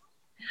is.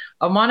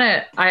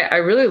 I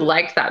really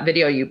liked that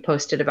video you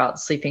posted about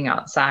sleeping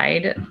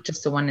outside,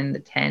 just the one in the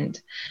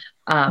tent.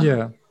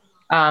 And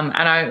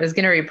I was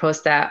going to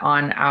repost that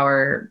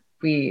on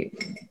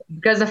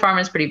because the farm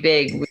is pretty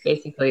big, we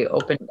basically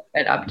opened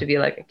it up to be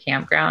like a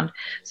campground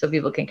so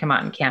people can come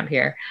out and camp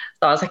here.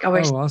 So I was like,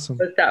 awesome.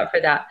 Post that for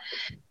that.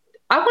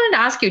 I wanted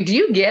to ask you, do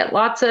you get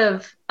lots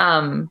of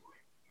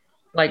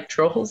like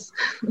trolls?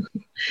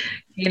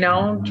 You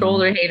know,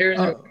 trolls or haters,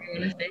 or what you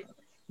want to say? Does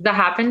that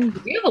happen?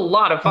 We have a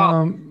lot of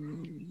followers.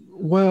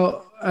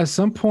 Well, at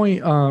some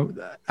point, I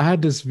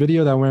had this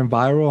video that went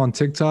viral on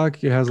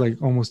TikTok. It has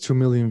like almost 2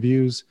 million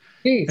views.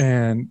 Jeez.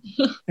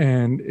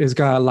 and it's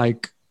got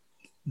like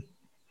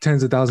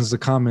tens of thousands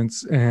of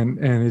comments, and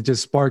it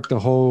just sparked the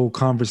whole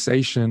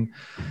conversation.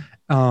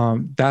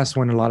 That's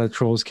when a lot of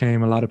trolls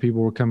came. A lot of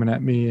people were coming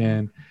at me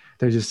and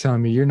they're just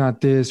telling me, you're not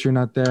this, you're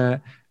not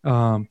that.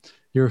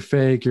 You're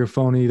fake, you're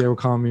phony. They were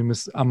calling me,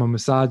 I'm a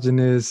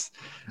misogynist.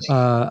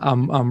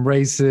 I'm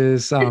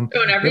racist.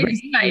 Doing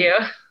everything about you.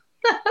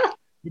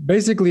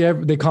 Basically,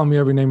 they call me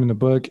every name in the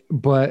book,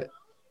 but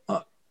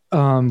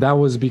that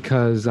was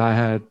because I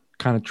had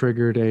kind of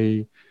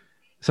triggered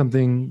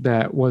something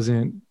that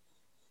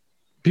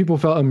people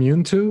felt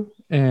immune to.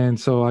 And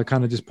so I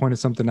kind of just pointed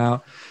something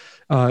out.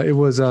 It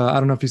was, I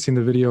don't know if you've seen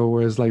the video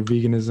where it's like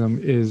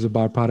veganism is a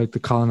byproduct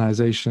of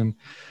colonization,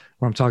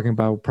 where I'm talking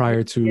about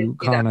prior to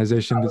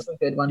colonization. That was a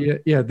good one.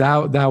 Yeah,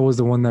 that was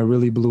the one that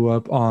really blew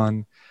up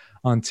on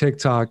on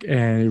TikTok,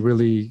 and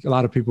a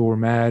lot of people were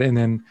mad. And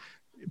then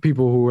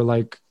people who were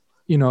like,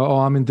 you know, oh,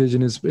 I'm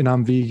indigenous and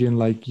I'm vegan,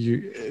 like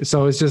you.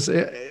 So it's just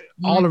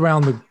all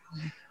around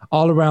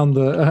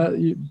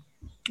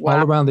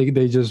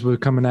they just were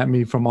coming at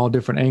me from all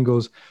different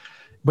angles.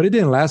 But it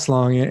didn't last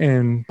long.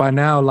 And by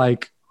now,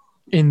 like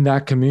in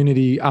that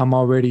community,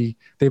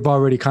 they've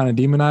already kind of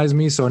demonized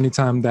me. So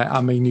anytime that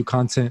I make new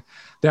content,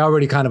 they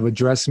already kind of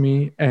address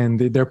me, and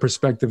their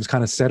perspective is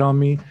kind of set on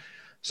me.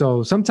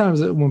 So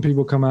sometimes when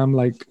people come out, I'm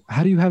like,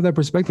 how do you have that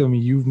perspective? I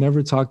mean, you've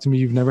never talked to me.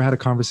 You've never had a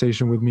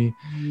conversation with me.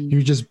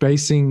 You're just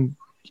basing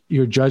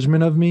your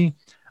judgment of me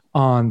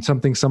on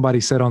something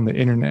somebody said on the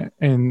internet.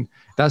 And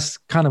that's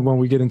kind of when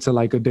we get into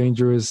like a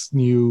dangerous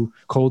new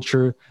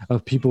culture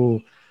of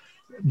people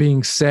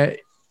being set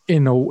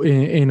in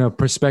a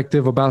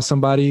perspective about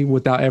somebody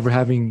without ever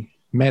having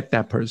met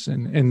that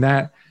person. And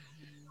that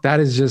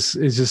is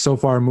just so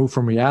far removed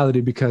from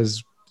reality,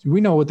 because we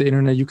know with the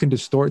internet, you can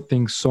distort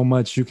things so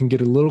much. You can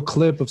get a little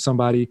clip of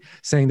somebody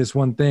saying this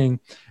one thing,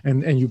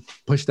 and you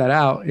push that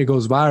out, it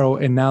goes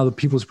viral. And now the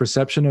people's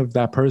perception of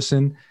that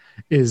person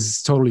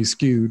is totally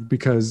skewed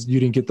because you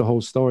didn't get the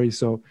whole story.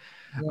 So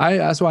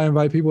that's why I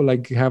invite people,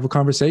 like, have a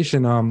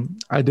conversation.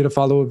 I did a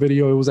follow-up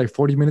video. It was like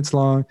 40 minutes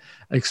long,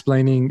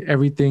 explaining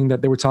everything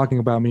that they were talking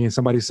about me. And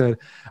somebody said,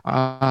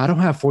 I don't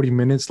have 40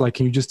 minutes. Like,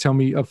 can you just tell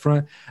me up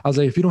front? I was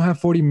like, if you don't have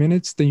 40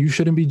 minutes, then you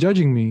shouldn't be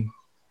judging me.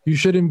 You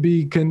shouldn't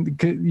be,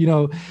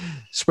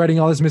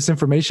 spreading all this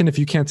misinformation if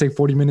you can't take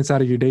 40 minutes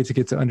out of your day to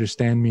get to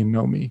understand me and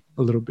know me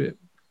a little bit.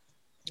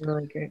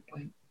 Really great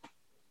point.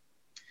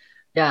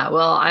 Yeah,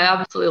 well, I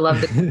absolutely love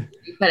this you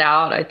put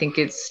out. I think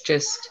it's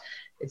just,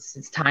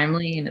 it's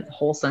timely and it's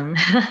wholesome.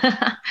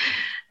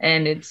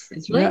 And it's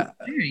really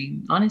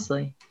inspiring,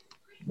 honestly.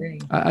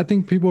 I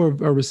think people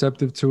are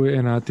receptive to it.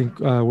 And I think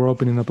we're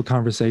opening up a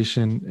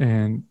conversation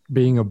and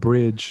being a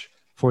bridge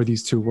for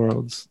these two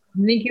worlds.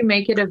 I think you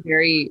make it a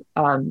very,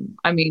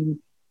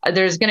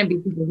 there's going to be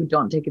people who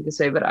don't take it this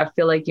way, but I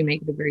feel like you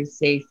make it a very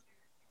safe,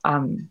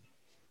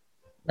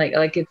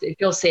 it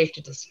feels safe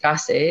to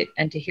discuss it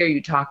and to hear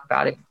you talk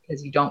about it,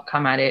 because you don't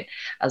come at it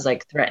as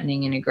like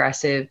threatening and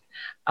aggressive,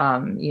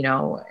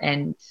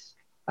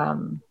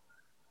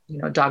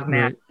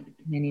 dogmatic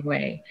in any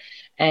way.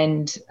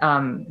 And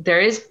there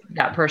is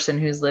that person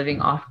who's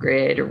living off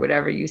grid or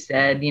whatever you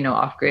said,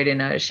 off grid in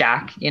a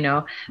shack,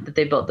 that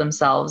they built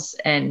themselves,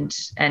 and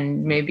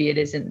maybe it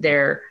isn't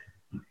their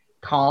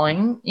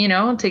calling,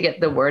 to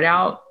get the word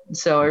out.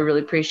 So I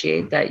really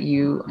appreciate that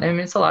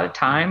it's a lot of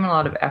time, and a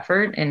lot of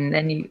effort. And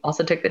then you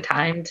also took the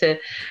time to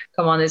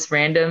come on this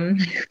random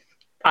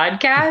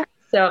podcast.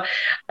 So,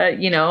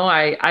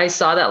 I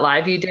saw that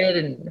live you did,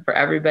 and for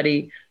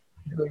everybody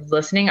who was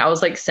listening, I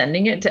was like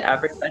sending it to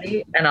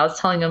everybody, and I was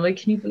telling them, like,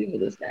 can you believe what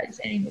this guy's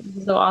saying? This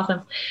is so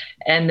awesome.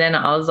 And then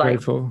I was like,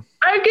 grateful.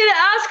 I'm going to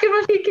ask him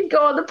if he can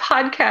go on the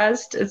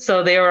podcast. And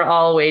so they were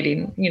all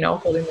waiting,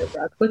 holding their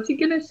breath. What's he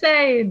going to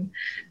say? And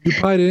you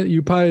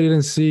probably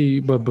didn't see,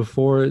 but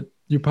before,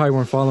 you probably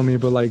weren't following me,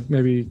 but like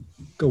maybe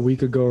a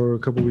week ago or a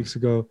couple of weeks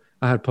ago,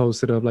 I had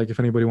posted up, like, if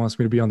anybody wants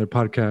me to be on their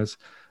podcast,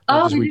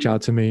 just reach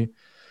out to me.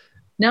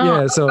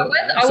 No, yeah, so I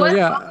was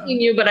following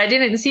you, but I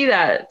didn't see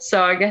that.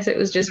 So I guess it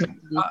was just.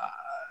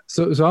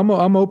 So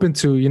I'm open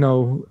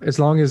to, as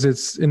long as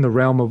it's in the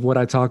realm of what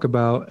I talk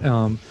about,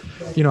 I'm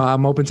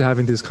open to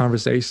having these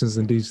conversations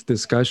and these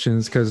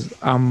discussions, because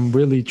I'm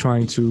really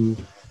trying to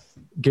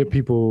get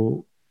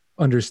people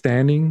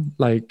understanding.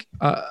 Like,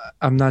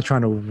 I'm not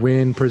trying to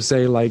win per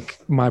se, like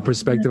my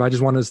perspective. I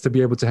just want us to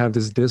be able to have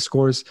this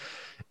discourse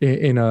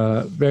in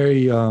a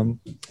very,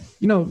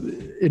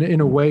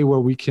 in a way where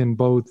we can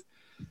both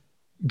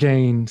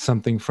gain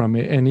something from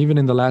it. And even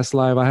in the last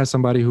live, I had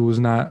somebody who was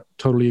not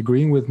totally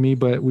agreeing with me,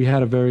 but we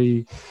had a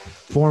very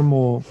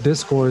formal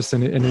discourse,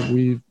 and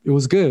it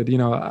was good.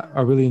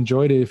 I really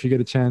enjoyed it. If you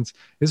get a chance,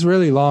 it's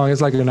really long.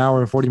 It's like an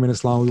hour and 40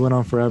 minutes long. We went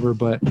on forever,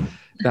 but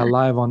that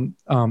live on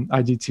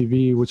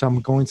IGTV, which I'm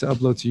going to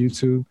upload to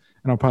YouTube,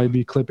 and I'll probably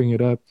be clipping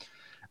it up.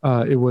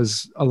 It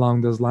was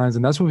along those lines.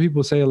 And that's what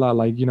people say a lot,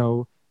 like,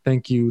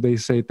 thank you. They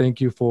say, thank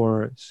you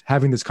for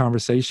having this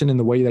conversation in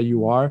the way that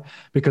you are,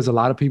 because a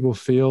lot of people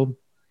feel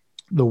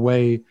the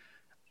way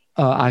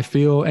I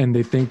feel, and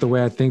they think the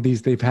way I think.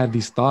 They've had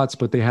these thoughts,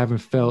 but they haven't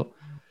felt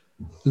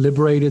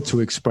liberated to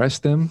express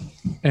them.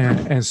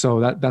 And so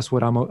that's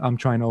what I'm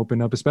trying to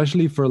open up,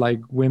 especially for like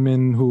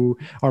women who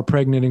are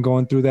pregnant and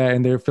going through that,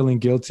 and they're feeling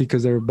guilty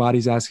because their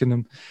body's asking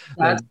them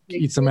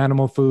eat some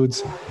animal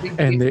foods,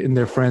 and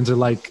their friends are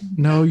like,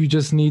 no, you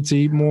just need to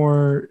eat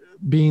more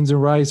beans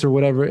and rice or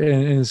whatever.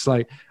 And it's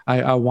like,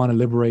 I want to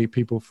liberate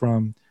people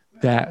from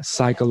that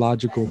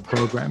psychological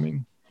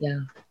programming. Yeah.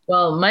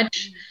 Well,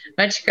 much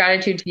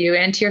gratitude to you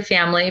and to your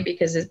family,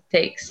 because it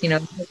takes,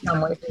 time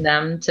away from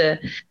them to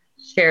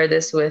share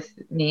this with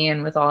me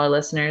and with all our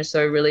listeners.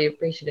 So I'm really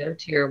appreciative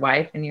to your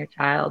wife and your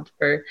child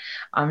for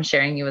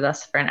sharing you with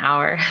us for an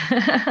hour.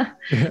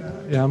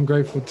 Yeah, I'm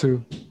grateful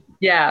too.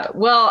 Yeah.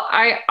 Well,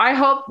 I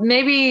hope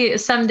maybe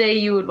someday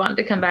you would want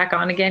to come back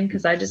on again,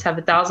 because I just have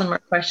 1,000 more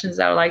questions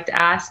that I would like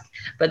to ask.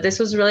 But this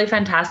was really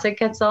fantastic,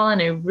 Quetzal, and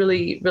I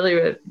really,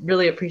 really,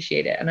 really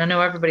appreciate it. And I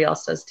know everybody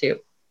else does too.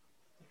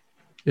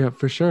 Yeah,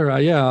 for sure.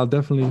 Yeah,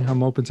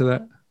 I'm open to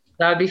that.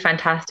 That would be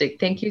fantastic.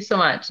 Thank you so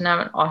much. And have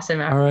an awesome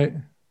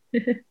afternoon.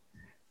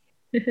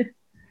 All right.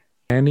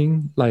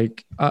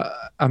 Like,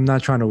 I'm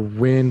not trying to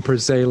win per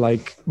se,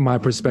 like my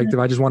perspective.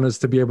 I just want us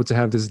to be able to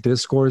have this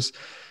discourse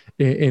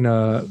in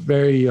a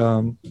very,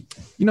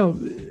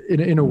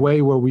 in a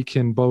way where we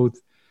can both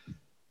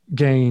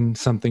gain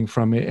something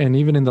from it. And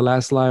even in the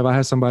last live, I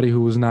had somebody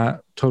who was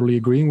not totally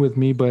agreeing with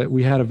me, but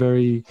we had a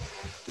very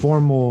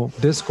formal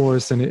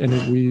discourse, and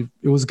it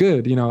was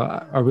good.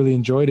 I really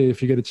enjoyed it.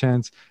 If you get a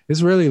chance,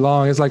 it's really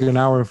long. It's like an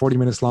hour and 40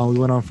 minutes long. We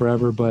went on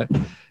forever, but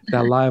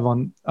that live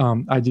on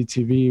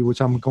IGTV,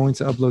 which I'm going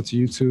to upload to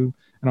YouTube,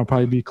 and I'll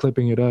probably be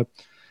clipping it up.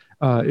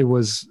 It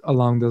was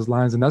along those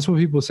lines. And that's what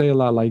people say a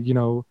lot, like,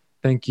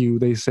 thank you.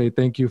 They say,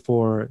 thank you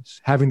for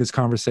having this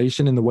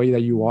conversation in the way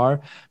that you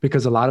are,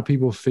 because a lot of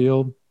people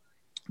feel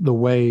the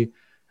way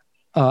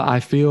I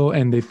feel,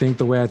 and they think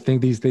the way I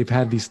think. They've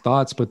had these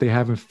thoughts, but they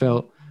haven't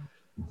felt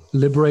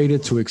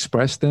liberated to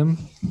express them.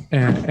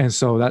 And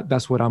so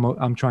that's what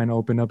I'm trying to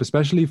open up,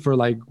 especially for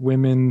like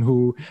women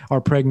who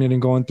are pregnant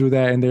and going through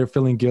that, and they're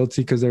feeling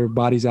guilty because their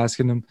body's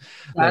asking them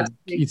like,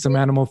 eat some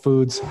animal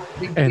foods,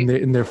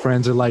 and their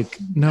friends are like,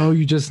 no,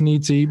 you just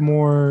need to eat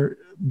more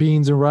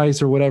beans and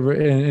rice or whatever.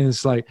 And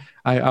it's like,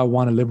 I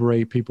want to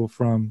liberate people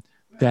from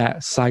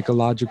that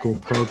psychological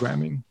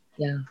programming.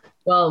 Yeah.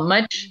 Well,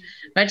 much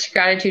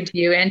gratitude to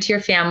you and to your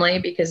family,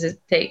 because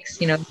it takes,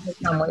 time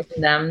away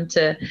from them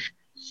to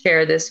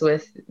share this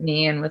with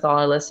me and with all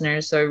our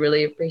listeners. So I'm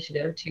really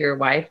appreciative to your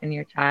wife and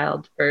your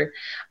child for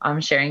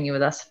sharing you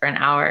with us for an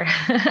hour.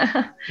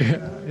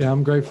 Yeah,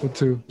 I'm grateful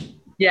too.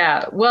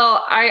 Yeah.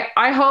 Well,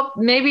 I hope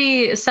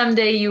maybe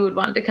someday you would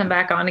want to come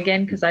back on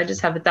again, because I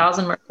just have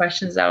 1,000 more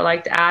questions that I would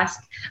like to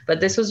ask.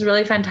 But this was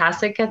really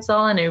fantastic,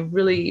 Quetzal, and I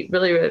really,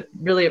 really,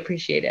 really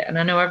appreciate it. And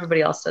I know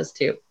everybody else does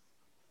too.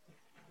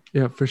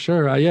 Yeah, for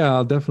sure.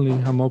 Yeah,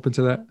 I'm open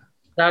to that.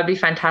 That would be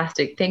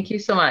fantastic. Thank you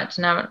so much.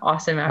 And have an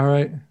awesome afternoon. All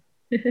right.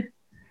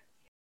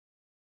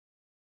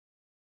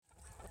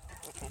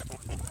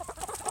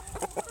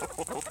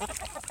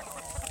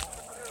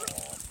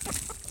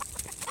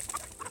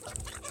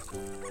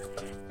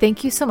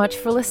 Thank you so much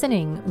for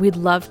listening. We'd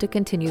love to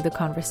continue the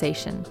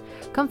conversation.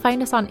 Come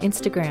find us on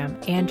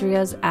Instagram.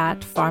 Andrea's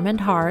at Farm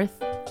and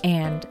Hearth,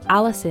 and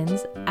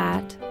Allison's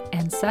at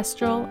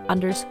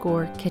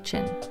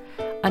ancestral_kitchen.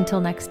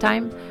 Until next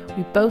time,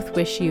 we both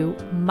wish you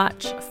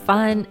much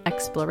fun,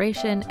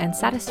 exploration, and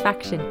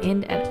satisfaction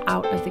in and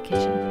out of the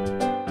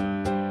kitchen.